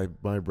met my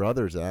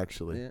brothers,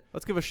 actually. yeah.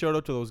 Let's give a shout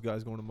out to those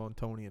guys going to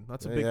Montonian.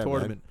 That's a Yeah, big yeah,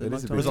 tournament. man. It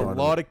is a big There's a tournament.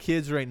 lot of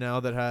kids right now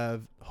that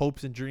have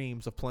hopes and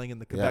dreams of playing in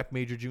the Quebec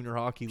Major Junior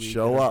Hockey League.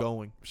 Show that are up.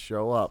 going.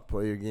 Show up,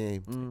 play your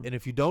game. And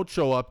if you don't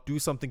show up, do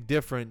something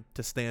different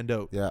to stand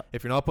out. Yeah.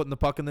 If you're not putting the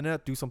puck in the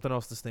net, do something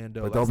else to stand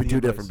out. But That's don't be the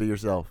too advice. different. Be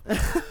yourself.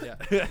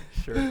 Yeah,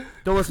 sure.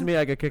 Don't listen to me.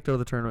 I got kicked out of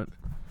the tournament.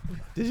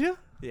 Did you?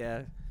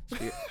 Yeah.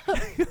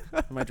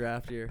 My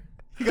draft year.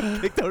 You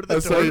got kicked out of the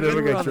That's why you tournament? never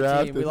We were got on the team.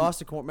 drafted. We lost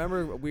to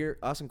remember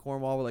us and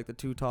Cornwall were like the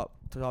two top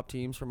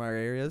teams from our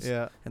areas.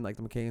 Yeah. And like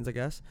the McCains, I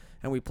guess.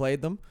 And we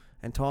played them.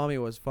 And Tommy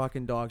was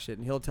fucking dog shit.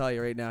 And he'll tell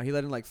you right now, he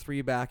let in like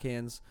 3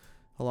 backhands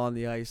along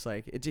the ice.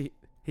 Like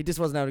he just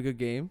wasn't having a good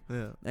game.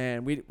 Yeah.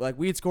 And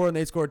we'd score and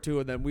they'd score 2,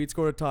 and then we'd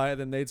score a tie, and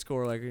then they'd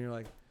score like, and you're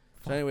like.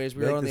 So anyways,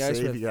 we were Make on the ice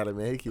save with you gotta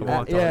make. You Come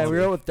on, know? yeah, Tommy. we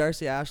were out with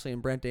Darcy Ashley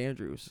and Brent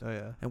Andrews. Oh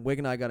yeah. And Wig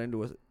and I got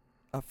into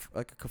a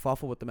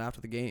kerfuffle with them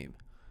after the game.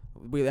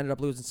 We ended up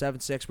losing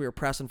 7-6. We were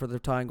pressing for the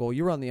tying goal.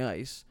 You were on the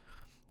ice,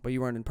 but you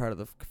weren't in part of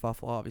the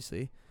kerfuffle,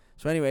 obviously.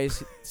 So,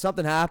 anyways,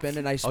 something happened,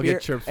 and I I'll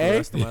get speared. chirped for the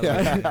rest of my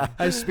life.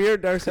 I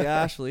speared Darcy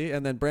Ashley,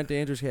 and then Brent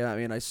Andrews came at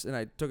me, and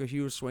I took a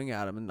huge swing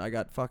at him, and I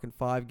got fucking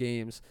 5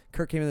 games.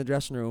 Kirk came in the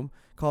dressing room,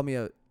 called me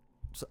a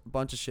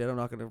bunch of shit. I'm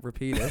not going to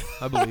repeat it.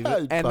 I believe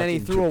it. And then he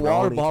Fucking threw a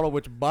water jabroni. bottle,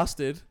 which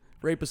busted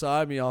right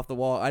beside me off the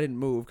wall. I didn't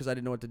move because I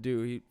didn't know what to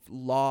do. He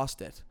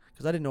lost it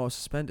because I didn't know I was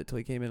suspended till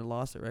he came in and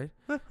lost it. Right?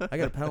 I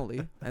got a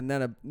penalty and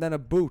then a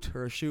boot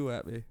or a shoe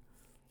at me.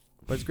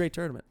 But it's a great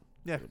tournament.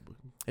 Yeah.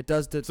 It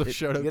does. So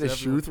shout out You to get a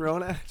shoe everyone.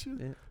 thrown at you?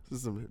 Yeah. This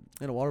is some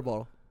In a water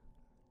bottle.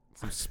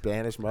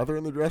 Spanish mother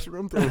in the dressing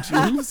room throwing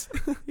shoes?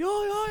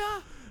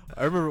 Yeah.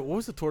 I remember what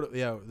was the tournament?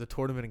 Yeah, the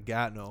tournament in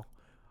Gatineau.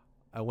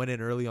 I went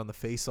in early on the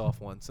face-off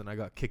once, and I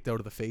got kicked out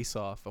of the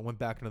face-off. I went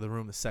back into the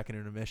room the second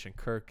intermission.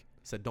 Kirk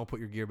said, "Don't put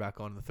your gear back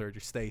on in the third.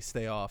 You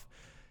stay off."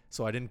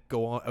 So I didn't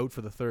go out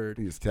for the third.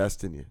 He was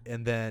testing you.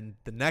 And then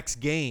the next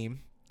game,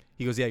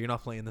 he goes, "Yeah, you're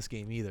not playing this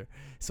game either."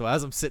 So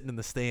as I'm sitting in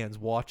the stands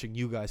watching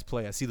you guys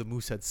play, I see the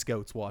Moosehead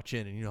scouts watch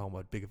in, and you know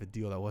how big of a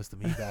deal that was to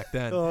me back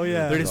then. Oh,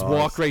 yeah. They just Nice.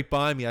 walk right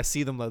by me. I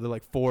see them, they're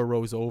like 4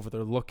 rows over.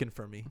 They're looking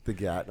for me. The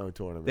Gatineau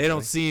tournament. They don't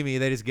right? see me.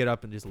 They just get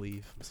up and just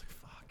leave. I'm just like, fuck.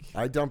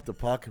 I dumped the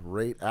puck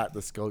right at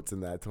the Scouts in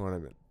that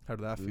tournament. How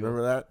did that feel?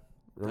 Remember that?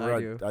 I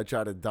do. I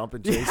tried to dump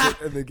and chase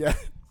it in the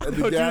Oh,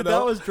 dude, that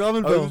was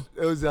Drummondville.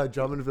 It was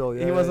Drummondville.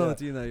 Yeah, He was yeah. on the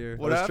team that year.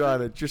 What I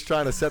was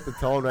trying to set the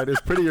tone right. It was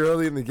pretty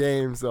early in the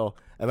game, so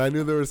and I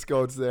knew there were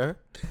Scouts there.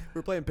 We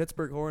were playing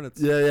Pittsburgh Hornets.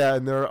 Yeah,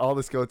 and all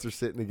the Scouts are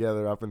sitting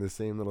together up in the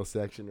same little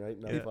section, right?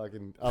 And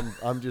Yeah.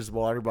 I'm just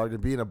waterbogged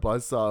and being a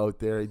buzzsaw out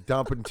there,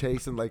 dumping,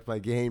 chasing like my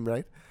game,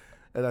 right?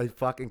 And I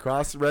fucking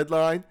crossed the red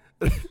line.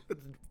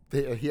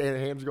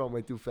 Hands going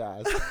way too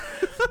fast,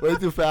 way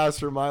too fast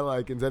for my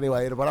likings.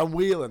 Anyway, but I'm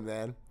wheeling,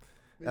 man,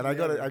 and I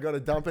gotta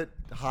dump it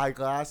high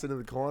glass into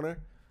the corner,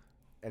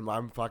 and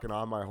I'm fucking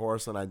on my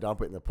horse, and I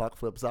dump it, and the puck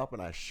flips up,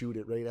 and I shoot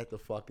it right at the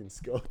fucking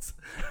Scouts.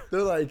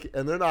 They're like,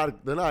 and they're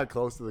not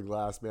close to the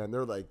glass, man.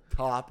 They're like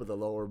top of the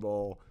lower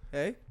bowl.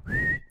 Hey,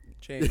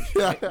 change.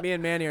 Yeah. Me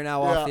and Manny are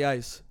now off Yeah. the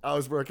ice. I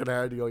was working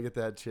hard to go get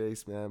that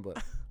chase, man,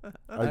 but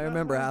I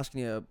remember asking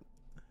you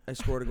I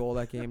scored a goal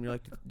that game. And you're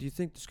like, do you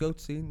think the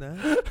scouts seen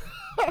that?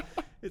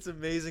 It's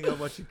amazing how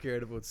much you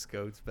cared about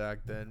scouts back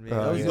then, man.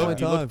 That was you the only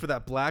looked time. for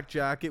that black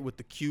jacket with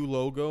the Q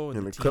logo and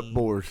the team.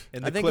 clipboard.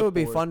 And I the think it would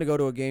be clipboard. fun to go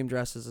to a game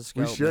dressed as a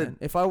scout. We should.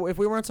 Man. If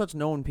we weren't such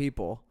known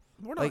people,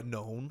 We're not like-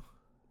 known.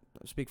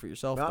 speak for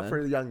yourself. Not man.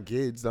 for young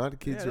kids, not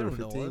kids Yeah, who they are don't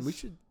know 15. us. We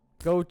should.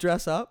 Go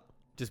dress up.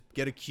 Just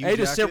get a Q Hey,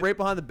 jacket. just sit right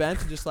behind the bench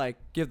and just like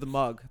give the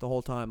mug the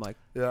whole time. Like,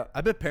 Yeah.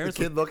 I bet The parents.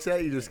 kid looks at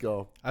you, you just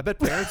go. I bet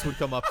parents would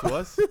come up to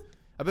us.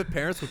 I bet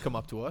parents would come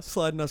up to us.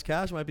 sliding us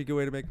cash might be a good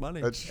way to make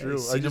money. That's true.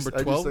 see number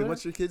 12 like, there?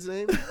 what's your kid's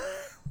name?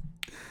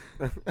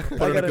 Put in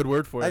got a a- good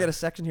word for I you. got a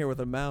section here with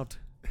an amount.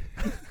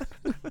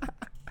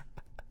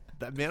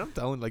 That man, I'm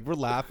telling. Like we're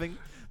laughing,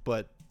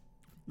 but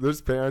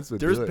There's parents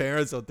with there's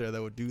parents out there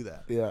that would do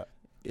that. Yeah.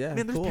 Yeah,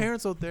 Man, there's cool.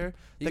 parents out there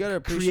You that gotta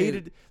appreciate-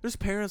 created. There's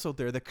parents out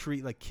there that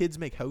create like kids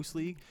make house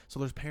league. So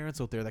there's parents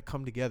out there that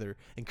come together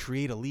and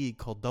create a league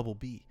called Double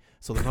B.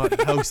 So they're not in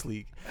house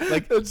league.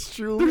 Like That's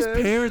true, there's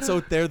man. parents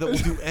out there that will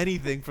do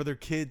anything for their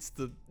kids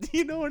to.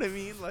 You know what I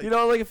mean? Like You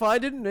know, like if I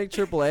didn't make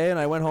AAA and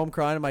I went home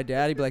crying to my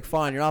dad, he'd be like,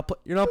 "Fine, you're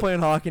not playing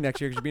hockey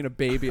next year because you're being a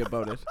baby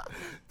about it."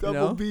 Double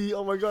know? B.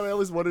 Oh my god, I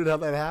always wondered how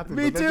that happened.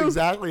 Me but that's too.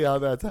 exactly how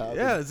that's happened.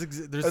 yeah,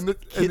 there's And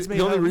kids the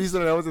make only house-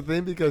 reason I know it's a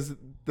thing because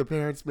the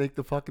parents make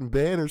the fucking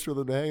banners for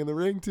them to hang in the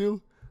ring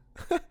too.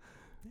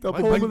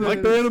 Double My- B my-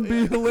 Bantam B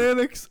yeah.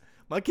 Atlantics.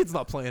 My kid's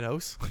not playing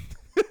house.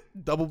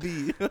 Double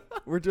B.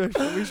 We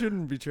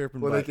shouldn't be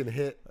chirping. Well, they but can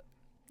hit.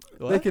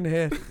 they can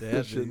hit. Yeah, They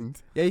dude.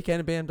 shouldn't. Yeah, you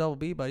can ban double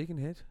B, but you can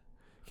hit.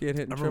 Can't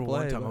hit in I remember AAA.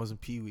 one time but- I was in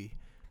Pee Wee.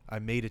 I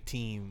made a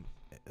team.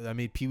 I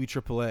made Pee Wee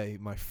AAA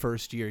my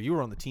first year. You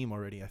were on the team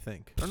already, I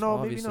think. Or no,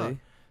 maybe not.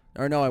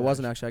 Or no, I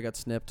wasn't actually. I got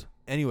snipped.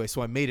 Anyway,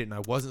 so I made it and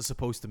I wasn't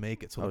supposed to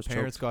make it. So I the was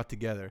parents choked. got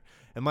together,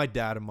 and my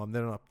dad and mom,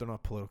 they're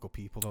not political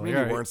people. They're I like, mean, "All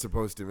you right." weren't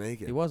supposed to make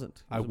He it.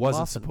 wasn't. He I was a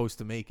wasn't muffin. supposed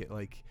to make it.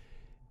 Like,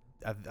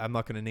 I'm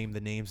not gonna name the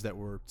names that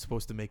were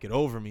supposed to make it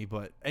over me.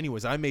 But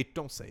anyways, I made.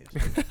 Don't say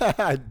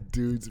it.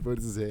 Dude's put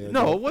his hand.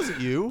 No, up. it wasn't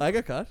you. I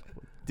got cut.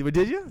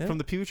 Did you Yeah. from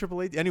the Pee Wee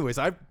AAA? Anyways,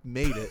 I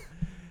made it,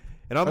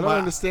 and I I'm don't like,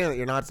 understand that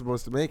you're not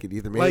supposed to make it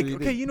either. Maybe like you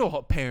okay, did. you know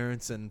how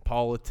parents and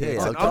politics.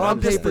 Yeah, and like I'm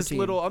on just paper this team.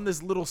 little. I'm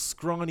this little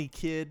scrawny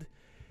kid.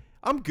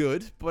 I'm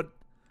good, but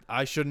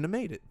I shouldn't have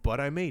made it. But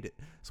I made it.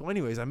 So,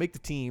 anyways, I make the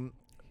team.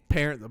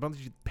 A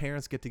bunch of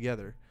parents get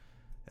together,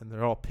 and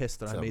they're all pissed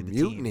that It's I a made the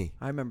mutiny. team.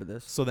 I remember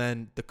this. So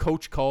then the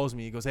coach calls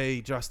me. He goes, "Hey,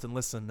 Justin,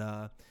 listen.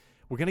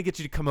 We're gonna get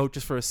you to come out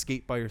just for a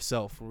skate by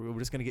yourself. We're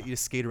just gonna get you to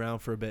skate around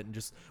for a bit, and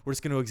we're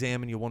just gonna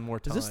examine you one more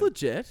time." Is this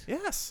legit?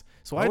 Yes.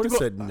 So I I had to would've go.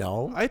 said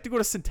no. I had to go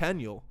to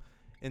Centennial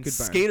and Good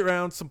burn. skate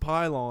around some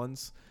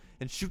pylons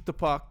and shoot the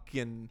puck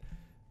and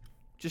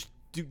just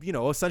do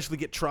essentially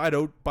get tried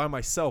out by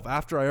myself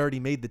after I already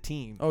made the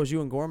team. Oh, it was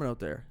you and Gorman out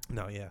there?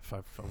 No, yeah,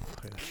 yeah,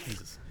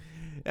 Jesus.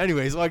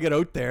 Anyway, so I get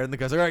out there and the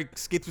guys are all right,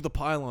 skate through the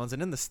pylons,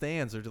 and in the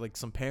stands are like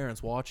some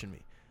parents watching me.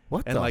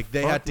 What And the like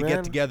they fuck, had to man?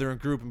 get together in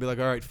group and be like,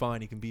 all right,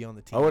 fine, you can be on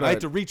the team. I would've- I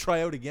had to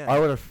retry out again. I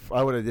would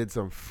have did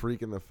some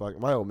freaking the fuck.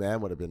 My old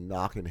man would have been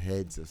knocking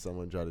heads if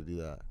someone tried to do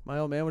that. My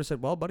old man would have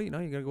said, "Well, buddy, you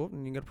gotta go out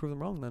and you gotta prove them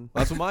wrong." Then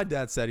That's what my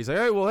dad said. He's like,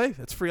 all right, well, hey,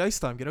 it's free ice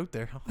time. Get out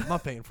there. I'm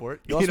not paying for it.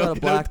 you also had a get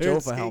out black there and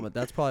Jofa skate. helmet.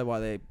 That's probably why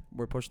they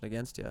were pushing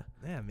against you.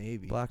 Yeah,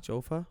 maybe. Black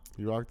Jofa.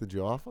 You rocked the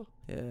Jaffa?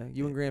 Yeah,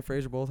 you and Grant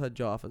Fraser both had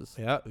Joffas.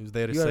 Yeah, they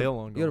had a You had sale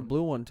on. You had a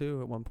blue one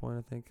too at one point,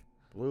 I think.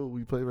 Well,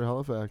 we played for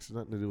Halifax.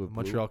 Nothing to do with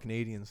blue. Montreal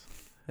Canadiens.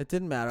 It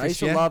didn't matter. I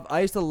Christian?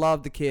 used to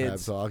love the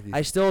kids. Habs hockey.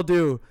 I still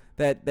do.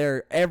 That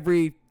they're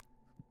every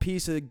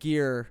piece of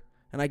gear,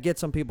 and I get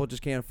some people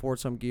just can't afford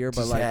some gear, but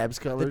Just like Habs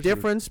colors. the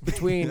difference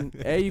between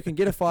you can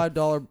get a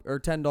 $5 or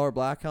 $10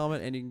 black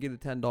helmet, and you can get a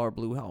 $10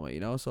 blue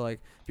helmet. So like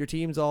if your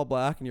team's all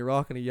black and you're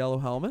rocking a yellow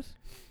helmet,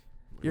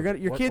 your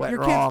What kids went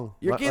wrong?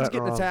 What kids went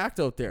getting wrong? attacked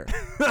out there.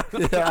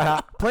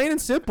 Yeah. Plain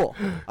and simple.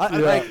 I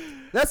Yeah. like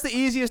that's the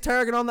easiest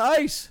target on the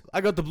ice.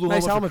 I got the blue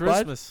Nice helmet for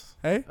helmet, bud. Christmas.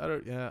 Hey, I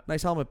don't. Yeah.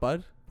 nice helmet,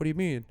 bud. What do you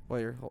mean? Well,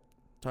 your whole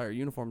entire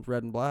uniform's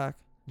red and black.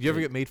 Did you ever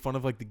get made fun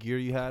of like the gear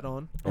you had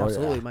on? Oh,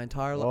 Absolutely, yeah. my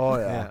entire life. Oh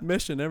yeah.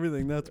 Mission,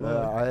 everything. That's why.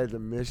 I had the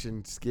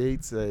Mission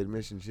skates. I had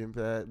Mission shin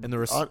pad. And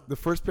there was The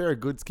first pair of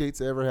good skates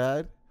I ever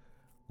had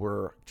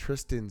were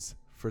Tristan's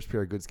first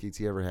pair of good skates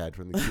he ever had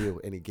from the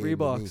Q, and he gave me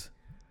Reeboks.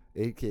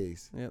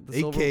 8Ks. Yeah,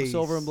 the 8Ks.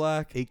 silver and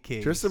black.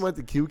 8K. Tristan went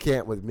to Q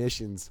camp with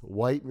Missions,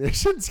 white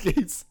Mission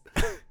skates.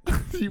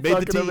 You Made the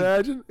fucking team.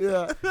 imagine?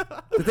 Yeah.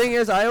 The thing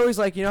is, I always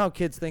like how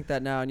kids think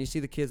that now, and you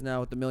see the kids now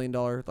with the $1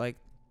 million like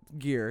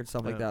gear and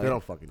stuff like Yeah. that. They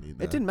don't fucking need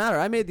that. It didn't matter.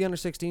 I made the under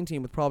 16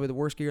 team with probably the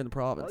worst gear in the Oh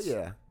province.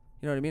 yeah.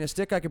 You know what I mean? A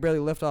stick I could barely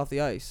lift off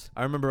the ice.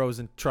 I remember I was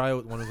in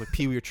tryout when it was like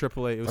Pee Wee or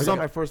AAA. It I was got some,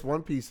 my first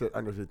one piece at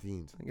under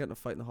 15s. I got in a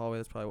fight in the hallway.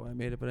 That's probably why I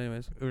made it. But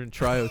anyways, we were in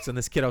tryouts, and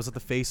this kid, I was at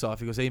the face-off.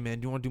 He goes, "Hey man,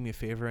 do you want to do me a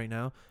favor right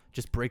now?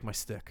 Just break my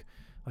stick.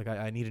 Like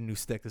I need a new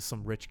stick. This is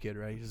some rich kid,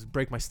 right? Just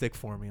break my stick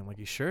for me." I'm like,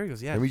 "You sure?" He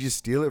goes, "Yeah." Let me just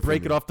steal it.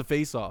 break from it you. off the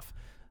face-off.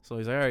 So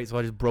he's like, all right. So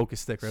I just broke his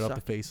stick right off the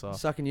Suck- face-off.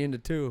 sucking you into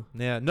two.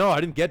 Yeah, no,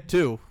 I didn't get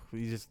two.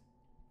 He just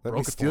Let me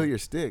broke it for steal him. your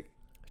stick.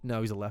 no,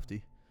 he's a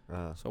lefty.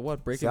 So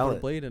what? Break it, Sell put a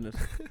it. blade in it.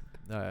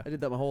 I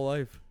did that my whole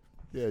life.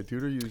 Yeah,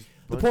 Tudor used.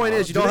 The point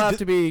is, you don't have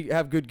to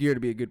have good gear to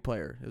be a good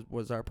player.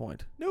 Was our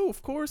point. No,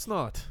 of course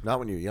not. Not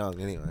when you're young,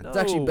 anyway. No. It's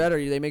actually better.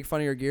 They make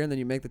fun of your gear, and then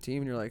you make the team,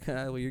 and you're like,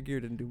 well, your gear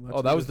didn't do much.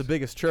 Oh, that was the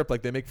biggest chirp.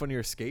 Like, they make fun of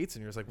your skates,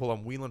 and you're just like, well,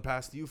 I'm wheeling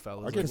past you,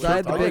 fellas. Because I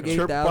had the big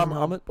 8,000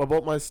 helmet.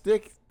 About my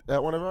stick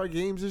at one of our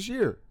games this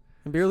year.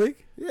 In beer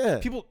league? Yeah.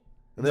 People.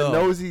 And then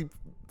Nosy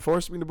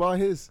forced me to buy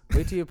his.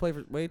 Wait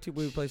till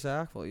we play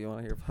Sackville. You want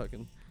to hear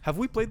fucking. Have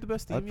we played the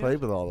best team I yet?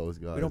 played with all those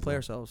guys. We don't play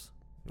ourselves.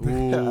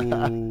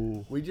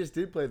 Ooh. We just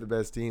did play the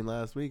best team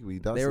last week.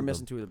 They were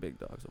missing 2 of the big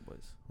dogs, though,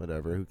 boys.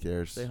 Whatever. Who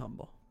cares? Stay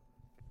humble.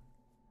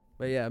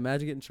 But yeah,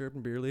 imagine getting chirped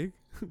in beer league.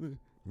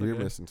 We're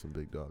missing some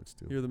big dogs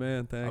too. You're the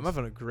man. Thanks. I'm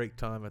having a great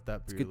time at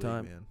that beer good league,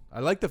 time. man. I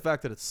like the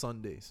fact that it's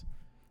Sundays.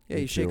 Yeah,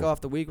 you shake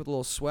off the week with a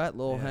little sweat, a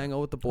little hangout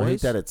with the boys. I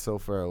hate that it's so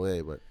far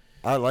away, but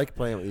I like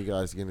playing with you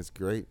guys again. It's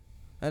great.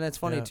 And it's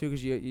funny too,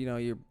 because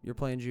you're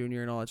playing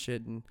junior and all that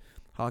shit, and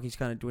hockey's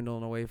kind of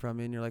dwindling away from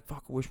you, and you're like,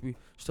 fuck, I wish we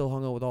still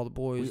hung out with all the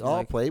boys. We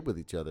all played with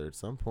each other at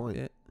some point.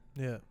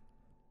 Yeah.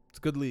 It's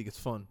a good league. It's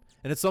fun.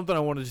 And it's something I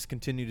want to just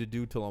continue to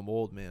do till I'm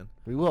old, man.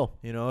 We will.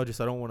 You know,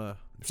 just I don't want to.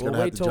 We'll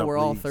wait till we're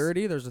all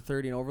 30. There's a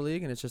 30 and over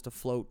league, and it's just a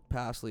float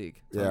pass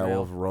league. It's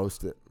we'll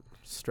roast it.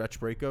 Stretch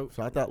breakout. It's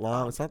not that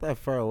long. It's not that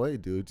far away,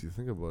 dude. You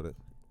think about it.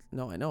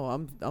 No, I know.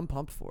 I'm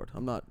pumped for it.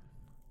 I'm not.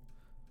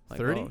 Like,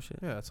 30? Oh, shit.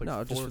 Yeah, it's like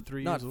no, 4 just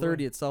 3 not years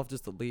 30 away. itself,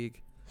 just the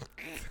league.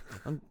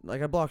 I'm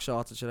like I block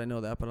shots and shit. I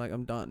know that, but like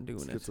I'm done doing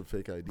Let's it. get some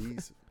fake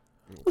IDs.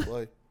 We'll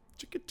play.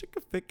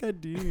 Chicka fake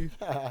ID.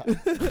 All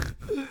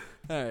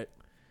right.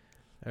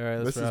 All right,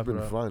 let's This has wrap it been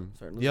up. fun.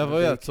 So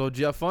did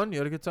you have fun? You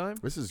had a good time?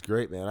 This is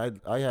great, man.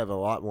 I have a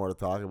lot more to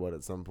talk about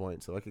at some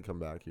point, so I could come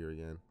back here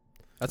again.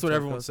 That's what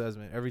everyone says,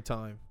 man. Every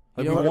time.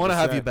 Like, You we know, want to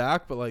have you 100%.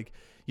 back, but like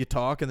you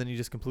talk and then you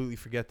just completely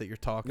forget that you're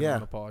talking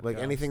on a podcast. Like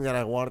anything that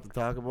I wanted to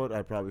talk about,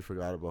 I probably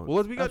forgot about.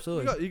 Well, we got,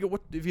 Absolutely. you got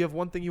what if you have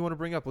one thing you want to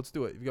bring up? Let's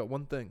do it. If you got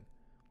one thing.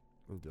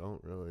 I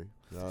don't really.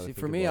 See,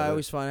 for me, I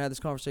always find I had this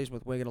conversation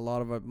with Wig and a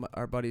lot of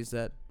our buddies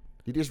that.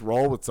 You just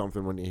roll with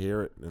something when you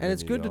hear it, And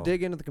it's good to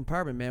dig into the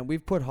compartment, man.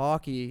 We've put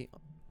hockey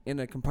in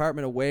a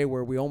compartment away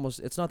where we almost.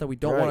 It's not that we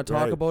don't want to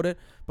talk about it,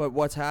 but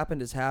what's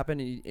happened has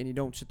happened, and you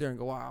don't sit there and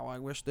go, "Wow, I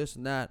wish this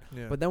and that."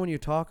 Yeah. But then when you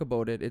talk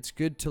about it, it's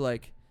good to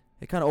like.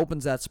 It kind of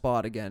opens that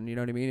spot again. You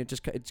know what I mean? It's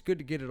good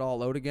to get it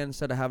all out again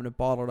instead of having it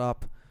bottled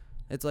up.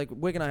 It's like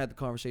Wig and I had the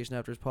conversation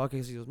after his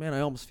podcast. He goes, "Man, I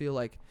almost feel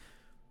like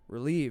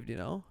relieved." You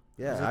know?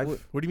 Yeah. Like,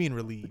 what do you mean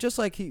relieved? just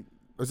like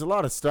There's a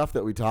lot of stuff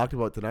that we talked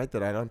about tonight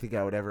that I don't think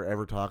I would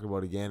ever talk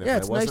about again if Yeah, I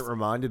it's wasn't nice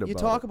reminded about you it.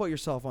 talk about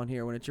yourself on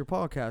here when it's your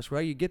podcast,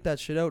 right? You get that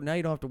shit out. Now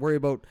you don't have to worry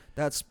about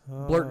that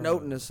blurting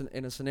out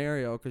in a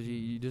scenario because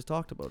you just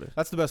talked about it.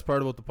 That's the best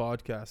part about the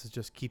podcast is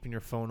just keeping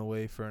your phone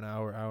away for an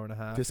hour, hour and a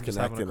half, and just having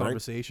a Disconnecting, right?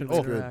 conversation. It's Oh,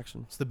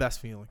 interaction. it's the best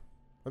feeling.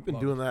 I've been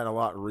Love doing that a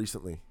lot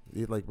recently,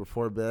 like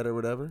before bed or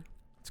whatever.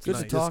 It's good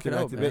nice. to talk it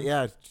out, Disconnect a man. bit.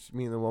 Yeah,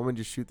 me and the woman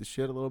just shoot the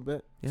shit a little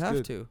bit. You It's have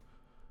good. to.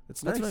 It's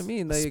That's nice. what I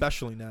mean. Like,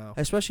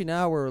 Especially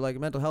now. where like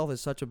mental health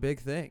is such a big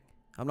thing.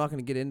 I'm not going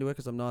to get into it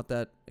because I'm not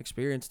that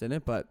experienced in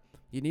it, but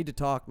you need to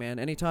talk, man.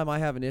 Anytime I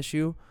have an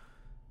issue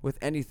with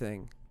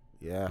anything,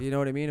 Yeah. you know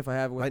what I mean? If I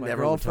have it with I my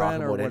never would talk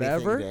girlfriend or about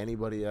whatever. anything to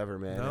anybody ever,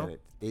 man. No? And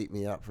it ate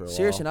me up for a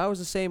Seriously, and while. I was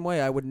the same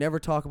way. I would never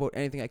talk about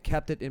anything. I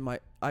kept it in my.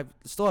 I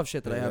still have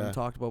shit that I Yeah. haven't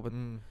talked about, but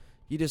Mm.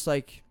 you just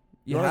like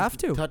you wanna have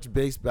to. touch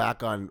base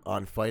back on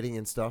fighting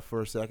and stuff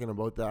for a second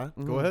about that.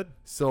 Mhm. Go ahead.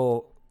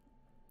 So,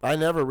 I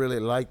never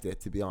really liked it,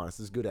 to be honest.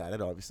 I was good at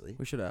it, obviously.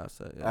 We should ask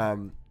that. Yeah.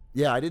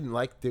 Yeah, I didn't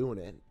like doing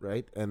it,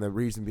 right? And the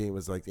reason being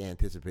was like the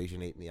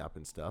anticipation ate me up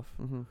and stuff.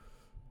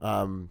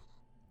 Mm-hmm.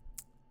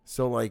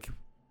 So like,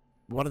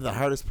 one of the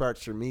hardest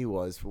parts for me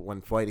was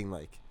when fighting,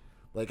 like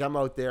I'm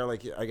out there,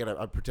 like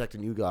I'm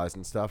protecting you guys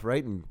and stuff,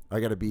 right? And I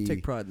gotta be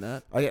Take pride in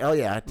that. I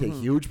take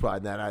Mhm. huge pride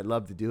in that. I'd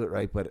love to do it,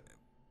 right? But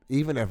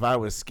even if I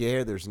was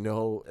scared,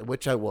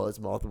 which I was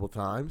multiple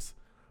times.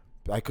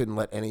 I couldn't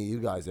let any of you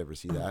guys ever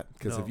see that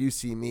because No. if you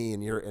see me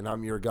and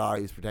I'm your guy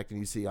who's protecting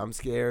you, see I'm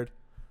scared,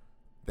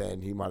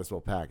 then you might as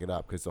well pack it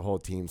up because the whole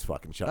team's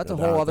fucking shutting. That's a it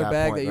down whole at other that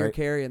bag point, that you're right?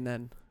 carrying.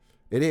 Then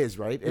It is,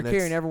 right? you're And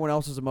carrying it's- everyone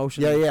else's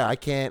emotions. Yeah. I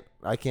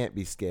can't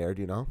be scared.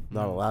 You know,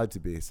 not Mhm. allowed to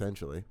be.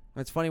 Essentially,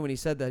 It's funny when he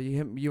said that.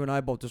 You and I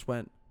both just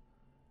went,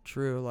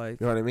 true. Like,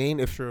 you know what I mean?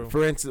 If, True.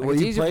 for instance, like, well,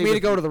 it's you easier for play me to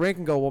with go to the rink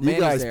and go, well, you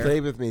Manny's guys there.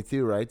 play with me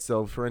too, right?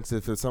 So, for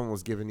instance, if someone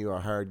was giving you a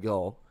hard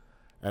go,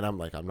 and I'm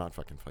like, I'm not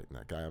fucking fighting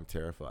that guy. I'm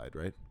terrified,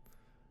 right?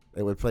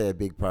 It would play a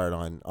big part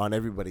on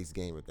everybody's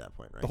game at that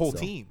point, right? The whole So-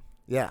 team.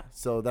 Yeah,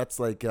 so that's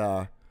like,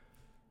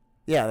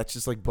 that's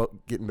just like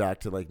getting back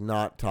to like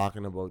not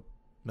talking about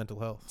Mental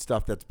health.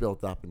 stuff that's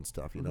built up and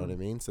stuff. You know what I Mhm.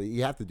 mean? So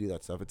you have to do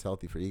that stuff. It's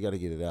healthy for you. You got to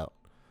get it out.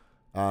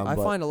 I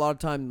but- find a lot of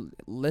time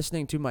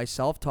listening to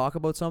myself talk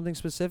about something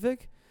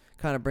specific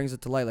kind of brings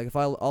it to light. Like if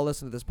I'll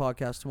listen to this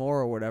podcast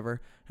tomorrow or whatever,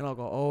 and I'll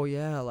go, oh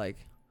yeah,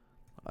 like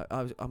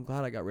I'm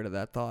glad I got rid of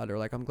that thought, or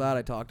like I'm glad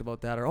I talked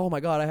about that, or oh my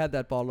god, I had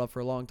that bottled up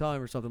for a long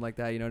time, or something like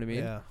that. You know what I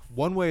mean? Yeah.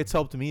 One way it's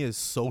helped me is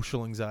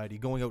social anxiety.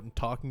 Going out and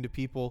talking to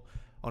people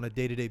on a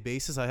day-to-day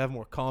basis, I have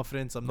more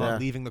confidence. I'm not Yeah.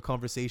 leaving the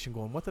conversation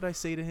going, what did I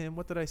say to him?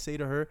 What did I say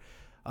to her?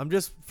 I'm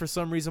just, for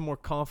some reason, more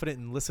confident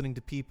in listening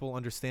to people,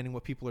 understanding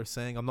what people are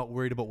saying. I'm not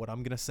worried about what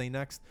I'm going to say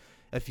next.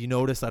 If you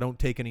notice, I don't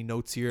take any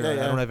notes here. I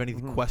don't have any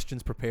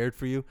questions prepared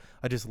for you.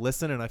 I just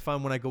listen, and I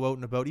find when I go out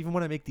and about, even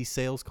when I make these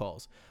sales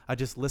calls, I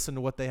just listen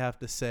to what they have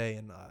to say,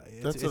 and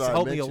it's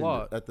helped me a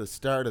lot. At the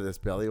start of this,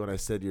 Belly, when I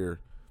said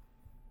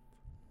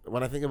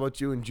when I think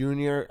about you in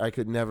junior, I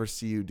could never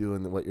see you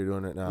doing what you're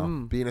doing right now.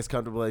 Being as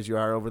comfortable as you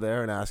are over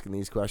there and asking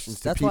these questions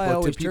to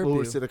people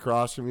who sit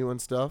across from you and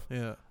stuff.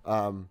 Yeah.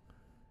 I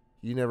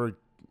never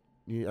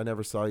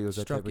saw you as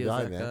that type of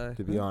guy, man,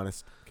 to be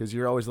honest. Because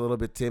you're always a little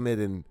bit timid,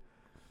 and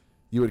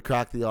you would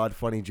crack the odd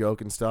funny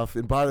joke and stuff.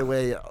 And by the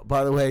way,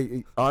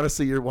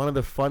 honestly, you're one of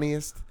the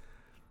funniest.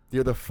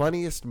 You're the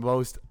funniest,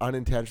 most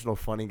unintentional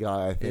funny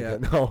guy I think I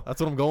know.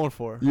 That's what I'm going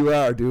for. You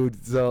are,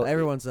 dude. So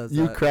everyone says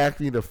you that. crack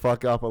me the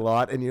fuck up a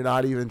lot, and you're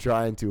not even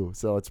trying to.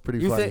 So it's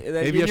pretty funny.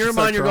 Maybe in your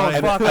mind, you're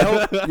going,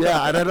 fuck.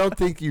 Yeah, and I don't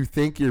think you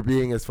think you're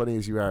being as funny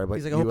as you are. But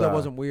he's like, I hope that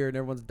wasn't weird, and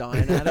everyone's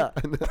dying at it.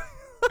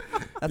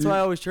 That's why I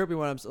always chirp you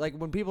when I'm like,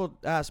 when people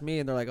ask me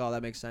and they're like, oh,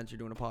 that makes sense, you're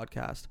doing a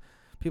podcast.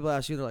 People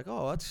ask you, they're like,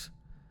 oh, that's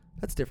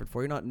different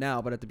for you. Not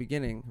now, but at the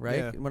beginning, right?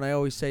 Yeah. When I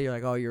always say, you're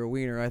like, oh, you're a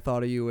wiener, I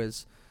thought of you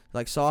as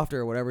like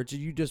softer or whatever.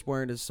 You just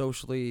weren't as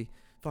socially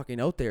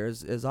fucking out there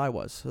as I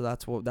was. So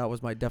that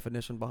was my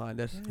definition behind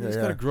it. You just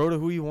gotta grow to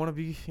who you want to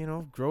be.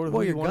 Grow to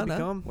who you want to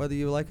become, whether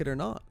you like it or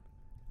not.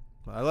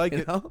 I like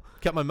it.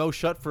 Kept my mouth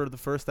shut for the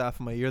first half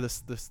of my year.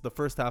 The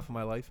first half of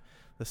my life.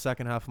 The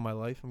second half of my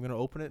life, I'm gonna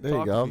open it. There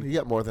you go. You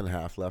got more than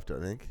half left, I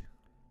think.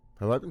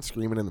 Have I been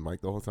screaming in the mic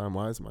the whole time?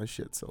 Why is my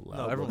shit so loud?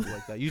 No, everyone's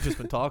like that. You've just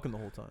been talking the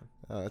whole time.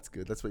 Oh, that's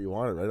good. That's what you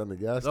wanted, right on the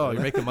guest. Oh,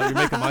 you're making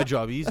my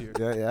job easier.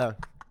 Yeah.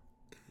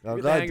 I'm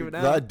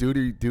glad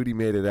Duty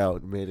made it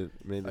out. Made it.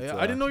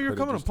 I didn't know you were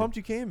coming. I'm pumped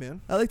you came,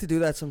 man. I like to do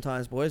that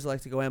sometimes, boys. I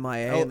like to go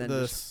MIA and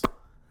then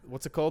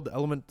what's it called?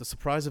 The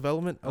surprise of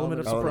element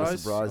of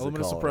surprise. Element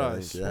of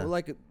surprise. Yeah. Well,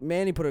 like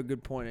Manny put a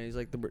good point in. He's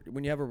like,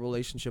 when you have a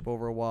relationship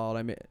over a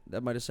while,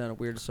 that might have sounded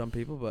weird to some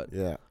people, but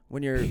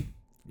when you're,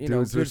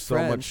 there's good so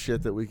friends, much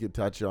shit that we could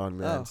touch on,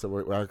 man.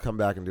 So I'll come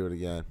back and do it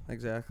again.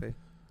 Exactly.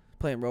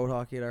 Playing road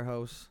hockey at our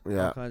house.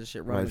 Yeah. All kinds of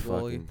shit. Running the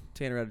goalie.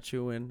 Tanner had a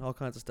chew in. All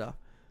kinds of stuff.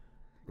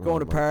 Going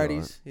to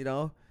parties,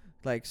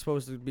 like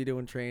supposed to be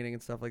doing training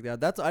and stuff like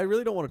that. I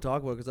really don't want to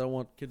talk about it because I don't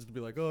want kids to be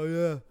like, oh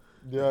yeah.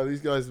 Yeah, these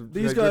guys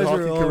had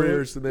hockey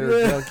careers and they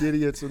were drunk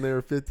idiots when they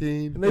were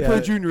 15. And they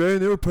played junior A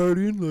and they were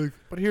partying.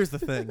 But here's the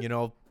thing,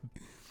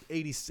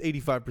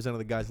 85% of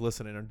the guys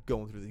listening are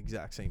going through the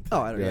exact same thing.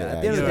 Oh, I don't know.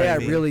 At the end of the day, I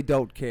really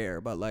don't care.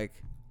 But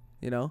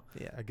Yeah,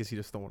 I guess you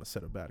just don't want to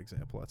set a bad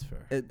example. That's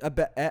fair. I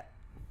bet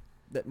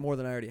that more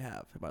than I already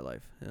have in my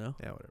life, Yeah,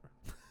 whatever.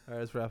 All right,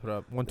 let's wrap it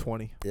up.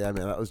 120. Yeah,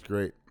 man, that was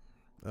great.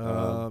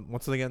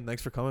 Once again,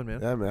 thanks for coming,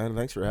 man. Yeah, man,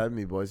 thanks for having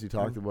me, boys. You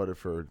talked about it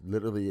for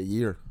literally a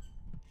year.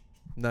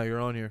 No, you're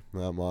on here.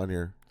 No, I'm on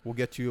here. We'll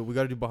get you. We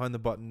got to do Behind the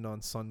Button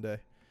on Sunday.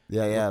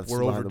 Yeah.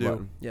 We're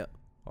overdue. Yeah.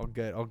 I'll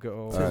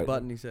go. It's his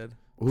button, he said.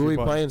 Who are we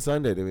playing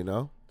Sunday? Do we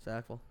know?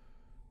 Sackville.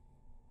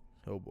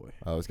 Oh boy.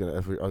 I was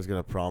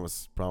gonna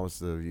promise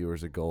the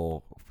viewers a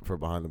goal for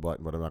Behind the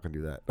Button, but I'm not gonna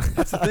do that.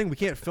 That's the thing. We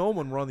can't film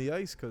when we're on the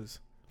ice because.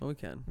 Oh, we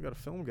can. We got a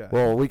film guy.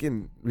 Well, we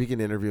can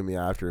interview me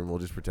after, and we'll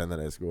just pretend that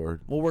I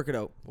scored. We'll work it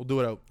out. We'll do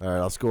it out. All right,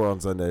 I'll score on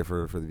Sunday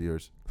for the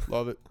viewers.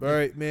 Love it. All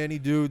right, Manny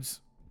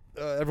dudes,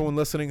 everyone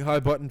listening,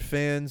 High Button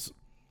fans,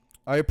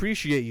 I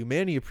appreciate you.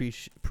 Manny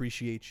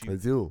appreciates you. I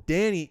do.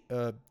 Danny,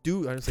 I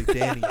didn't say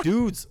Danny.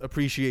 Dudes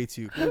appreciates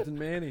you. Dudes and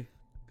Manny.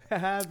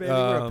 Baby,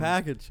 we're a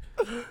package.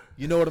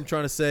 You know what I'm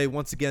trying to say.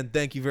 Once again,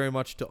 thank you very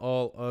much to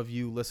all of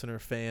you listener,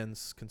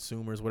 fans,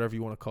 consumers, whatever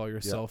you want to call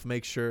yourself. Yep.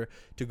 Make sure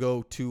to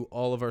go to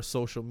all of our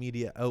social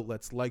media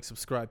outlets. Like,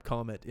 subscribe,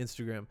 comment,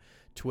 Instagram,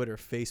 Twitter,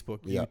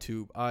 Facebook,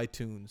 YouTube,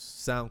 iTunes,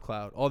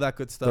 SoundCloud, all that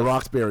good stuff. The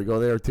Roxbury, go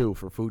there too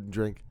for food and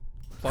drink.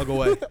 Plug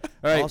away. All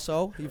right.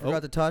 Also, you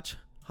forgot to touch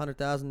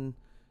 100,000.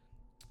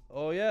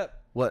 Oh yeah.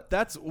 What?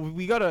 It's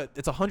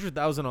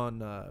 100,000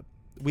 on.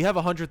 We have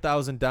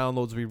 100,000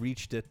 downloads. We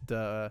reached it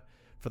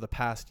for the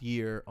past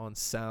year on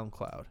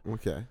SoundCloud.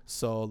 Okay.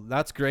 So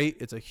that's great.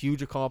 It's a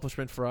huge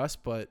accomplishment for us,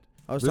 but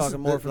I was talking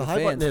more for the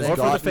fans. More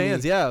for the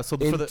fans, yeah. So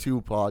for the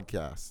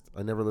podcasts,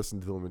 I never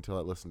listened to them until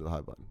I listened to the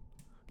High Button,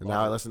 and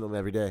now I listen to them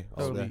every day.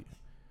 All day.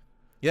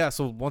 Yeah.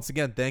 So once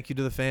again, thank you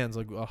to the fans.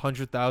 Like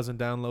 100,000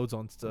 downloads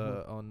on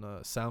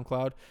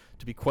SoundCloud.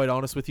 To be quite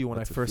honest with you, when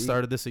I first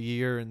started this a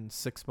year and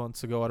 6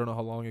 months ago, I don't know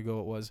how long ago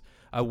it was,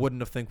 I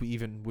wouldn't have think we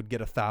even would get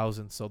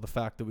 1,000. So the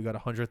fact that we got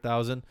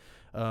 100,000,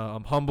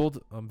 I'm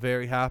humbled. I'm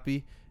very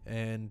happy,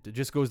 and it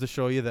just goes to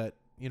show you that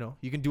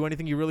you can do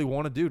anything you really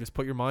want to do. Just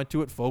put your mind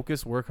to it,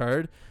 focus, work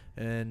hard,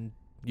 and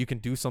you can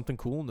do something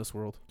cool in this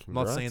world. Congrats.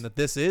 I'm not saying that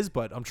this is,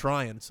 but I'm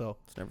trying. So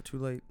it's never too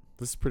late.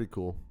 This is pretty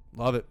cool.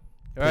 Love it.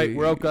 All right,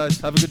 we're out, guys.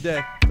 Have a good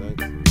day.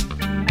 Thanks.